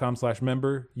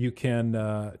theonering.com/member, you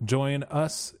can join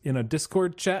us in a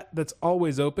Discord chat that's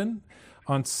always open.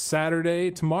 On Saturday,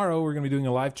 tomorrow, we're going to be doing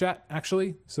a live chat,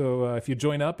 actually. So if you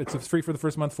join up, it's free for the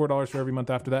first month, $4 for every month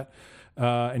after that.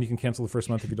 And you can cancel the first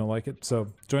month if you don't like it. So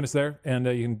join us there, and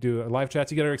you can do a live chat.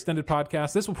 You get our extended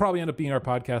podcast. This will probably end up being our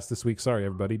podcast this week. Sorry,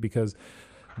 everybody, because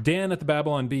Dan at the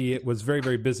Babylon Bee was very,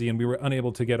 very busy, and we were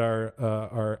unable to get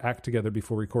our act together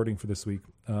before recording for this week.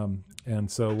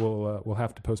 And so we'll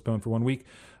have to postpone for 1 week.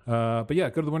 But yeah,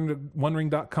 go to the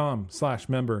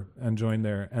onering.com/member and join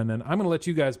there. And then I'm going to let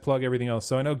you guys plug everything else.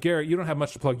 So I know, Garrett, you don't have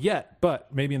much to plug yet,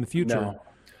 but maybe in the future.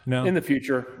 No. In the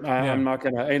future, I'm not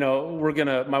going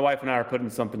to, my wife and I are putting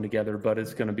something together, but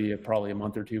it's going to be probably a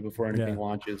month or two before anything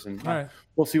launches. And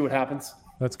we'll see what happens.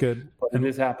 That's good. But it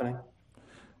is happening.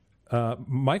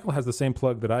 Michael has the same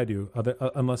plug that I do,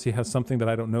 unless he has something that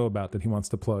I don't know about that he wants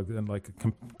to plug, and like a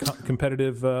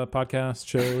competitive podcast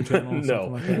show channel.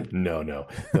 No.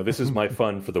 This is my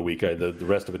fun for the week. The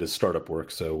rest of it is startup work.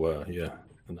 So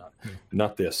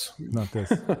not this.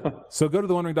 So go to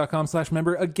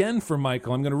theonering.com/member again for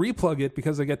Michael. I'm going to replug it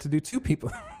because I get to do 2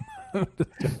 people. Just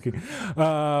joking.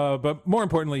 But more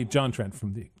importantly, John Trent,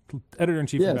 from the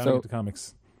editor-in-chief of Bounty Into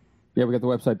Comics. Yeah, we got the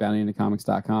website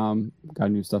bountyintocomics.com.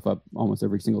 Got new stuff up almost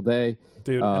every single day.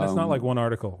 Dude, and it's not like one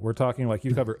article. We're talking like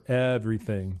you cover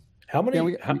everything. How many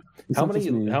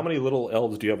little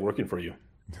elves do you have working for you?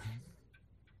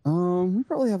 We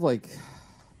probably have like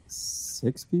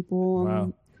 6 people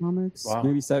on comics. Wow.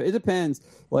 Maybe 7. It depends.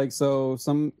 Like, so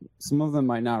some of them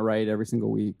might not write every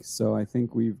single week. So I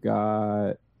think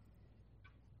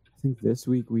this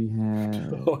week we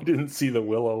had... Oh, I didn't see the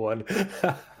Willow one.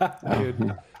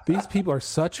 Dude, these people are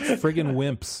such friggin'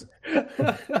 wimps.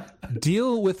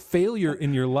 Deal with failure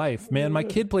in your life, man. My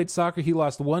kid played soccer. He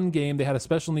lost 1 game. They had a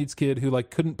special needs kid who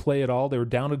couldn't play at all. They were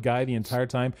down a guy the entire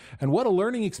time. And what a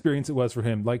learning experience it was for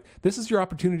him. Like, this is your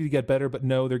opportunity to get better, but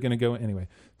no, they're going to go anyway.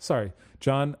 Sorry,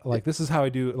 John. Like, this is how I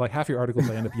do. Like, half your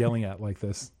articles I end up yelling at like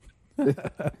this.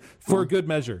 For good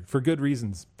measure, for good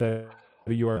reasons. That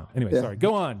you are. Anyway, sorry.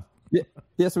 Go on. Yeah.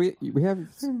 So we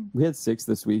had 6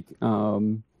 this week,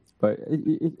 but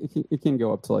it can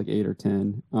go up to like 8 or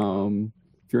 10.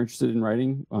 If you're interested in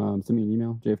writing, send me an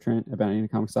email,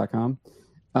 jftrent@bountyintocomics.com.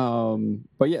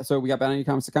 But yeah, so we got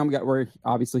bountyintocomics.com. We're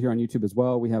obviously here on YouTube as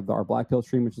well. We have our Black Pill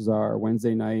stream, which is our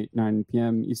Wednesday night 9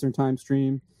 p.m. Eastern time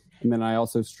stream, and then I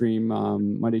also stream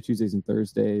Monday, Tuesdays, and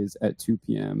Thursdays at 2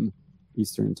 p.m.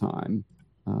 Eastern time.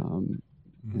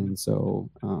 And so,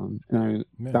 that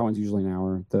one's usually an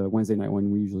hour. The Wednesday night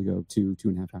one, we usually go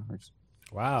 2.5 hours.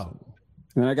 Wow.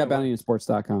 So, and I got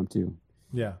bountyinsports.com too.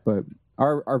 Yeah. But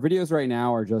our videos right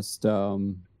now are just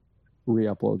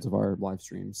re-uploads of our live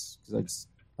streams because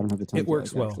I don't have the time. It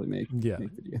works well. Actually make videos.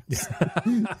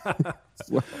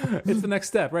 It's the next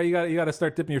step, right? You got to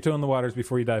start dipping your toe in the waters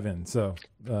before you dive in. So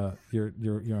you're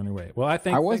on your way. Well, I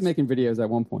think I was making videos at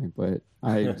one point, but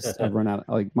I've run out.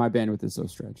 Like my bandwidth is so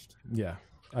stretched. Yeah,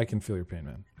 I can feel your pain,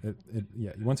 man.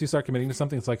 Once you start committing to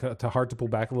something, it's like hard to pull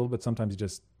back a little bit. Sometimes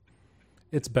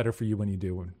it's better for you when you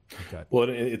do. Well,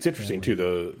 it's interesting too.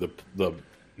 The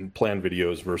planned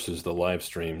videos versus the live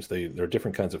streams, they're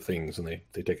different kinds of things, and they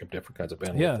take up different kinds of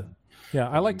bandwidth. Yeah,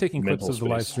 I like taking clips of the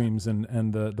live streams and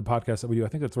the podcast that we do. I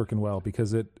think that's working well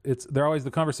because they're always,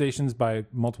 the conversations by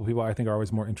multiple people I think are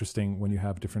always more interesting when you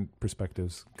have different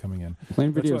perspectives coming in.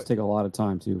 Planned videos take a lot of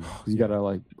time too. You got to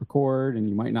like record, and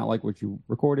you might not like what you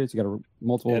recorded, so you got to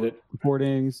multiple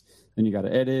recordings, then you got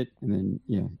to edit, and then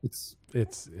it's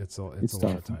a lot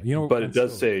of time. But it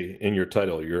does say in your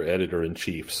title, you're editor in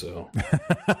chief, so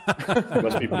you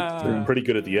must be pretty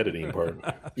good at the editing part.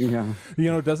 Yeah.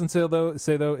 It doesn't say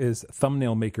though is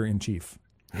thumbnail maker in chief.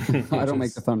 I don't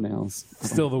make the thumbnails.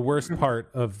 Still the worst part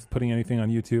of putting anything on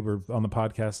YouTube or on the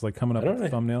podcast, like coming up with a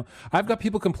thumbnail. I've got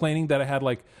people complaining that I had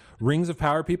like Rings of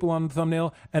Power people on the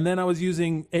thumbnail, and then I was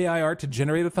using AI art to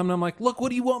generate a thumbnail. I'm like, look, what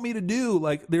do you want me to do?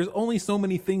 Like, there's only so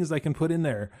many things I can put in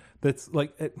there. That's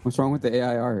like, what's wrong with the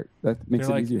AI art? That makes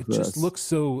it easier for us. It just looks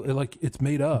so like it's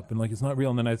made up and like it's not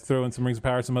real. And then I throw in some Rings of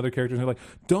Power, some other characters, and they're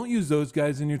like, don't use those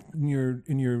guys in your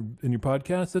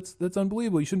podcast. That's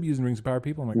unbelievable. You shouldn't be using Rings of Power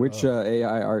people. I'm like, which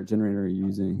AI art generator are you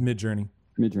using?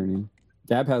 Midjourney.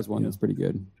 Gab has one that's pretty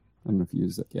good. I don't know if you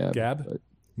use Gab. But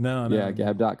no. Yeah,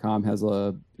 Gab.com has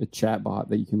a chat bot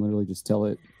that you can literally just tell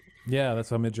it. Yeah, that's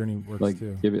how Midjourney works like,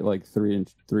 too. Give it like three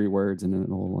words, and then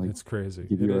it'll like it's crazy.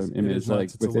 Give you an image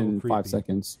like within 5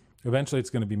 seconds. Eventually,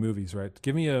 it's going to be movies, right?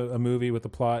 Give me a movie with a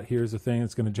plot. Here's the thing.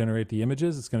 It's going to generate the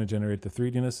images. It's going to generate the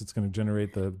 3Dness. It's going to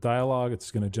generate the dialogue. It's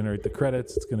going to generate the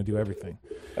credits. It's going to do everything.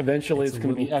 Eventually, it's going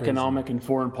to be economic and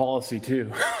foreign policy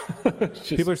too.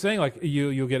 People are saying like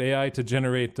you'll get AI to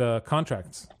generate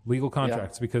contracts, legal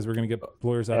contracts, because we're going to get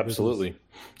lawyers out of business. Absolutely.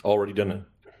 Already done it.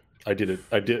 I did it.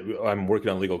 I'm working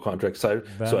on legal contracts. So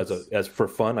as for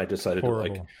fun, I decided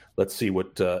to let's see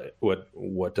what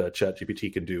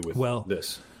ChatGPT can do with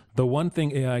this. The one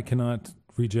thing AI cannot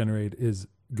regenerate is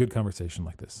good conversation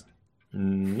like this.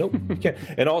 Nope, you can't.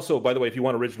 And also, by the way, if you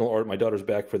want original art, my daughter's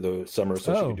back for the summer,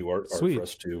 so she can do art for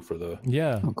us too for the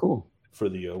cool for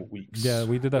the weeks. Yeah,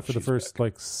 we did that for the first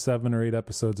like 7 or 8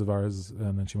 episodes of ours,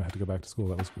 and then she might have to go back to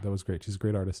school. That was great. She's a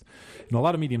great artist in a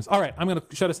lot of mediums. All right, I'm going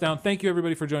to shut us down. Thank you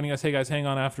everybody for joining us. Hey guys, hang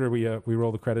on after we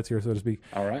roll the credits here, so to speak.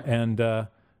 All right, and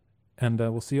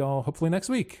we'll see y'all hopefully next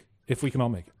week if we can all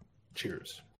make it.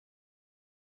 Cheers.